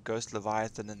punching the ghost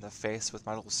leviathan in the face with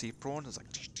my little sea prawn. It was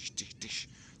like tish, tish, tish, tish.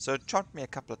 So it chomped me a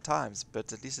couple of times,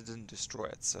 but at least it didn't destroy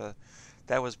it. So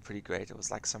that was pretty great. It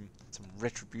was like some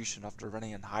retribution after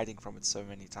running and hiding from it so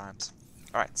many times.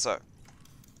 Alright, so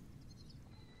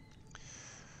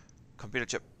computer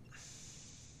chip.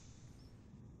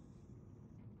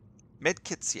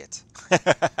 Medkits yet.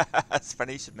 It's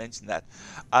funny you should mention that.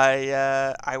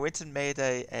 I went and made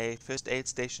a first aid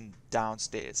station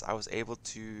downstairs. I was able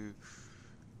to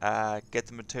get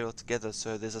the material together,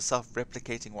 so there's a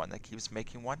self-replicating one that keeps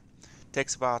making one.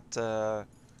 Takes about 5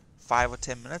 or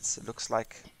 10 minutes. It looks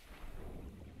like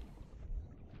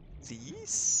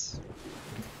these,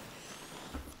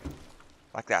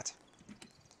 like that.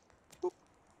 Boop.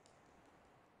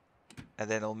 And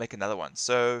then it'll make another one.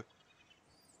 So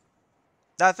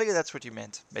now I figure that's what you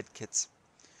meant, medkits.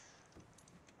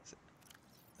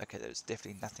 Okay, there's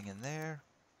definitely nothing in there.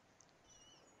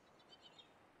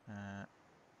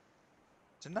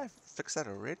 Didn't I fix that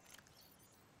already?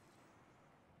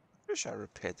 I wish I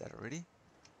repaired that already.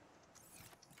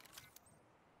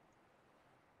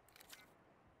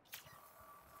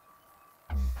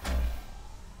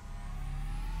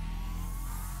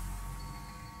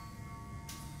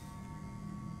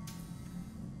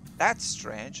 That's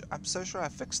strange. I'm so sure I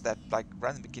fixed that like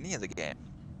right in the beginning of the game.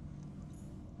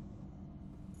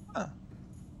 Huh.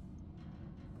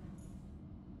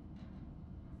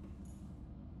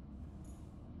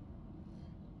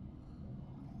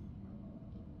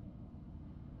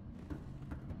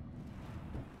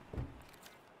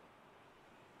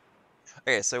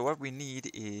 Okay, so what we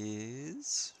need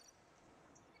is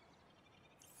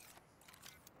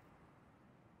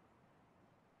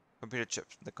computer chip.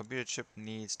 The computer chip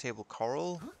needs table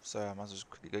coral, so I might as well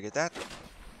quickly go get that.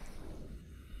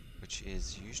 Which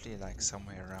is usually like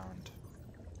somewhere around.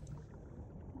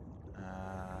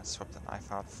 Swap the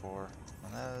knife out for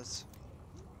one of those.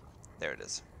 There it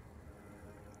is.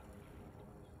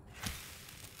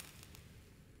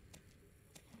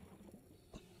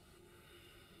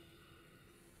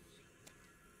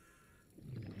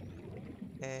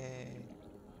 Okay.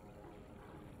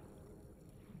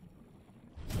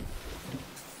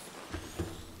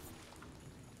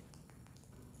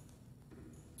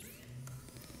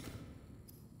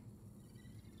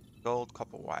 Gold,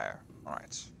 copper wire.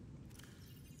 Alright.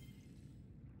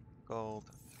 Gold.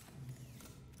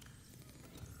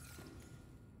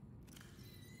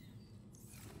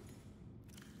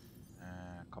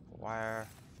 Copper wire.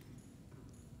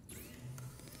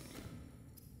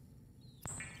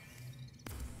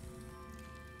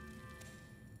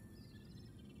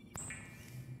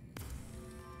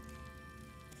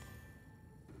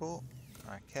 Cool.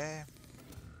 Okay.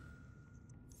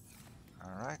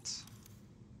 Alright.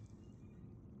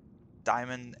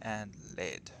 Diamond and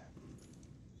lead.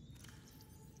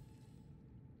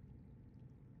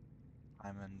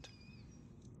 Diamond.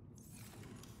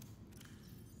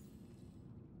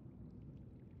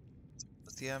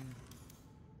 Lithium.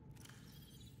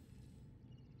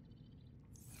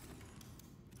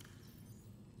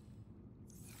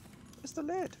 Where's the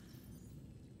lead?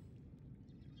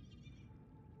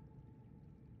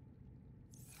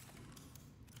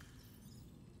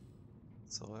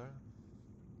 Silver.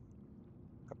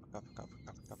 Copper.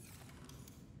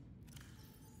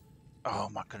 Oh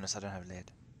my goodness, I don't have lead.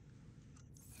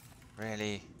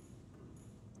 Really?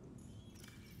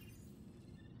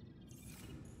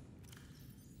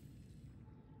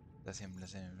 Let him.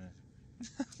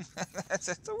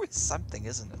 It's always something,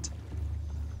 isn't it?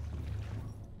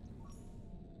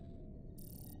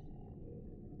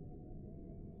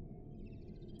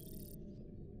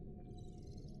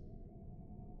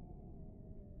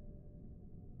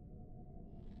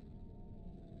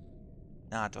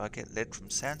 Now, do I get lead from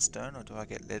sandstone or do I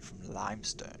get lead from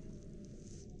limestone?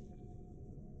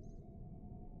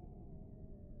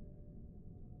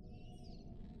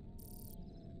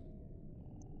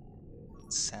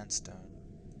 Sandstone.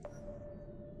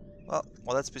 Well,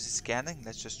 while that's busy scanning,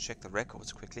 let's just check the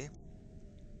records quickly.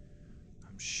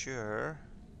 I'm sure.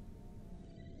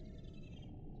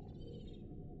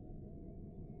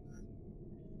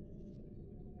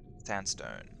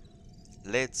 Sandstone.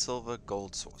 Lead, silver,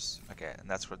 gold source. Okay, and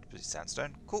that's what busy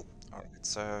sandstone. Cool. Alright,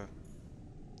 so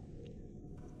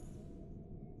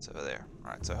it's over there.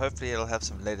 Alright, so hopefully it'll have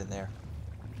some lead in there.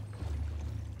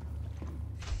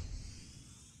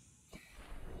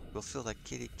 We'll fill the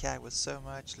kitty cat with so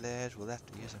much lead, we'll have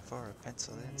to use him for a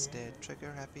pencil instead.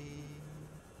 Trigger happy.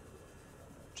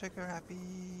 Trigger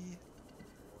happy.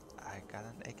 I got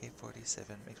an AK-47,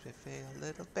 makes me feel a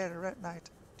little better at night.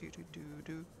 Do do do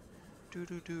do. Do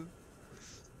do do.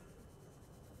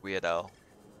 Weirdo.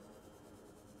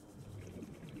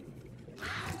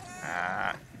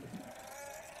 Ah.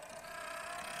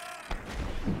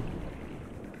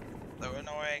 So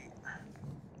annoying.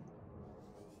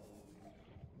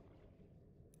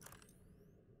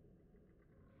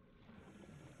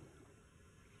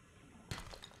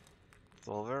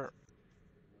 Silver.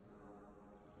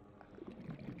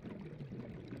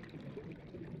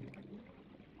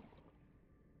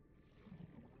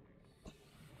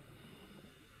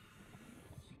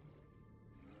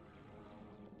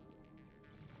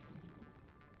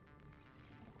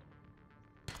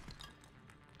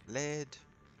 Lead.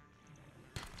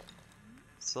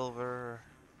 Silver.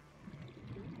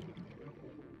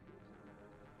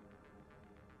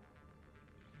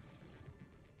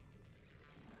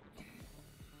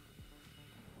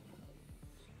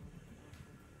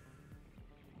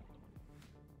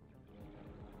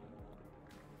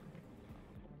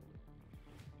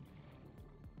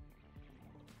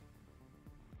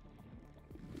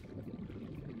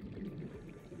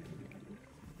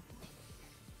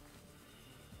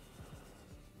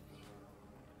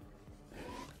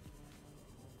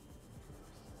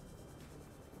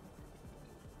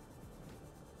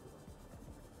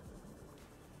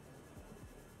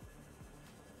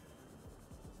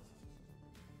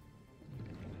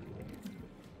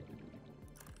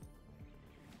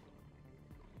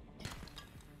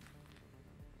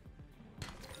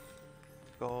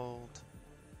 Gold.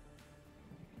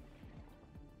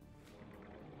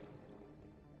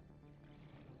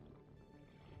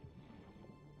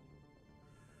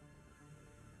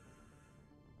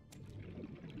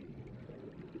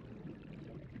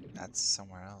 That's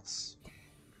somewhere else.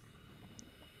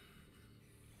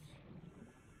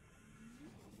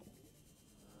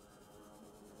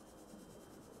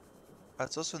 Oh,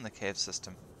 it's also in the cave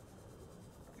system.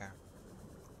 Okay.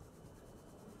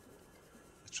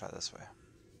 Let's try this way.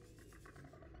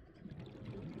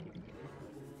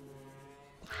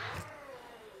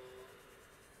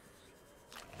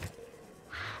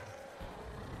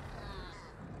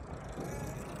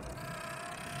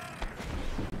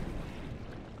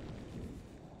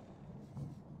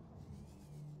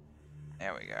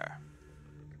 There we go.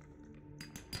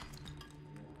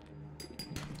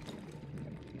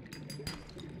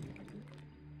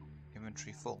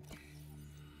 Inventory full.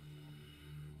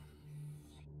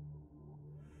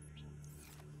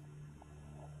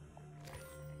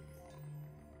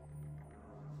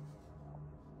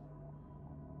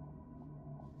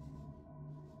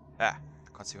 Ah,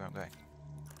 I can't see where I'm going.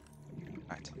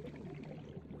 Right.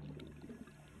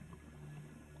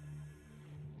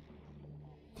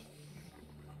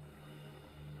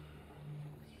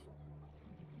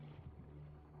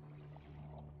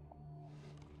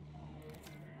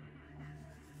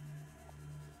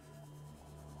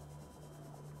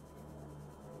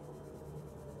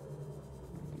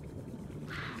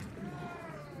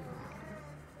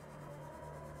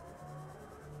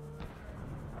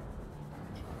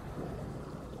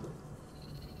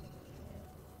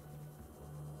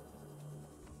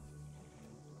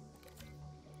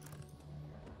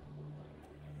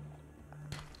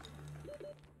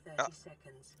 Oh. 30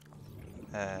 seconds.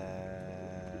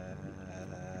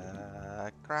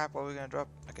 Crap, what are we gonna drop?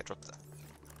 Okay, drop that.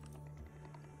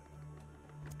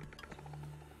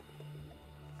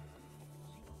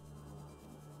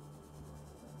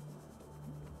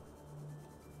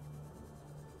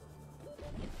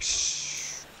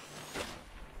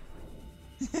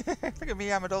 Look at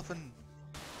me, I'm a dolphin.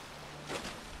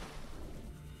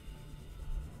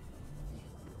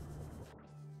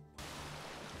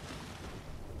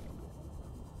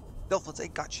 Dolphins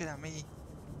ain't got shit on me.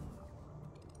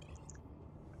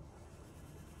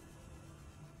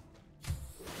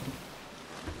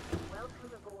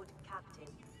 Welcome aboard, Captain.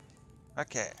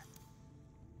 Okay.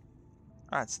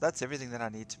 Alright, so that's everything that I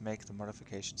need to make the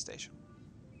modification station.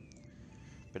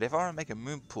 But if I want to make a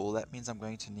moon pool, that means I'm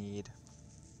going to need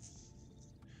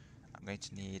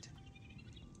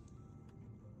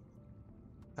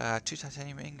 2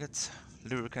 titanium ingots,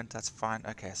 lubricant, that's fine.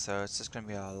 Okay, so it's just going to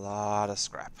be a lot of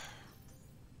scrap.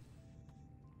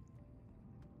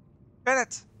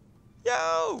 Bennett!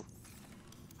 Yo!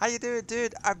 How you doing,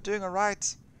 dude? I'm doing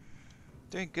alright.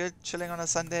 Doing good, chilling on a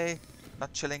Sunday.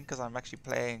 Not chilling because I'm actually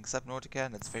playing Subnautica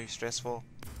and it's very stressful.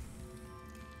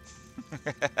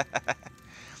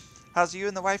 How's you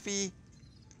and the wifey?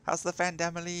 How's the fan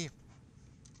family?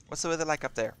 What's the weather like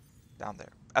up there? Down there?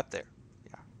 Up there?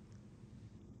 Yeah.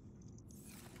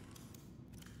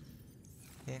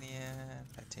 Titanium,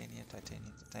 titanium,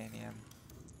 titanium, titanium.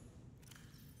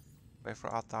 Wait for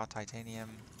art thou titanium.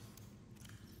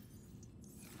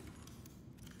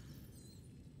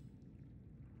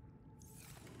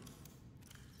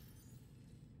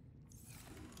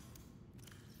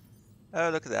 Oh,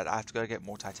 look at that. I have to go get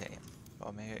more titanium.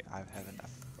 Or maybe I have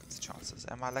enough. What's the chances?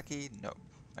 Am I lucky? No.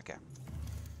 Okay.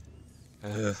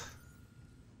 Ugh.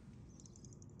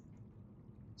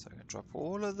 So I'm going to drop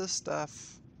all of this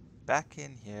stuff back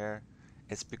in here.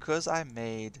 It's because I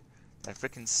made that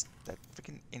freaking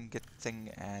ingot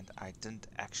thing and I didn't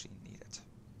actually need it.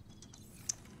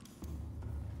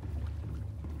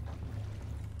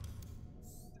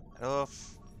 Turn that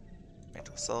off.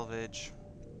 Metal salvage.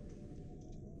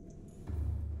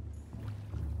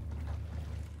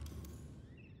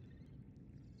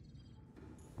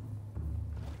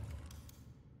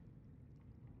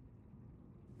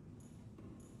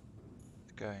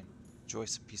 Go and enjoy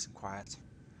some peace and quiet,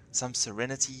 some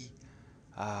serenity.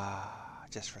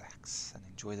 Just relax and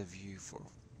enjoy the view for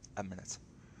a minute.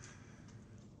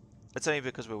 It's only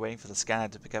because we're waiting for the scanner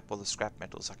to pick up all the scrap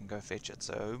metals so I can go fetch it,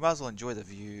 so we might as well enjoy the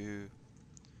view.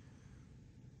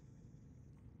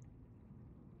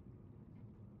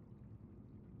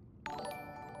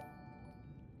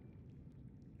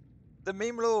 The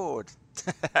meme lord!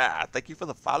 Thank you for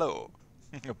the follow,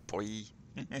 boy.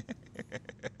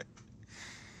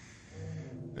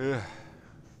 Ugh.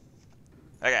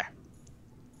 Okay,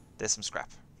 there's some scrap.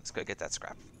 Let's go get that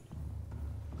scrap.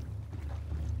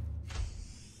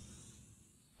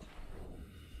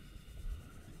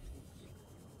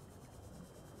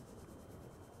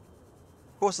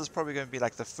 Of course, it's probably going to be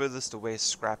like the furthest away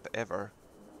scrap ever.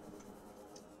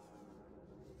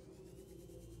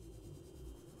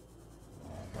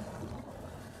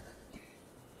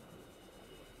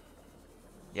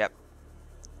 Yep.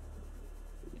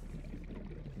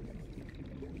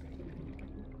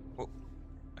 Oh.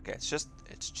 Okay, it's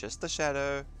just the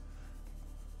shadow.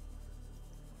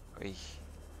 Oy.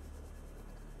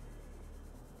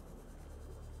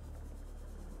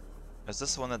 Is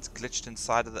this the one that's glitched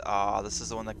inside of the... Ah, this is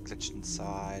the one that glitched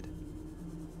inside.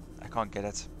 I can't get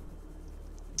it.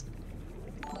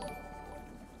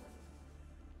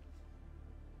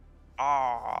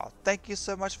 Ah, thank you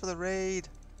so much for the raid.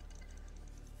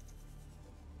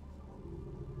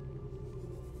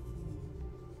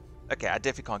 Okay, I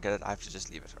definitely can't get it. I have to just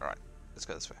leave it. Alright, let's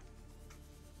go this way.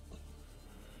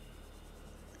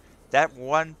 That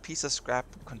one piece of scrap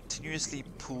continuously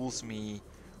pulls me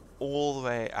all the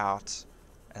way out.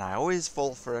 And I always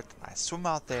fall for it. I swim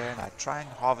out there and I try and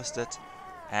harvest it.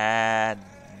 And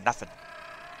nothing.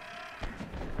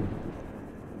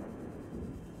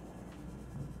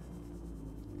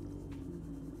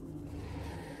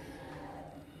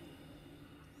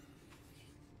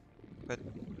 But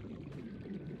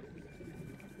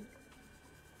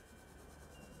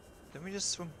didn't we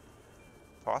just swim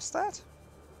past that?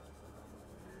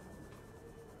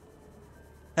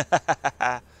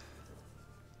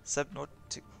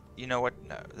 Subnautica. You know what?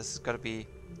 No, this has got to be.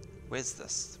 Where's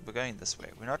this? We're going this way.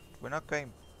 We're not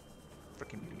going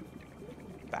freaking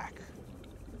back.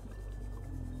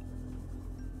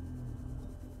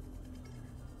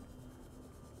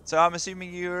 So I'm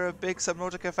assuming you're a big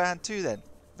Subnautica fan too, then,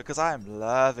 because I am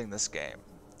loving this game.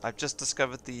 I've just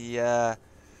discovered the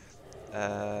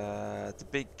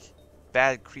big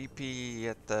bad creepy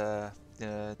at the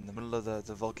in the middle of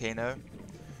the volcano,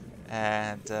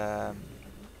 and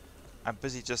I'm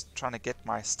busy just trying to get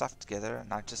my stuff together,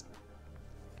 and I just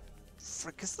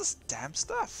frick is this damn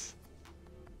stuff.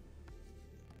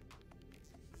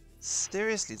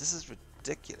 Seriously, this is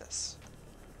ridiculous.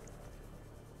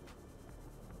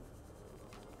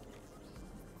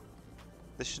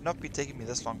 This should not be taking me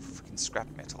this long for freaking scrap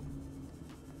metal.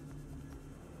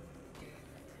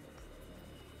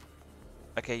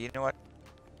 Okay, you know what?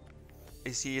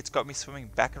 You see, it's got me swimming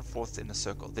back and forth in a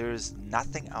circle. There is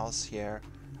nothing else here.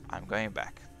 I'm going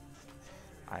back.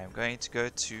 I am going to go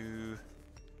to...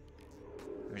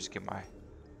 Let me just get my...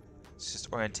 Let's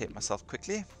just orientate myself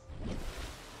quickly.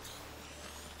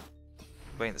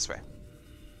 Going this way.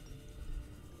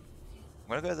 I'm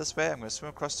going to go this way. I'm going to swim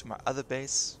across to my other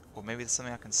base. Or maybe there's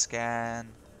something I can scan.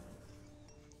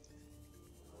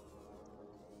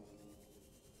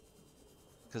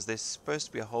 Because there's supposed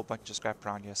to be a whole bunch of scrap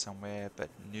around here somewhere, but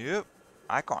nope,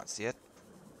 I can't see it.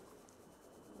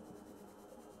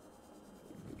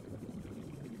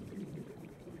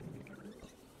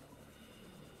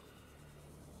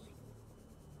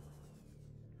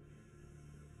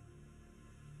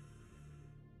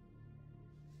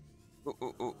 Ooh,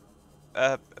 ooh, ooh.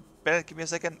 Bennett, give me a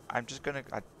second. I just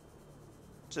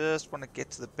want to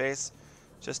get to the base.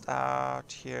 Just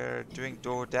out here doing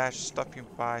DoorDash, stopping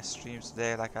by streams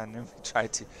today like I normally try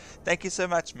to. Thank you so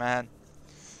much, man.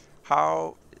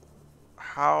 How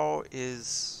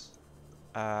is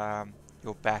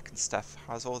your back and stuff?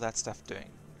 How's all that stuff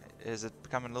doing? Is it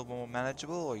becoming a little more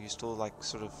manageable, or are you still like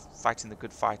sort of fighting the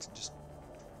good fight and just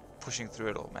pushing through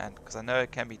it all, man? Because I know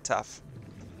it can be tough.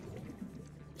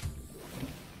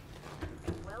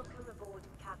 Welcome aboard,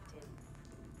 Captain.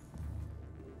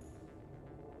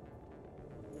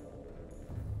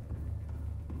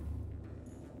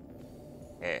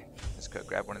 Yeah, let's go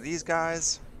grab one of these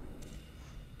guys.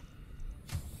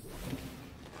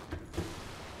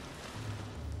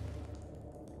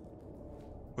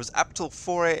 Was up till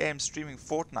 4 AM streaming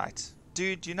Fortnite.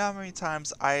 Dude, do you know how many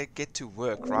times I get to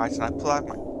work, right? And I pull out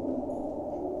my...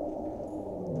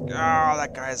 Oh,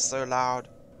 that guy is so loud.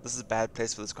 This is a bad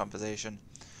place for this conversation.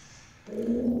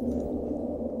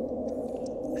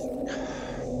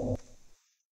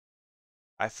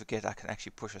 I forget I can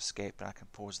actually push escape and I can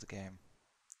pause the game.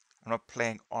 I'm not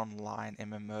playing online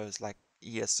MMOs like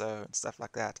ESO and stuff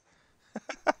like that.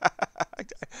 I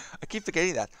keep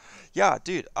forgetting that. Yeah,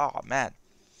 dude. Oh, man.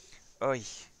 Oy.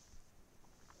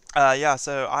 Yeah,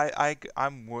 so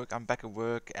I'm back at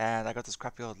work, and I got this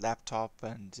crappy old laptop,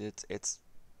 and it's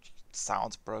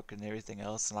sounds broken and everything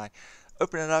else, and I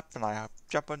open it up and I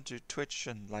jump onto Twitch,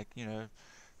 and like, you know,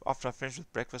 after I finish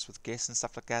with breakfast with guests and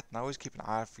stuff like that, and I always keep an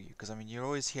eye out for you, because I mean, you're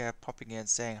always here popping in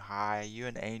saying hi, you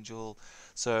and Angel,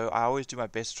 so I always do my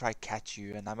best to try catch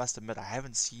you, and I must admit I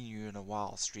haven't seen you in a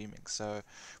while streaming. So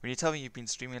when you tell me you've been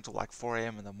streaming until like 4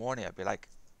 AM in the morning, I'd be like,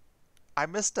 I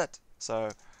missed it.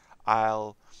 So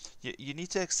you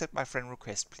need to accept my friend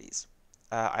request, please.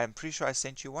 I'm pretty sure I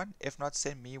sent you one. If not,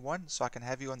 send me one so I can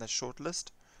have you on the short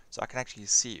list so I can actually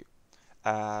see you.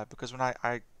 Because when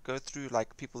I go through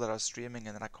like people that are streaming,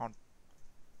 and then I can't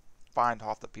find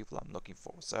half the people I'm looking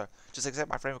for. So just accept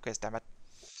my friend request, damn it.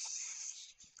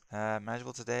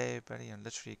 Manageable today, buddy. I'm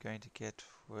literally going to get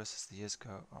worse as the years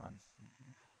go on.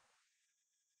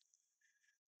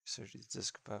 Surgery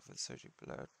disc above with surgery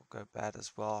below it will go bad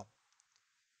as well.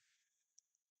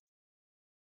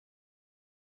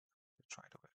 Try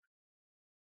to work.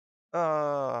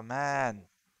 Oh man,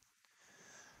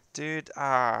 dude.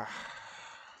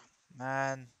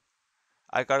 Man.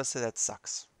 I gotta say that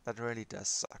sucks. That really does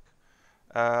suck.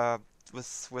 Uh,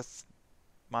 with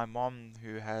my mom,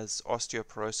 who has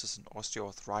osteoporosis and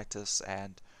osteoarthritis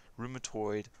and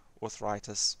rheumatoid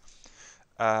arthritis.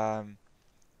 Um,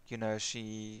 you know,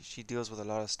 she deals with a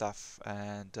lot of stuff,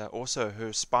 and also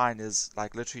her spine is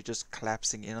like literally just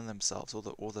collapsing in on themselves. All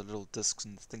the little discs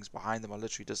and things behind them are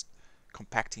literally just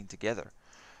compacting together.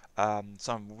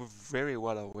 So I'm very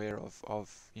well aware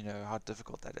of you know how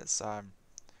difficult that is.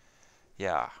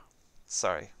 Yeah,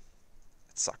 sorry,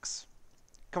 it sucks.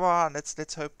 Come on,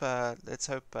 let's hope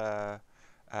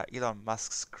Elon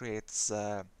Musk creates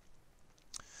uh,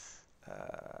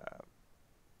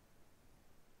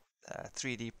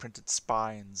 3D printed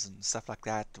spines and stuff like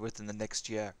that within the next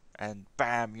year, and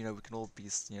bam, you know, we can all be,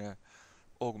 you know,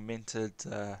 augmented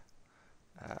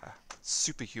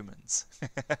superhumans.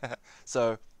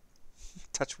 So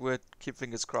touch wood, keep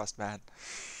fingers crossed, man.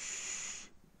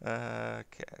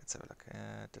 Okay, let's have a look.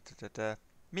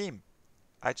 Meme.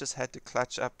 I just had to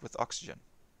clutch up with oxygen.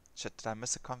 Shit, did I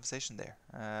miss a conversation there?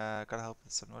 Gotta help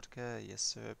with Subnautica. Yes,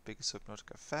 sir. Big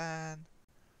Subnautica fan.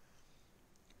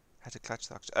 Had to clutch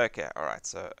the oxygen. Okay, alright.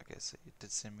 So you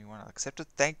did send me one. I'll accept it.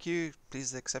 Thank you.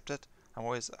 Please accept it. I'm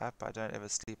always up. I don't ever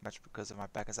sleep much because of my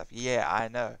back and stuff. Yeah, I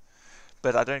know.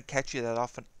 But I don't catch you that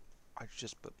often. I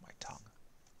just bit my tongue.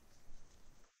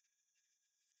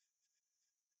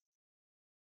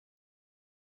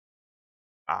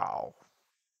 Ow.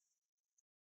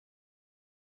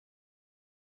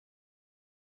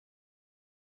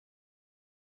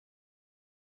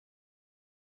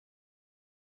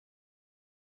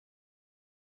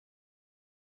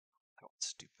 That was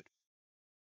stupid.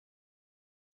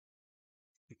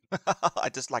 I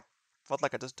just like felt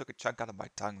like I just took a chunk out of my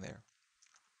tongue there.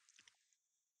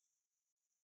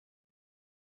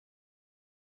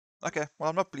 Okay, well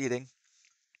I'm not bleeding.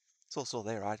 It's all still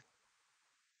there, right?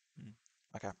 Hmm.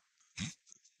 Okay.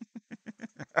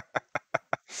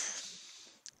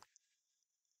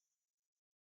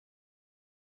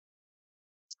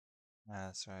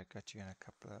 So I got you and a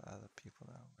couple of other people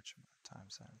that watch my time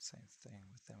zone. Same thing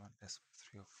with them, I guess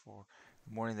 3 or 4 in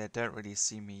the morning. They don't really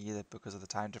see me either because of the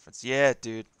time difference. Yeah,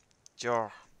 dude.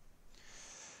 Sure.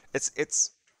 It's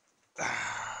it's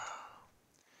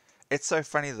so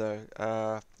funny though.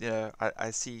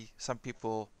 I see some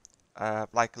people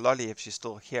like Lolly if she's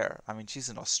still here. I mean, she's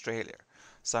in Australia,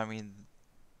 so I mean,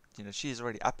 she's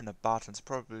already up and about, and it's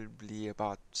probably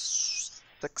about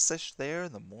 6ish there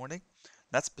in the morning.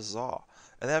 That's bizarre.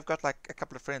 And then I've got like a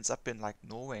couple of friends up in like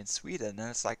Norway and Sweden, and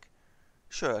it's like,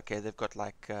 sure, okay, they've got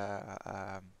like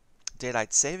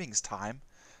daylight savings time.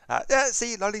 Yeah,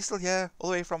 see, Lolly's still here,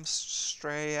 all the way from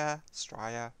Straya.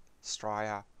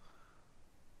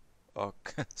 Oh,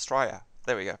 Straya.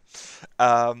 There we go.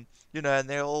 And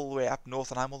they're all the way up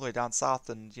north, and I'm all the way down south.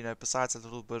 And besides a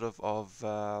little bit of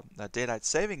daylight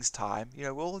savings time,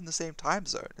 we're all in the same time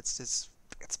zone. It's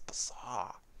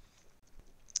bizarre.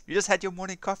 You just had your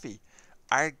morning coffee.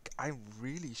 I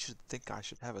really should think I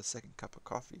should have a second cup of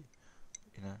coffee.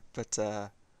 But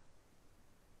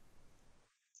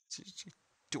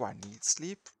do I need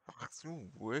sleep?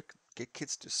 Work, get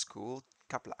kids to school,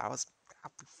 couple of hours,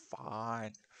 I'll be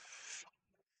fine.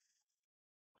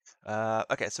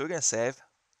 Okay, so we're gonna save.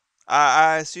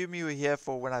 I assume you were here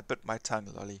for when I bit my tongue,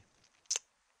 Lolly.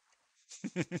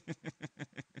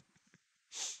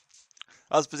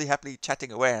 I was busy happily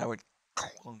chatting away and I went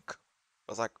clunk.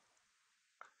 I was like,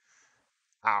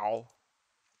 ow.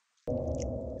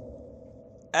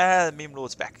 And the meme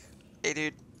lord's back. Hey,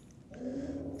 dude.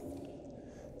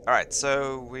 Alright,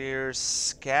 so we're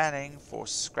scanning for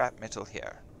scrap metal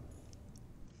here.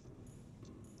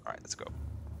 Alright, let's go.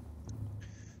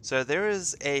 So there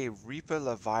is a Reaper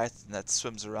Leviathan that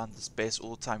swims around this base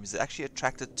all the time. He's actually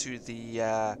attracted to the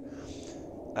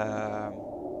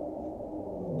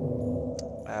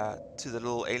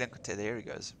little alien container. There he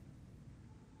goes.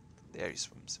 There he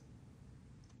swims.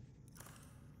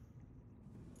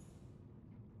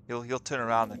 He'll turn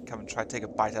around and come and try to take a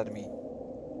bite out of me.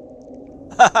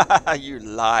 You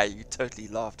lie. You totally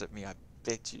laughed at me. I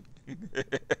bet you.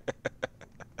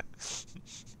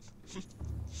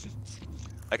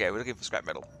 Okay, we're looking for scrap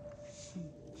metal.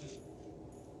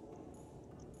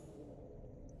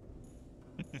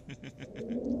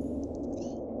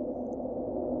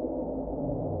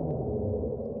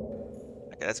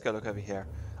 Okay, let's go look over here.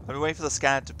 I've been waiting for the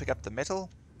scanner to pick up the metal.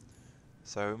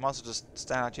 So we might as well just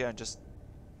stand out here and just...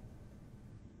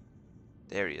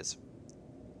 There he is.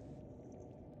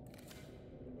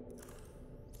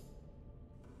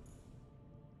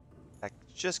 Like,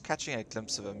 just catching a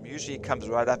glimpse of him. Usually he comes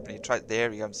right up and he tries...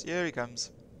 There he comes. Here he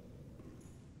comes.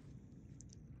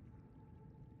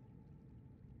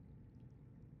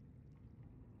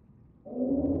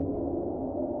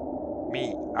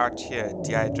 Me, out here,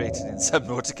 dehydrated in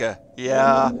Subnautica.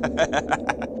 Yeah.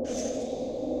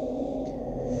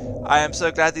 I am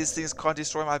so glad these things can't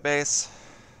destroy my base.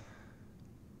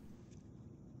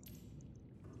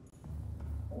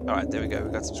 Alright, there we go.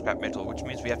 We got some scrap metal, which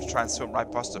means we have to try and swim right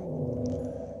past them.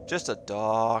 Just a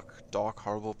dark, dark,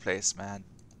 horrible place, man.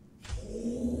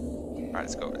 Alright,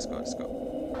 let's go, let's go, let's go.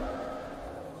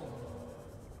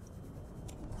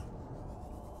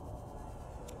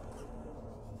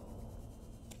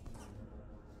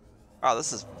 Oh,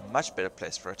 this is a much better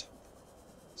place for it.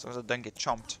 As long as I don't get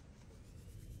chomped.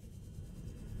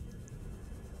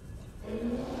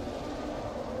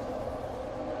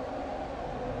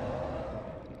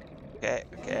 Okay,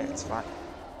 okay, it's fine.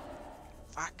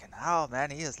 Fucking hell, man,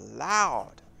 he is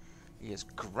loud. He is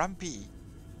grumpy.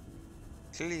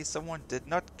 Clearly someone did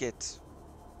not get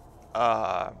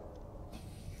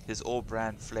his all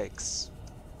brand flakes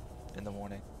in the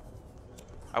morning.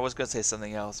 I was gonna say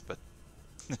something else, but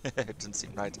it didn't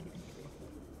seem right.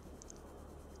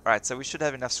 Alright, so we should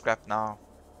have enough scrap now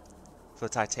for the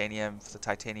titanium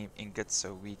ingots,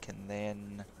 so we can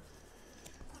then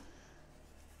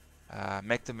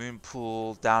make the moon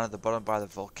pool down at the bottom by the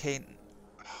volcano.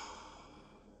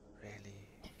 Really?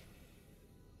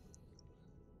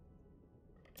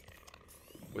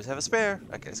 Always have a spare.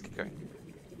 Okay, let's keep going.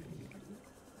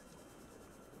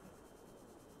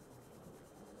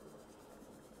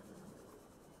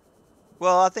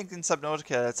 Well, I think in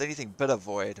Subnautica it's anything but a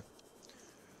void.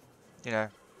 You know.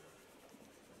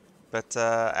 But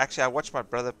actually, I watched my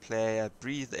brother play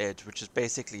Breathe Edge, which is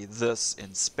basically this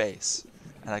in space.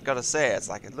 And I gotta say,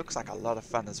 it looks like a lot of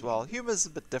fun as well. Humor's a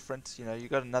bit different, you know. You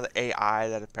got another AI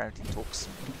that apparently talks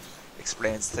and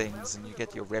explains things, and you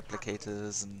get your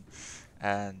replicators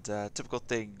and typical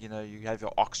thing, you know. You have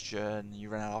your oxygen, you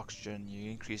run out of oxygen,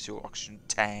 you increase your oxygen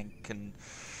tank, and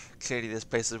clearly there's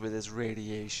places where there's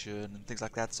radiation and things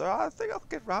like that. So I think I'll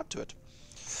get around to it.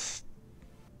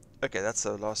 Okay, that's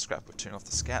the last scrap. We're turning off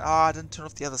the scan. Ah, I didn't turn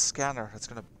off the other scanner. It's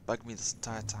gonna bug me this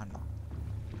entire time now.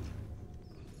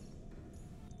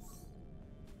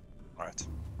 Alright.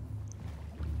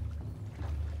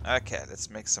 Okay, let's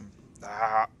make some...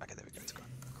 Ah, okay, there we go. It's gone.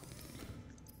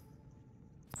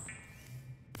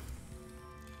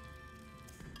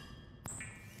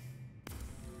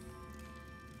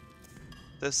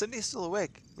 So Sydney's still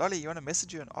awake. Lolly, you want to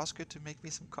message her and ask her to make me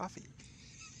some coffee?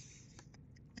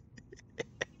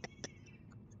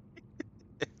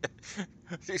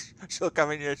 She'll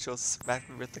come in here and she'll smack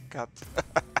me with the cup.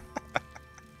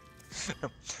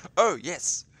 Oh,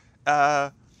 yes.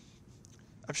 I'm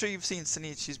sure you've seen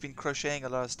Sydney. She's been crocheting a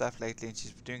lot of stuff lately, and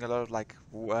she's doing a lot of like,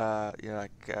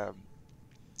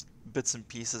 bits and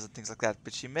pieces and things like that.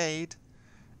 But she made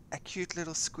a cute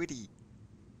little squiddy.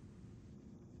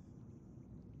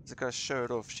 I gotta show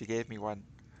it off. She gave me one,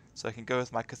 so I can go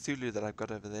with my Cthulhu that I've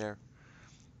got over there.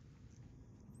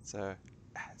 So,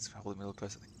 let's hold him a little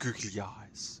closer. Googly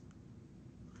eyes.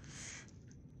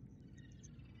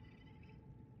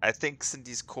 I think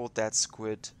Cindy's called that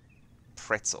squid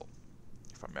Pretzel,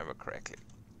 if I remember correctly.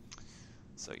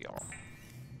 So, yeah.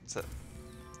 So.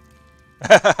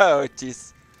 Oh,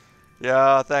 jeez.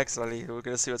 Yeah, thanks, Lolly. We're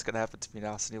gonna see what's gonna happen to me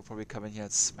now. Cindy will probably come in here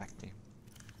and smack me.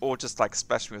 Or just, like,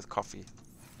 splash me with coffee.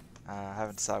 I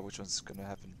haven't decided which one's gonna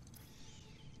happen.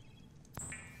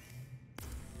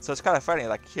 So it's kind of funny,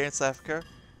 like, here in South Africa,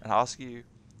 and I ask you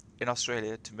in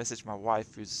Australia to message my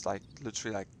wife, who's, like,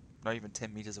 literally, like, not even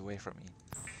 10 meters away from me.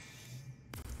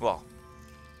 Well,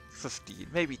 15,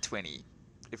 maybe 20,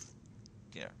 if,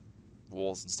 you know,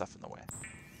 walls and stuff in the way.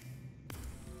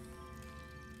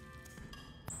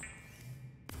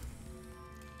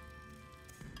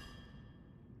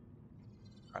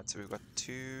 Alright, so we've got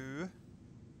 2,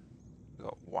 we've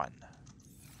got 1,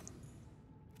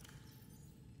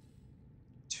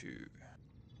 2.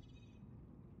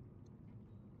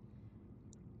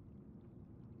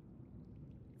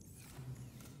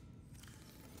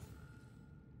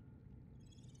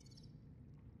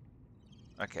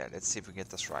 Okay, let's see if we get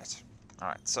this right.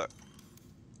 Alright, so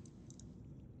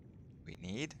we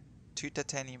need 2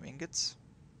 titanium ingots,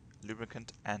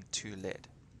 lubricant, and 2 lead.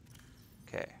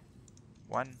 Okay,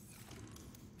 1,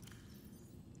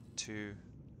 2,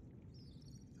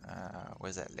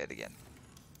 where's that lead again?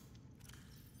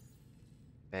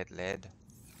 Lead,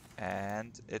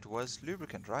 and it was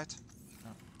lubricant, right?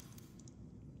 No.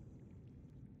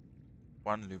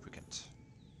 1 lubricant.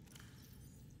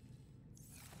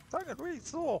 Dang it, really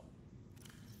sore.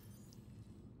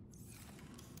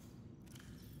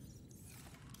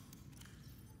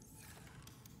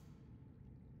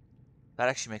 That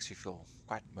actually makes me feel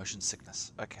quite motion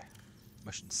sickness. Okay,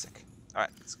 motion sick.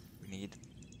 Alright, we need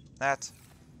that.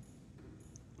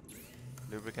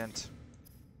 Lubricant.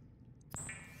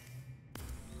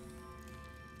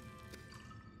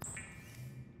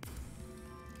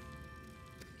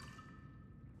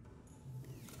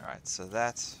 Alright, so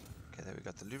that. Okay, there we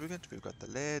got the lubricant, we've got the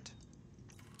lead.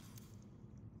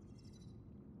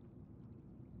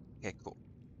 Okay, cool.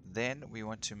 Then we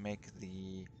want to make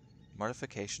the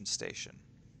modification station,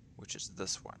 which is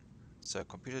this one. So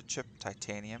computer chip,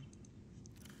 titanium,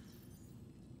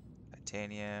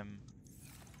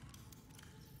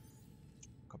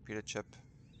 computer chip,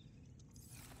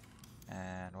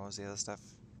 and what was the other stuff?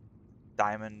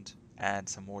 Diamond and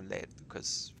some more lead,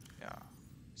 because yeah.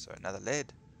 So another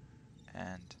lead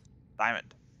and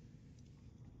diamond.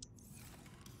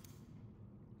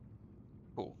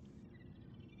 Cool.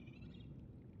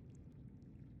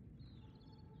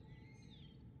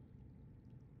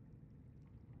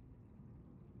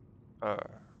 Do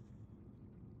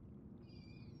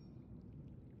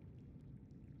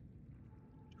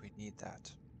we need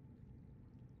that?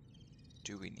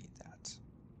 Do we need that?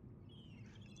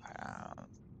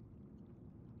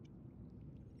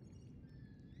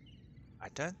 I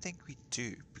don't think we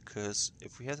do, because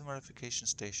if we have the modification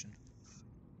station,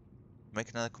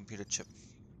 make another computer chip.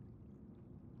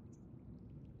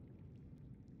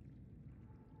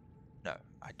 No,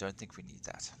 I don't think we need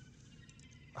that.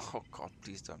 Oh god,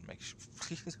 please don't make sure.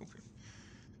 Please.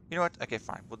 You know what? Okay,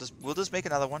 fine. We'll just make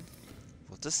another one,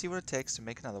 We'll just see what it takes to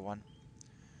make another one.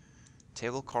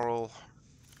 Table coral.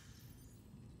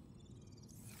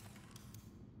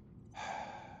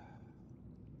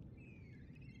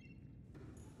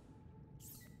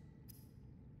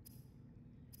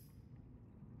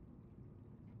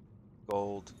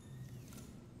 Gold.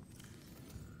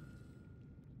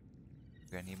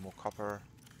 We're gonna need more copper.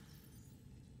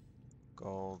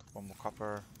 Gold, one more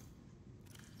copper.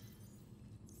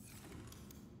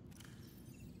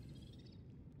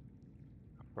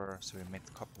 Copper, so we make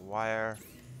the copper wire.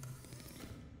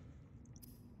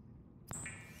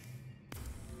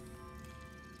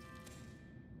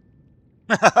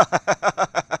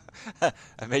 I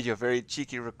made you a very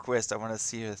cheeky request. I want to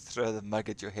see her throw the mug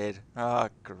at your head. Ah,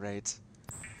 great.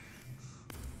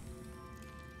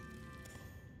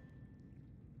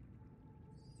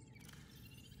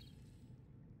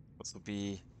 This will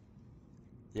be,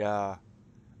 yeah,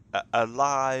 a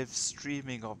live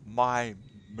streaming of my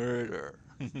murder.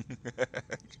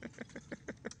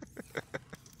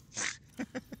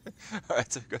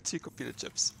 Alright, so we've got 2 computer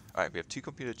chips. Alright, we have 2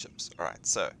 computer chips. Alright,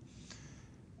 so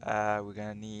we're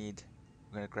gonna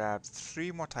grab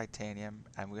 3 more titanium,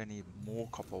 and we're gonna need more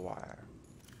copper wire.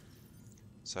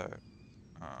 So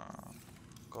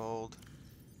gold,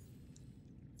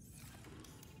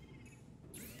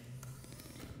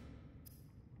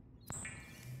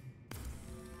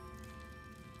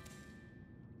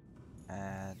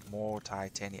 and more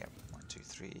titanium. 1, 2,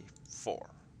 3, 4.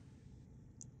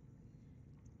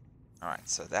 Alright,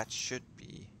 so that should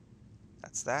be,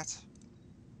 that's that.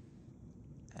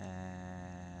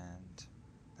 And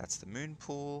that's the moon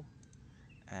pool.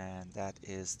 And that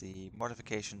is the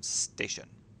modification station.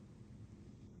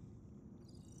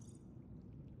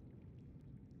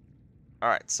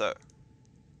 Alright, so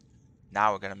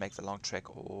now we're going to make the long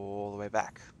trek all the way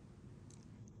back.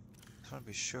 Just want to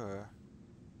be sure.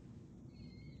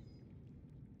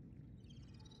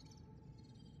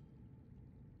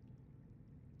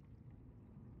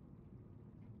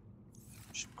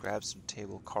 Should grab some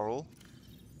table coral.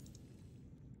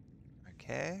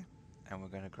 Okay, and we're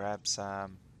going to grab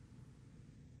some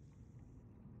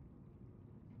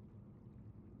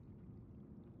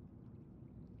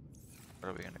what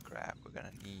are we going to grab? We're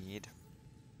going to need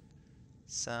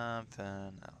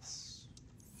something else.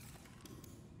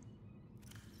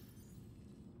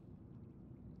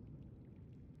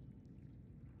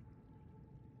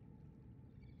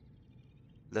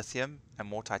 Lithium and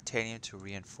more titanium to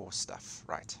reinforce stuff.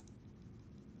 Right.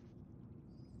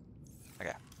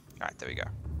 Okay. Alright, there we go.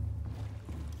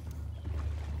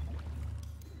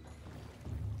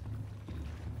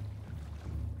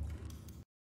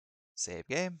 Save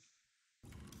game.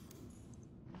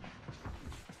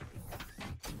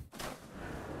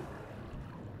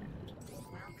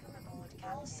 Welcome aboard.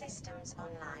 All systems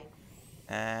online.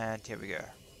 And here we go.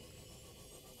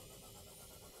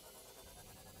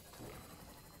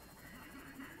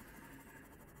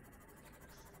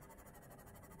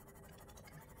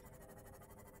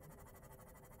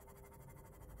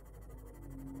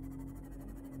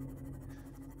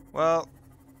 Well,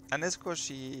 and of course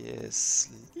she is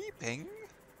sleeping.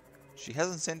 She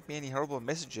hasn't sent me any horrible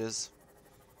messages.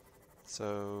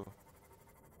 So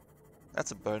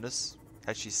that's a bonus.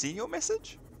 Has she seen your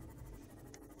message?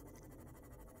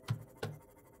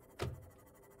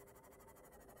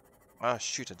 Oh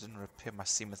shoot, I didn't repair my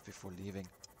seamless before leaving.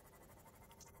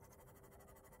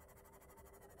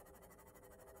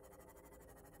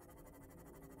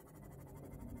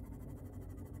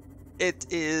 It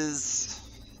is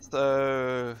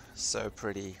so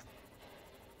pretty.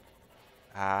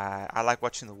 I like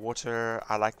watching the water.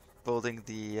 I like building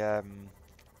the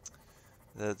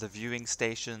viewing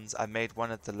stations. I made one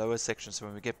at the lower section, so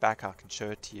when we get back, I can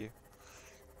show it to you.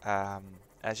 And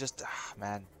it's just,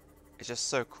 man, it's just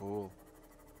so cool.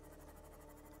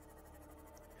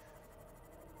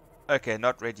 Okay,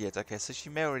 not ready yet. Okay, so she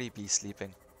may already be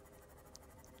sleeping.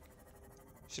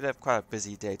 She'll have quite a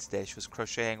busy day today. She was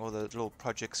crocheting all the little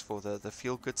projects for the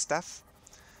feel-good stuff.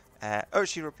 Oh,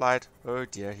 she replied. Oh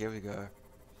dear, here we go.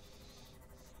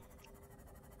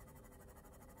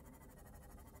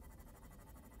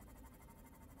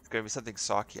 It's going to be something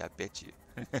sarky, I bet you.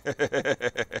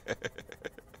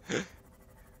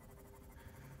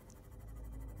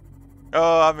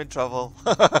 Oh, I'm in trouble.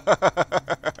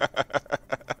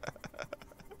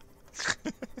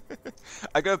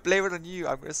 I'm going to blame it on you.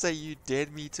 I'm going to say you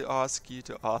dared me to ask you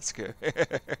to ask her.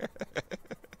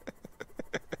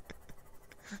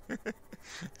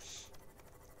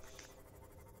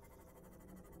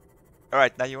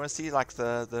 Alright, now you want to see like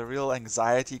the real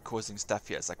anxiety causing stuff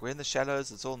here. It's like we're in the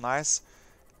shallows, it's all nice,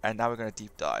 and now we're going to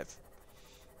deep dive.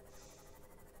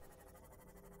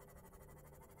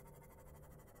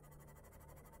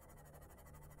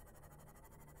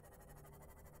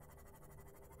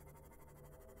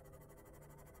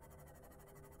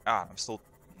 Ah, I'm still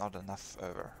not enough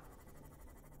over.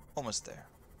 Almost there.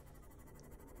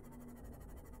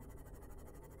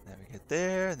 Then we get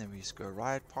there, and then we just go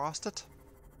right past it.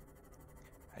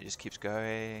 It just keeps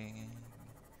going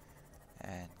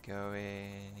and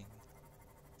going.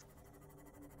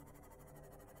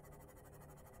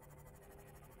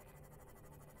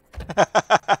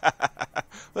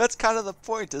 Well, that's kind of the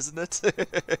point, isn't it?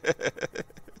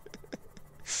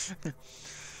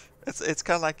 It's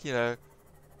kind of like, you know,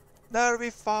 no, it'll be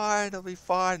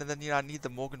fine, and then, you know, I need the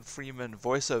Morgan Freeman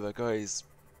voiceover goes,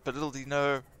 but little do you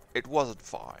know, it wasn't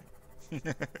fine.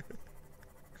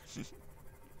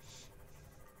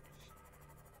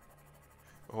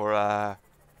 Or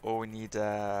we need,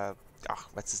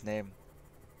 what's his name?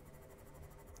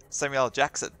 Samuel L.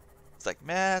 Jackson. It's like,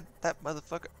 man, that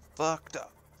motherfucker fucked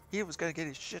up. He was gonna get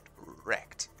his shit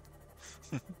wrecked.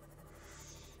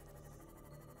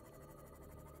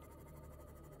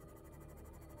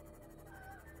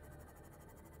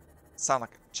 Sound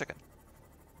like a chicken.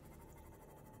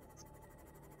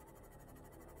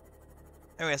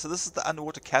 Anyway, so this is the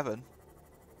underwater cavern.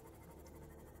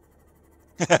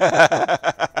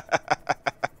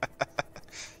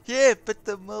 Yeah, but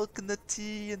the milk and the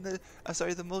tea and the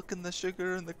milk and the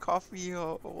sugar and the coffee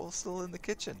are all still in the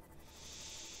kitchen.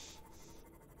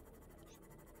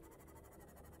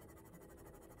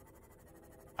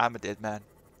 I'm a dead man.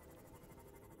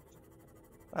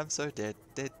 I'm so dead.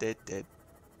 Dead, dead, dead.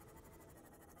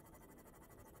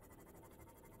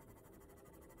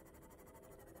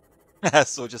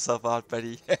 Sort yourself out,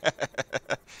 buddy.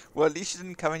 Well, at least you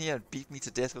didn't come in here and beat me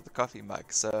to death with the coffee mug,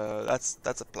 so that's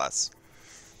a plus.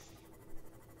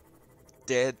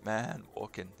 Dead man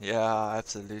walking. Yeah,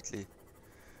 absolutely.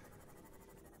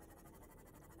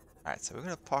 Alright, so we're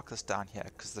gonna park this down here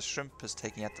because the shrimp is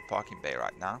taking out the parking bay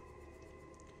right now.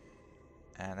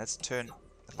 And let's turn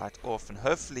the light off, and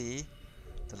hopefully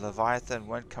the Leviathan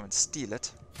won't come and steal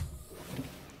it.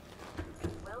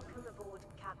 Welcome aboard,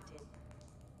 Captain.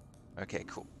 Okay,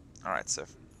 cool. Alright, so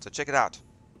check it out.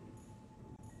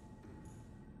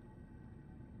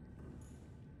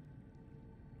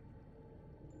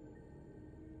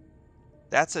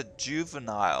 That's a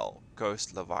juvenile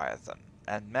ghost Leviathan,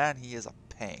 and man, he is a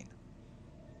pain.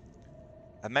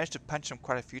 I managed to punch him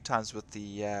quite a few times with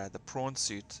the prawn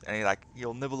suit, and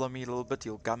he'll nibble on me a little bit,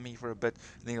 he'll gum me for a bit,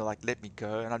 and then he'll like let me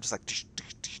go, and I'm just like dish,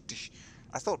 dish, dish, dish.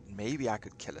 I thought maybe I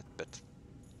could kill it, but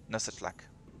no such luck.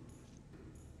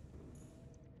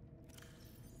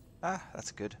 Ah,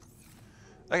 that's good.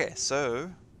 Okay,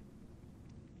 so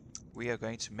we are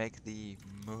going to make the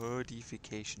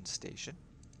modification station.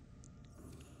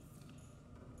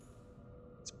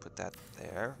 Let's put that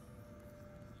there.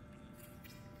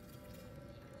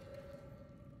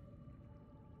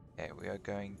 Okay, we are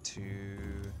going to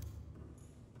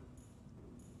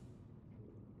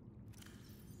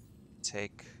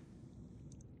take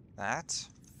that.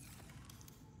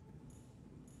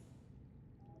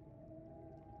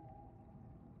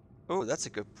 Oh, that's a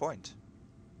good point.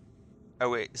 Oh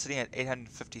wait, sitting at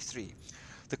 853.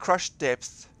 The crush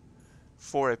depth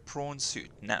for a prawn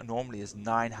suit normally is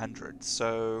 900.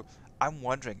 So I'm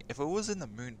wondering if it was in the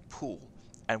moon pool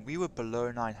and we were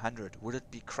below 900, would it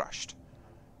be crushed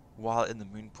while in the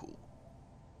moon pool?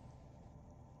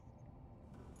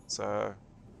 So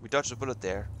we dodged a bullet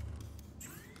there.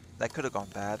 That could have gone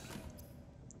bad.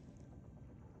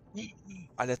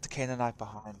 I left the Canaanite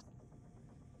behind.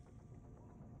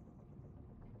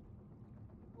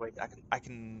 Wait, I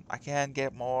can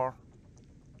get more.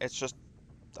 It's just,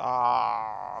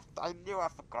 I knew I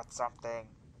forgot something.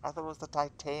 I thought it was the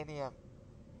titanium.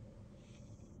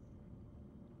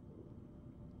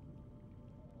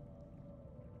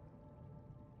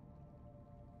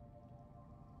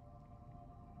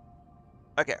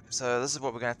 Okay, so this is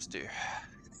what we're gonna have to do.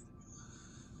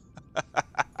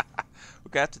 We're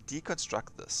gonna have to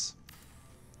deconstruct this.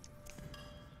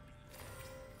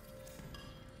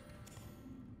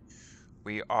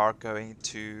 We are going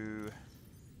to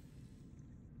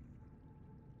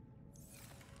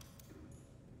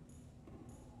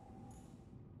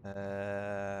okay.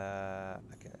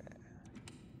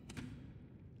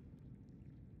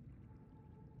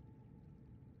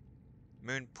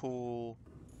 Moon pool.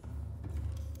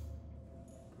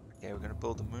 Okay, we're going to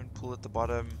build a moon pool at the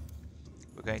bottom.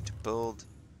 We're going to build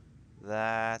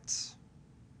that.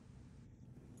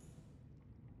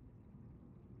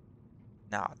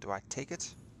 Now, do I take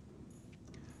it?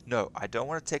 No, I don't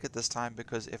want to take it this time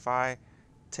because if I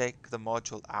take the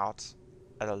module out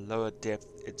at a lower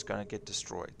depth, it's going to get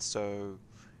destroyed. So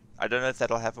I don't know if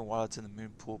that'll happen while it's in the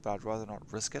moon pool, but I'd rather not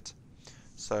risk it.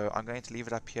 So I'm going to leave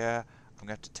it up here. I'm going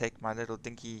to have to take my little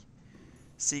dinky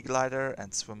sea glider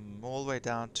and swim all the way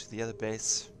down to the other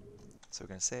base. So we're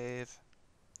going to save.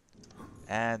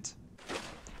 And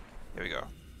here we go.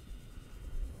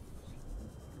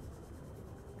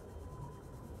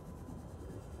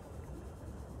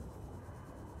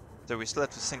 So we still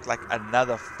have to sink like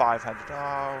another 500.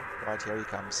 Oh, right, here he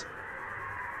comes.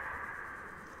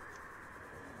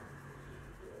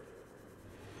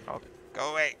 Oh,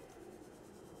 go away.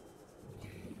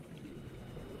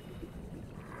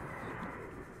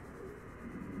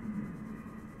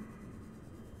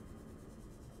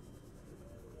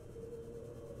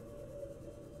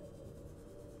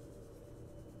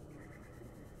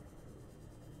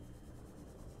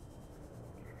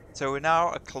 So we're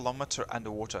now a kilometer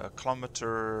underwater, a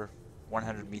kilometer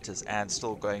 100 meters, and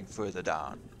still going further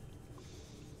down.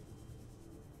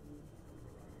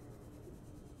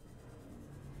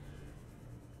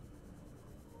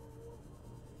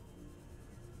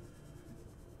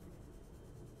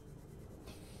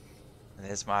 And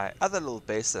there's my other little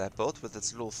base that I built with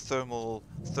its little thermal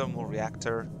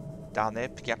reactor down there,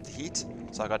 picking up the heat.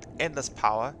 So I got endless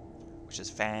power, which is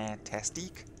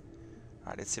fantastic.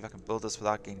 Alright, let's see if I can build this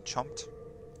without getting chomped.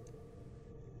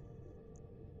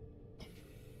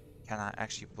 Can I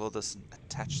actually build this and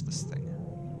attach this thing?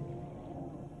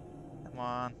 Come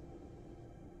on.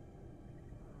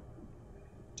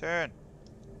 Turn.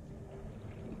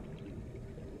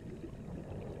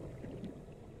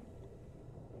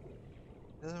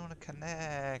 It doesn't want to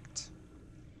connect.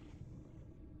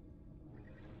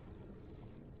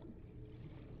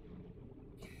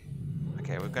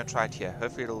 Okay, we're going to try it here.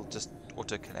 Hopefully it'll just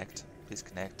auto-connect. Please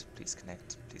connect, please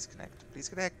connect, please connect, please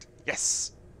connect.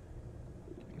 Yes!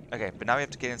 Okay, but now we have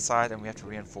to get inside and we have to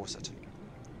reinforce it.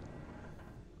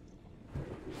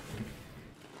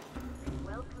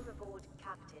 Welcome aboard,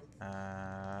 Captain.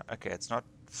 Okay, it's not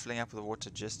filling up with the water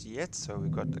just yet, so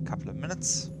we've got a couple of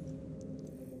minutes.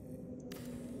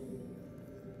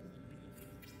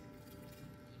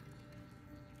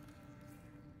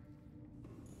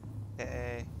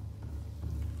 Okay.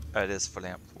 Oh, it is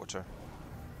filling up with water.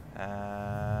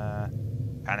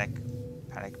 Panic,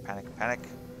 panic, panic, panic.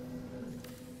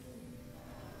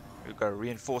 We've got to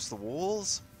reinforce the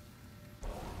walls.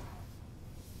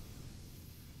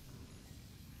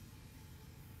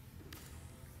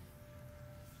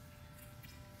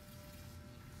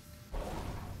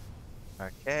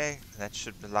 Okay, that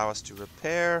should allow us to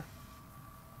repair.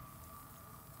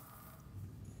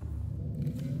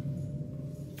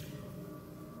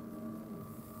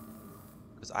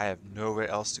 Because I have nowhere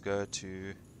else to go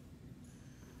to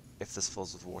if this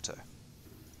fills with water.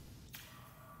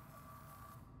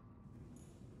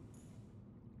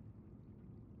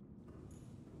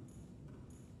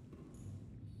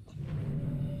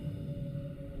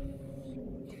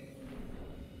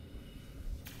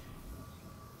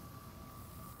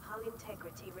 Hull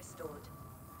integrity restored.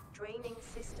 Draining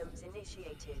systems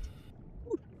initiated.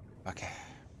 Okay.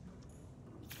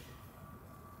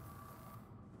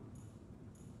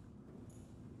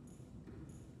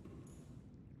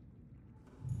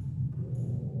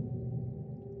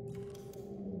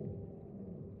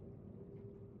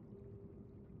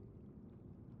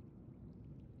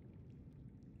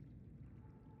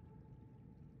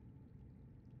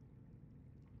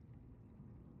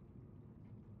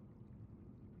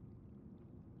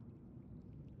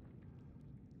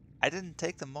 I didn't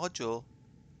take the module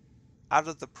out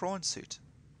of the prawn suit.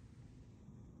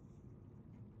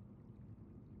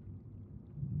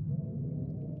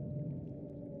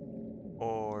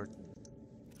 Or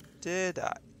did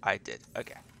I? I did.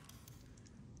 Okay.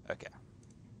 Okay.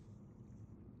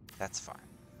 That's fine.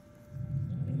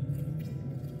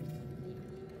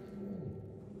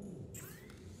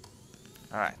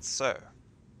 Alright, so.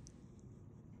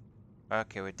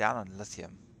 Okay, we're down on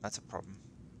lithium. That's a problem.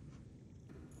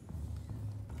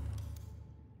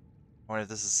 I wonder if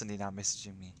this is Cindy now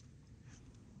messaging me.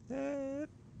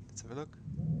 Let's have a look.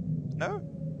 No?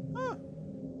 Oh.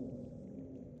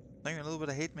 Not even a little bit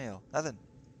of hate mail. Nothing.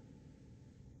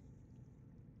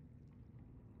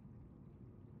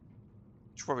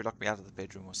 Should probably lock me out of the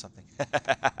bedroom or something.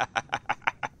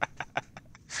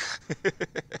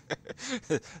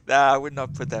 Nah, I would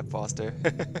not put that past her.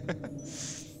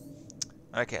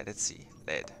 Okay, let's see.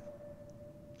 Lead.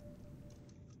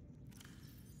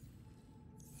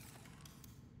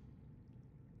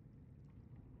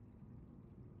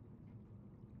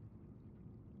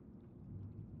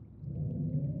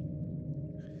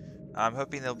 I'm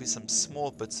hoping there'll be some small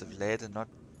bits of lead and not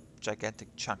gigantic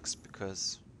chunks,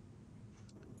 because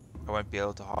I won't be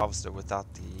able to harvest it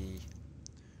without the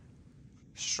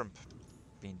shrimp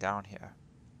being down here.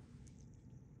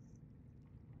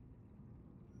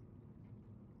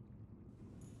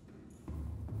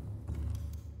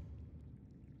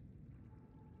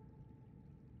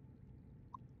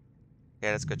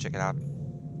 Yeah, let's go check it out.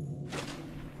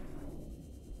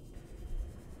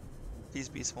 Please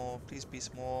be small. Please be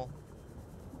small.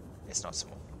 It's not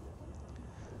small.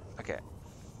 Okay.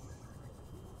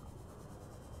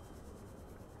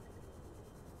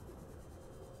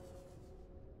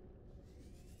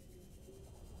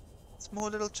 Small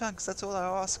little chunks, that's all I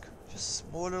ask. Just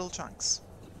small little chunks.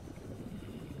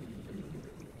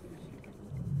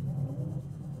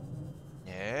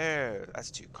 No,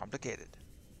 that's too complicated.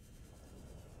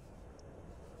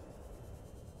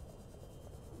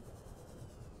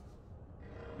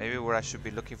 Maybe what I should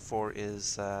be looking for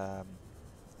is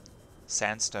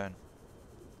sandstone.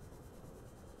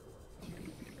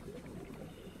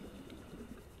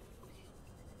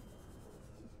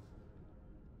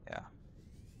 Yeah.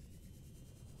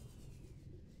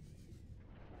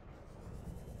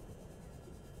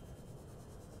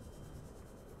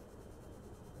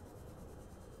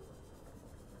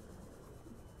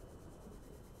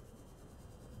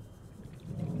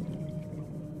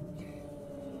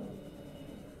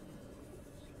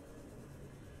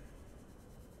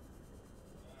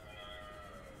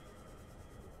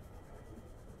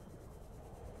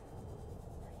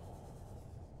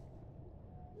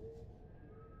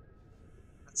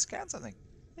 Let's scan something.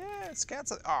 Yeah, scan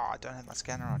something. Oh, I don't have my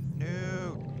scanner on.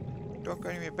 No. Don't go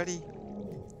anywhere, buddy.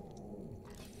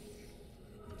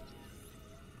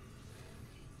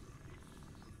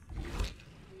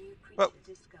 New Whoa.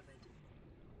 creature discovered.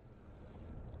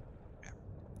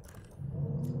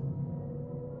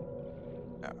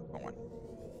 Oh, wrong one.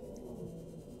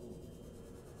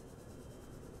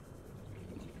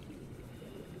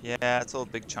 Yeah, it's all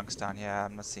big chunks down here.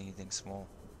 I'm not seeing anything small.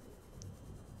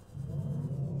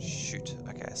 Shoot.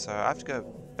 Okay, so I have to go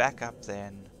back up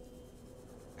then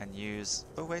and use...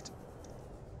 Oh, wait.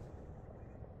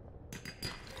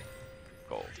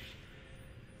 Gold.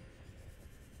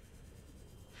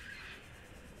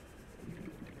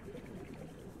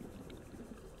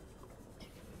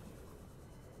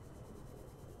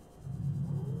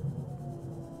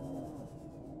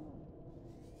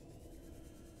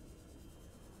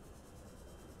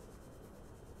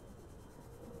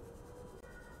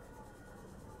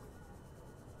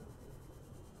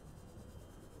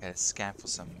 Gotta scan for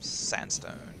some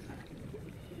sandstone.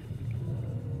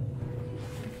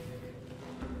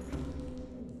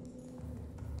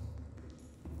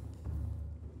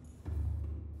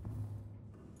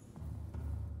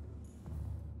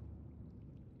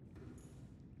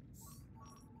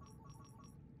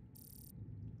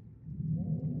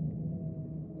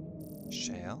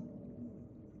 Shale.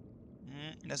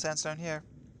 No sandstone here.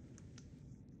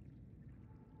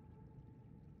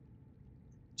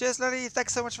 Cheers, Lily.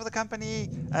 Thanks so much for the company.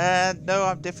 And no,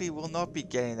 I definitely will not be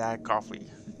getting that coffee.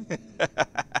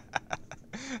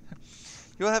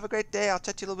 You all have a great day. I'll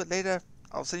chat to you a little bit later.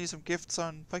 I'll send you some gifts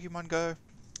on Pokemon Go.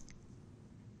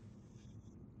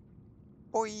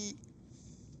 Bye.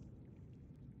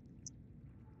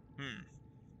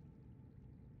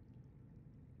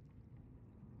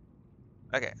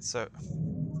 Okay, so...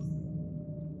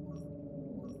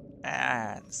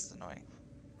 this is annoying.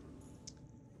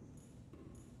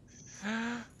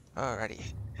 Alrighty.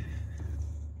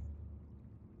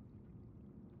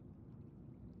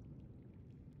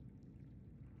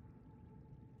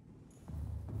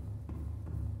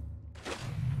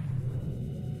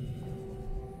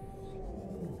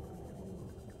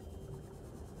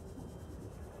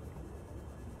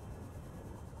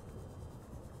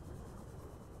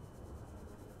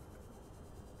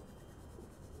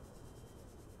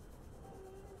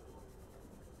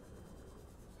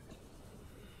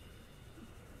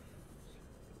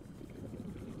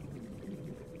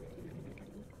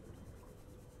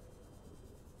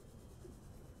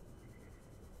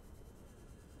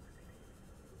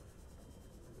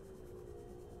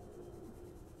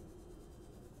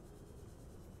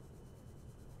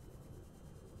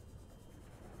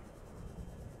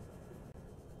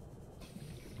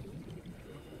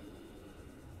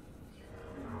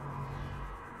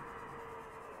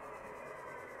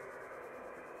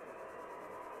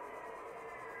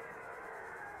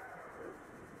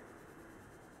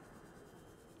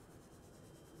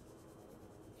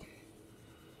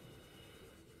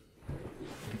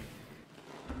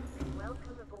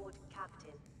 Welcome aboard,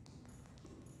 Captain.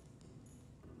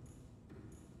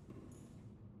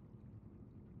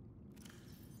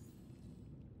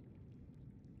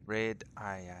 Red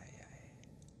eye.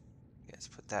 Let's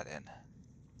put that in.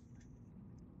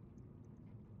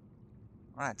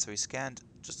 Alright, so we scanned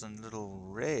just a little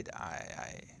red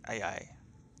eye.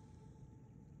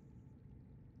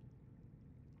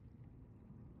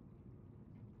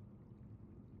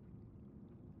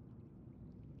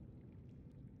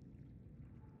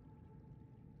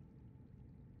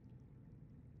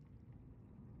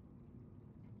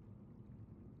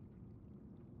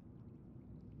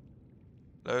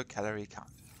 Low calorie count.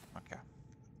 Okay.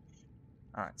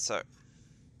 Alright, so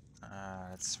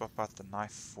let's swap out the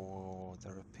knife for the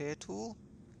repair tool.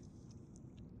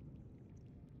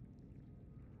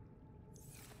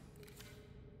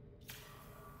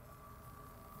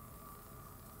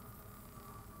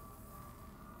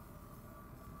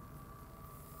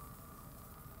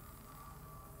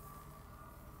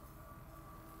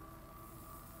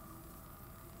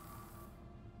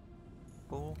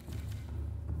 Cool.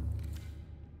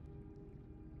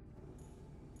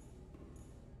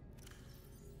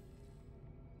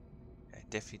 I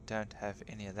definitely don't have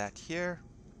any of that here.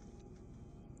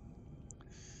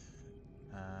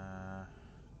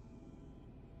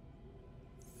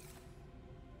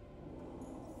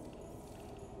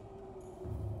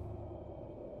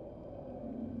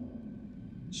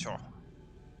 Sure.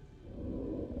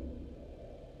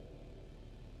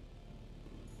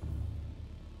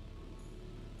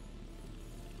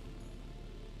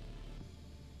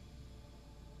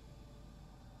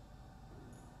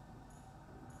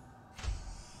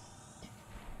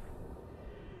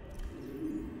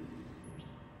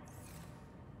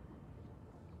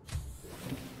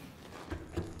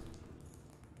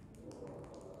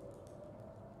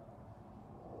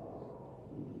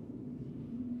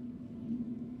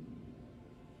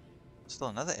 Still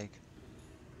another egg.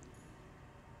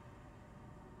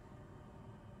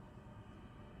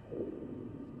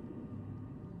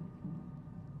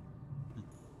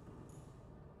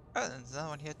 Oh, there's another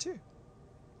one here too.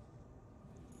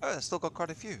 Oh, it's still got quite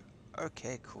a few.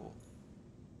 Okay, cool.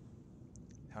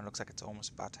 That one looks like it's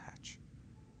almost about to hatch.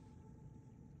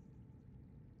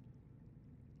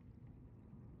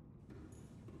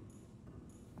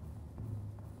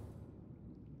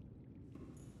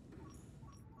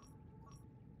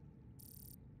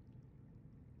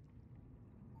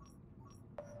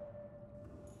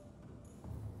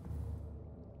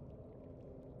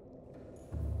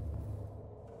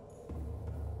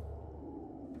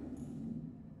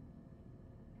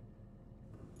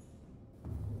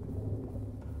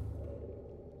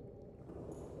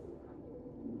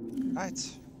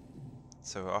 Right.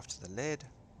 So after the lead,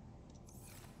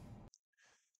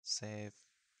 save.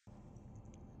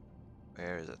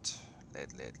 Where is it?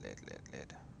 Lead.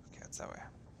 Okay, it's that way.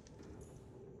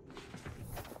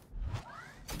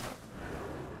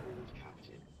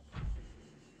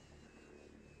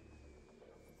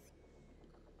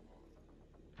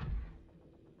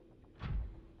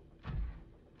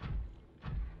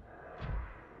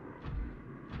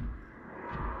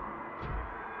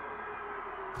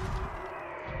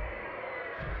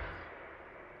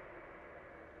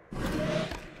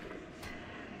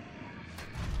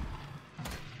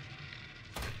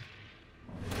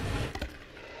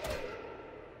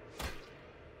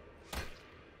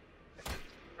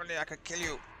 Only I could kill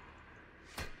you.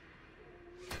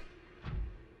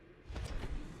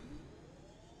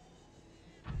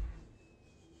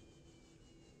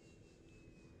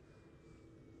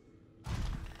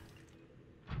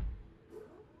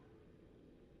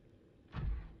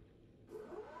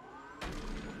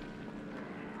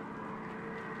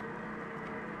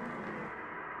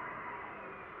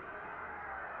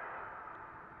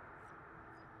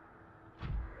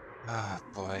 Ah,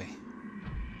 boy.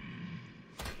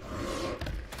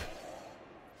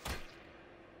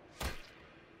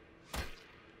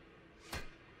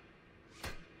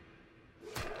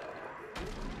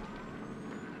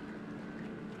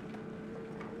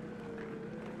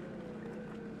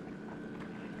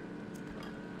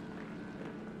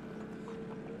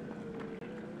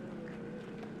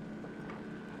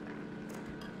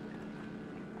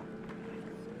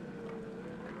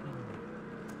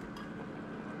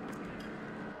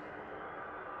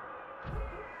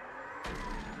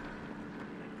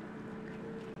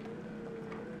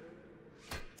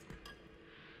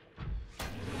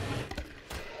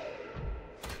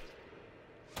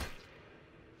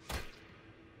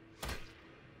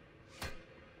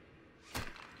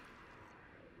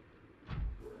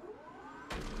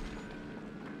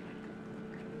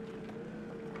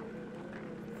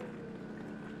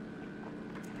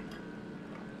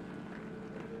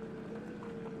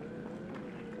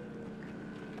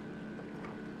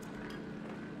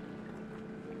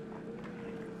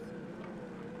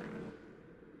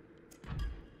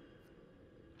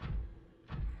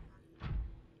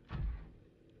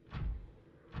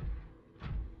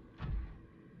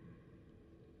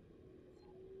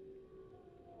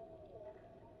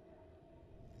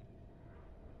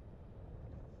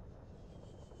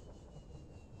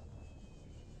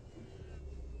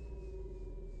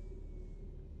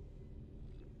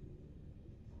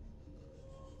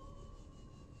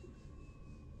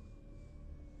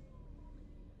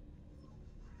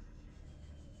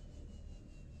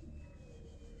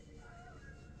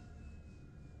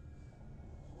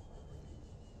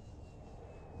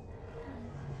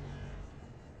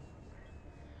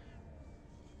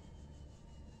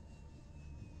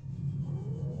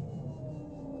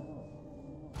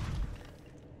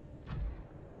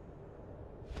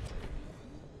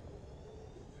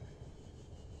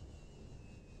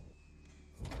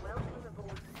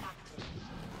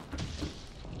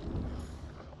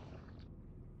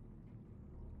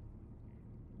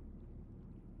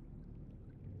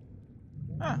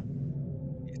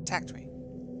 attacked me.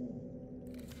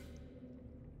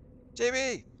 JB!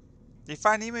 Did you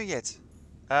find Nemo yet?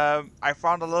 I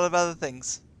found a lot of other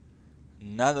things.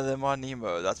 None of them are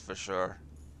Nemo, that's for sure.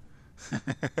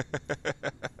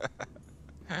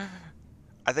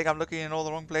 I think I'm looking in all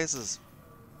the wrong places.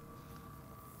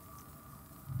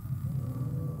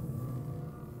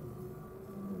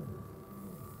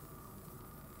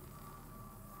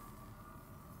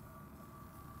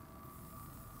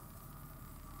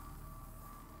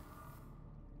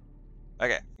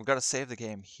 Okay, we've got to save the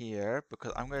game here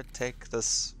because I'm going to take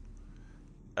this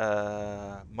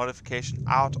modification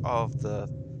out of the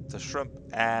shrimp,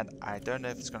 and I don't know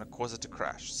if it's going to cause it to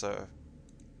crash. So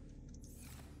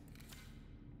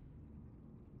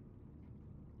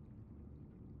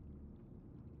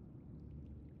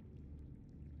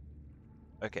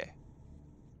okay,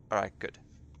 all right, good,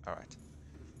 all right.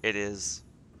 It is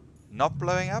not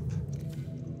blowing up.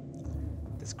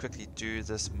 Let's quickly do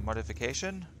this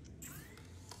modification.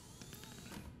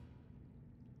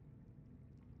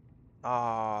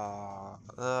 I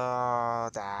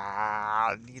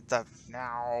need that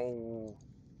now.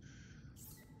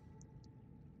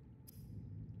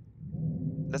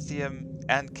 Lithium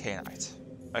and kainite.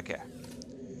 Okay.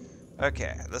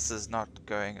 Okay, this is not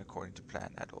going according to plan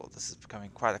at all. This is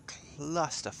becoming quite a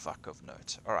clusterfuck of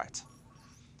note. Alright.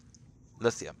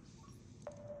 Lithium.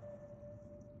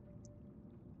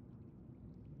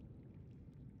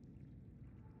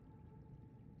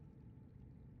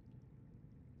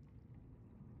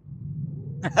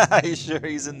 Are you sure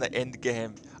he's in the end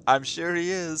game? I'm sure he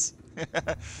is.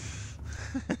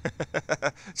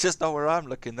 Just not where I'm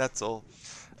looking, that's all.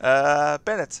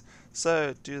 Bennett,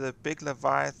 so do the big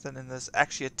Leviathan in this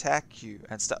actually attack you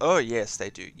and stuff? Oh yes,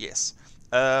 they do, yes.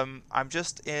 I'm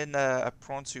just in a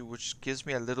Pronto which gives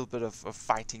me a little bit of a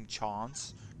fighting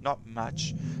chance. Not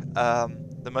much.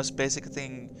 The most basic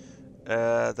thing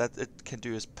that it can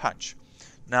do is punch.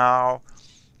 Now,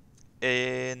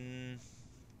 in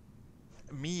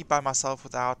me by myself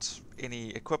without any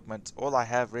equipment, all I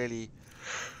have really,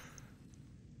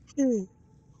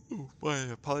 my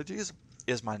apologies,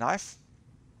 is my knife.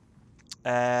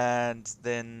 And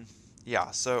then,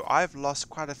 yeah, so I've lost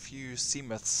quite a few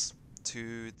Seamouths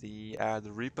to the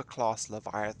Reaper class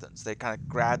Leviathans. They kind of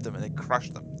grab them and they crush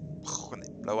them when they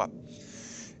blow up.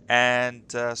 And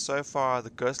so far,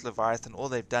 the Ghost Leviathan, all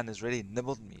they've done is really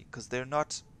nibbled me because they're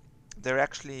not. They're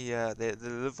actually they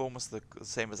live almost the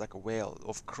same as like a whale,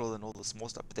 off krill and all the small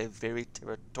stuff, but they're very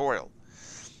territorial.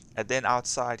 And then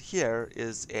outside here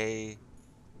is a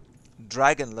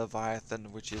Dragon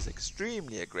Leviathan, which is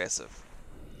extremely aggressive.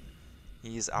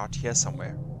 He's out here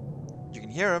somewhere. You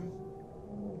can hear him.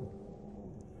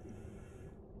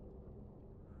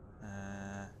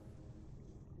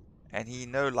 And he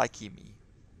no likey me.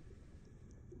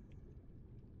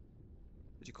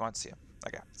 But you can't see him.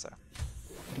 Okay,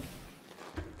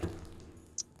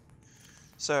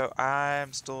 so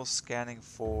I'm still scanning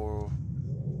for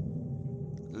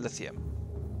lithium.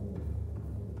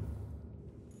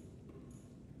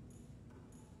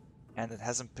 And it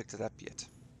hasn't picked it up yet.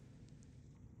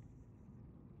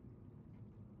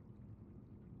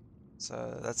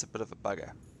 So that's a bit of a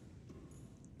bugger.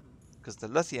 Because the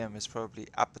lithium is probably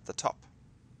up at the top.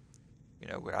 You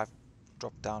know, where I've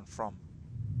dropped down from.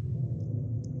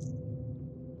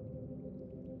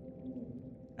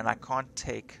 And I can't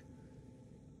take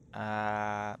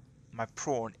my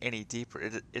prawn any deeper.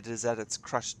 It is at its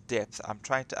crushed depth. I'm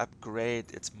trying to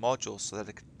upgrade its module so that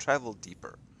it can travel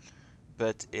deeper.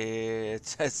 But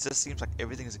it just seems like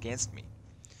everything is against me.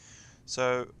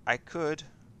 So I could...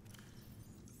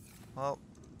 Well...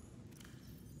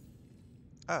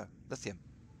 Oh, lithium.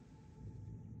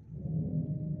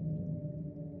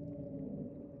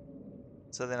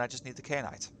 So then I just need the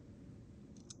kainite.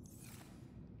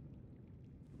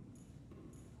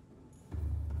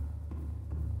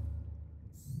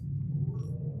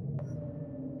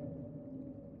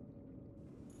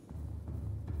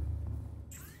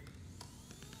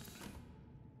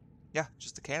 Yeah,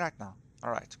 just the kainite now.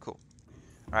 Alright, cool.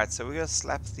 Alright, so we're going to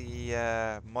slap the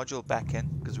module back in,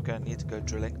 because we're going to need to go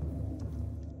drilling.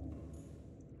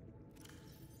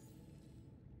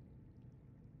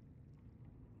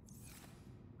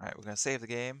 Alright, we're going to save the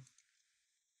game.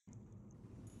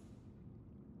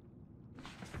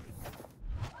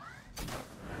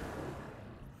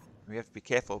 We have to be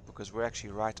careful, because we're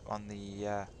actually right on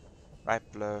the,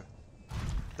 right below.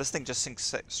 This thing just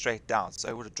sinks straight down, so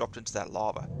it would have dropped into that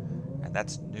lava. And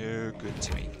that's no good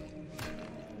to me.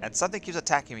 And something keeps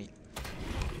attacking me.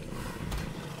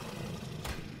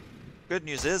 Good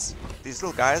news is, these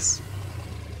little guys,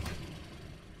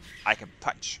 I can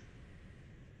punch.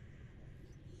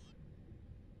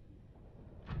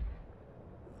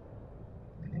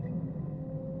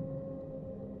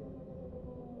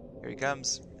 Here he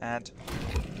comes, and...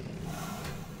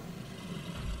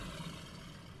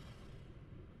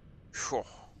 Phew.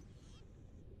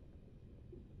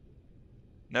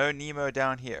 No Nemo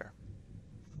down here.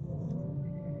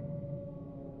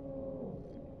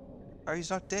 Oh,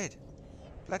 he's not dead.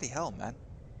 Bloody hell, man.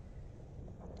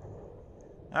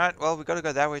 Alright, well, we gotta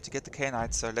go that way to get the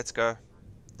Canite, so let's go.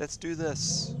 Let's do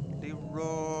this.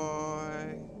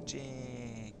 Leroy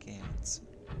Jenkins.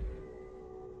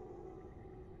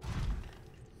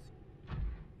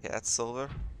 Yeah, that's silver.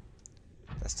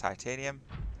 That's titanium.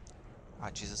 Ah,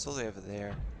 oh, Jesus, all the way over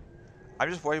there. I'm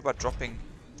just worried about dropping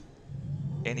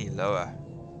any lower.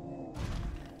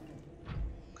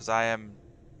 Because I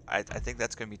think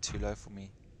that's going to be too low for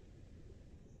me.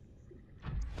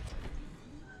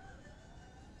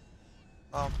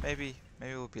 Oh, maybe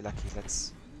we'll be lucky.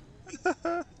 Let's...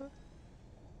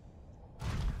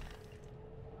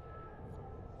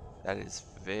 That is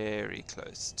very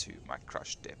close to my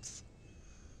crush depth.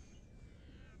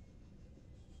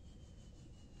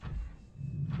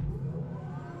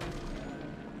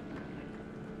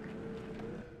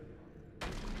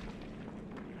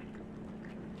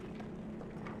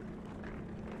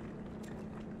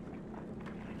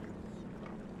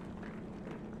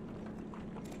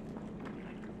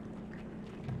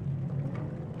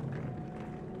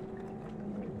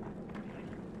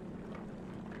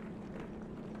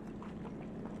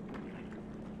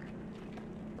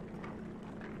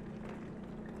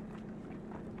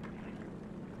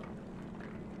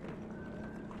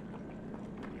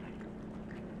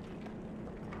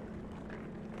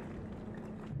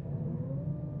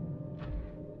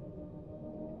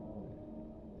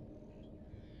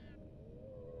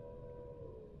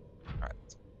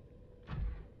 Alright.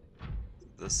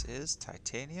 This is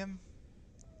titanium.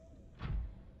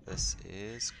 This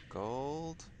is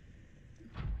gold.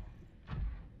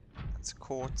 That's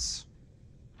quartz.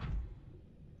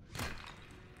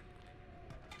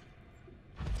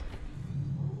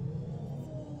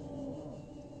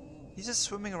 He's just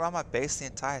swimming around my base the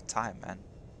entire time, man.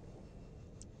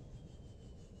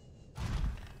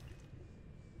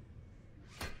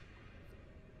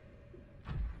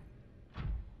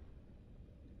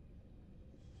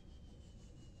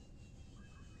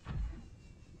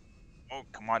 Oh,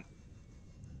 come on.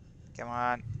 Come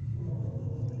on.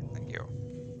 Thank you.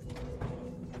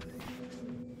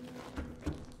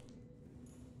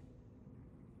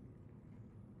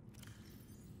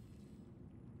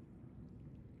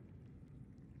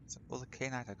 That's all the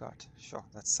Canite I got. Sure,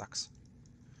 that sucks.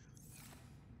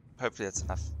 Hopefully that's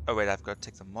enough. Oh wait, I've got to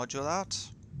take the module out.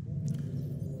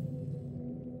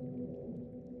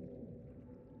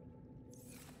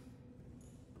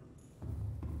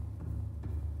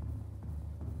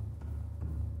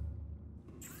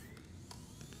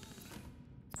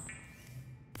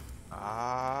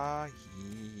 Ah,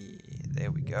 yeah.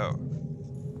 There we go.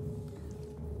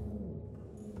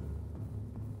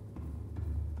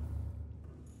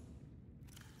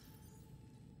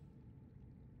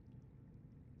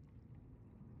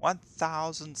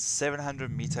 (1,700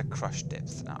 meter crush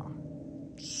depth now.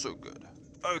 So good.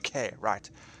 Okay, right.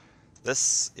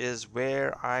 This is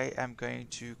where I am going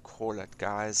to call it,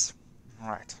 guys.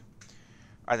 Right.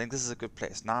 I think this is a good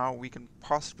place. Now we can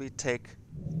possibly take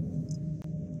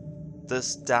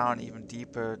this down even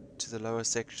deeper to the lower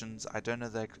sections. I don't know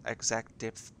the exact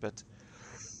depth, but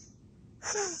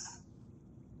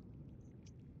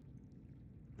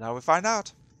now we find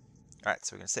out. Alright,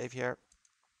 so we're going to save here.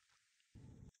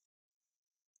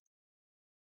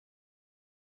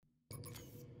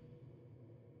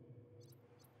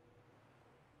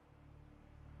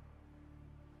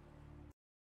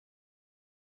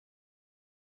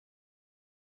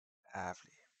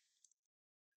 Lovely.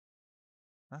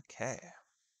 Okay.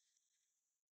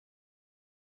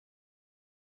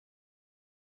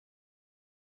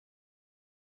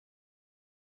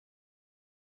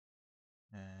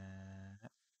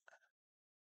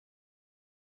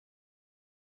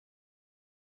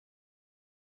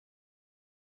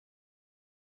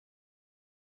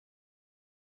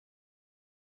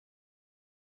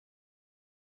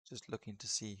 Just looking to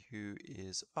see who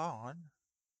is on.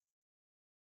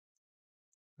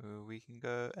 Who we can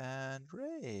go and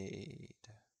raid.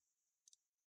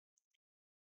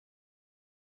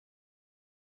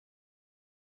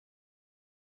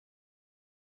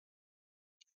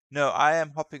 No, I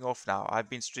am hopping off now. I've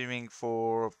been streaming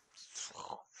for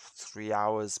 3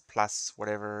 hours plus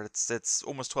whatever. It's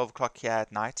almost 12 o'clock here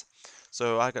at night.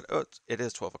 So I got, oh, it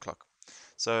is 12 o'clock.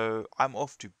 So I'm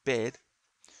off to bed.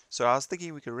 So I was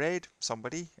thinking we could raid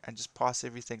somebody and just pass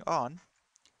everything on.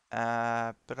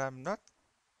 But I'm not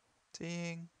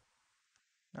seeing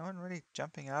No one really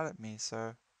jumping out at me,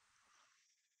 so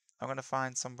I'm gonna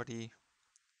find somebody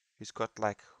who's got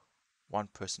like one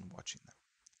person watching them.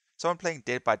 Someone playing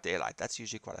Dead by Daylight. That's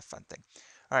usually quite a fun thing.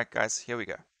 Alright guys, here we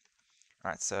go.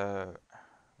 Alright, so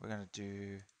we're gonna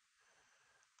do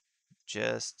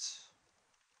just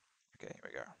okay, here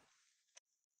we go.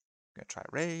 I'm gonna try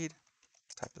raid.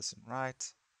 Type this in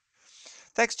right.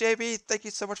 Thanks JB, thank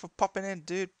you so much for popping in,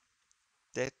 dude.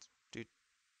 Dead dude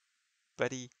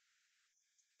buddy.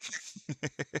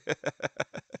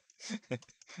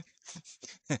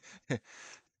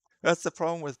 That's the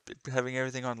problem with having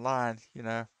everything online, you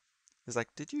know. It's like,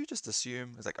 did you just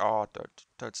assume? It's like, oh,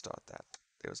 don't start that.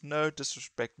 There was no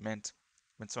disrespect meant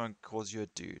when someone calls you a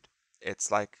dude. It's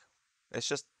like, it's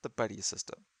just the buddy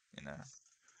system, you know,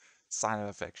 sign of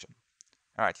affection.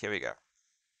 All right, here we go.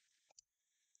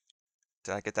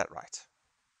 Did I get that right?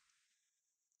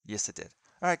 Yes, I did.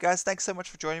 All right, guys, thanks so much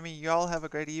for joining me. Y'all have a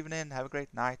great evening, have a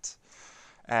great night,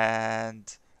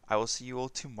 and I will see you all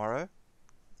tomorrow.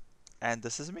 And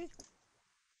this is me.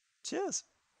 Cheers.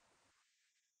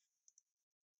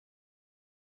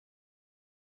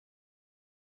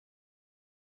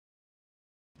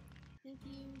 Thank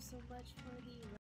you so much for the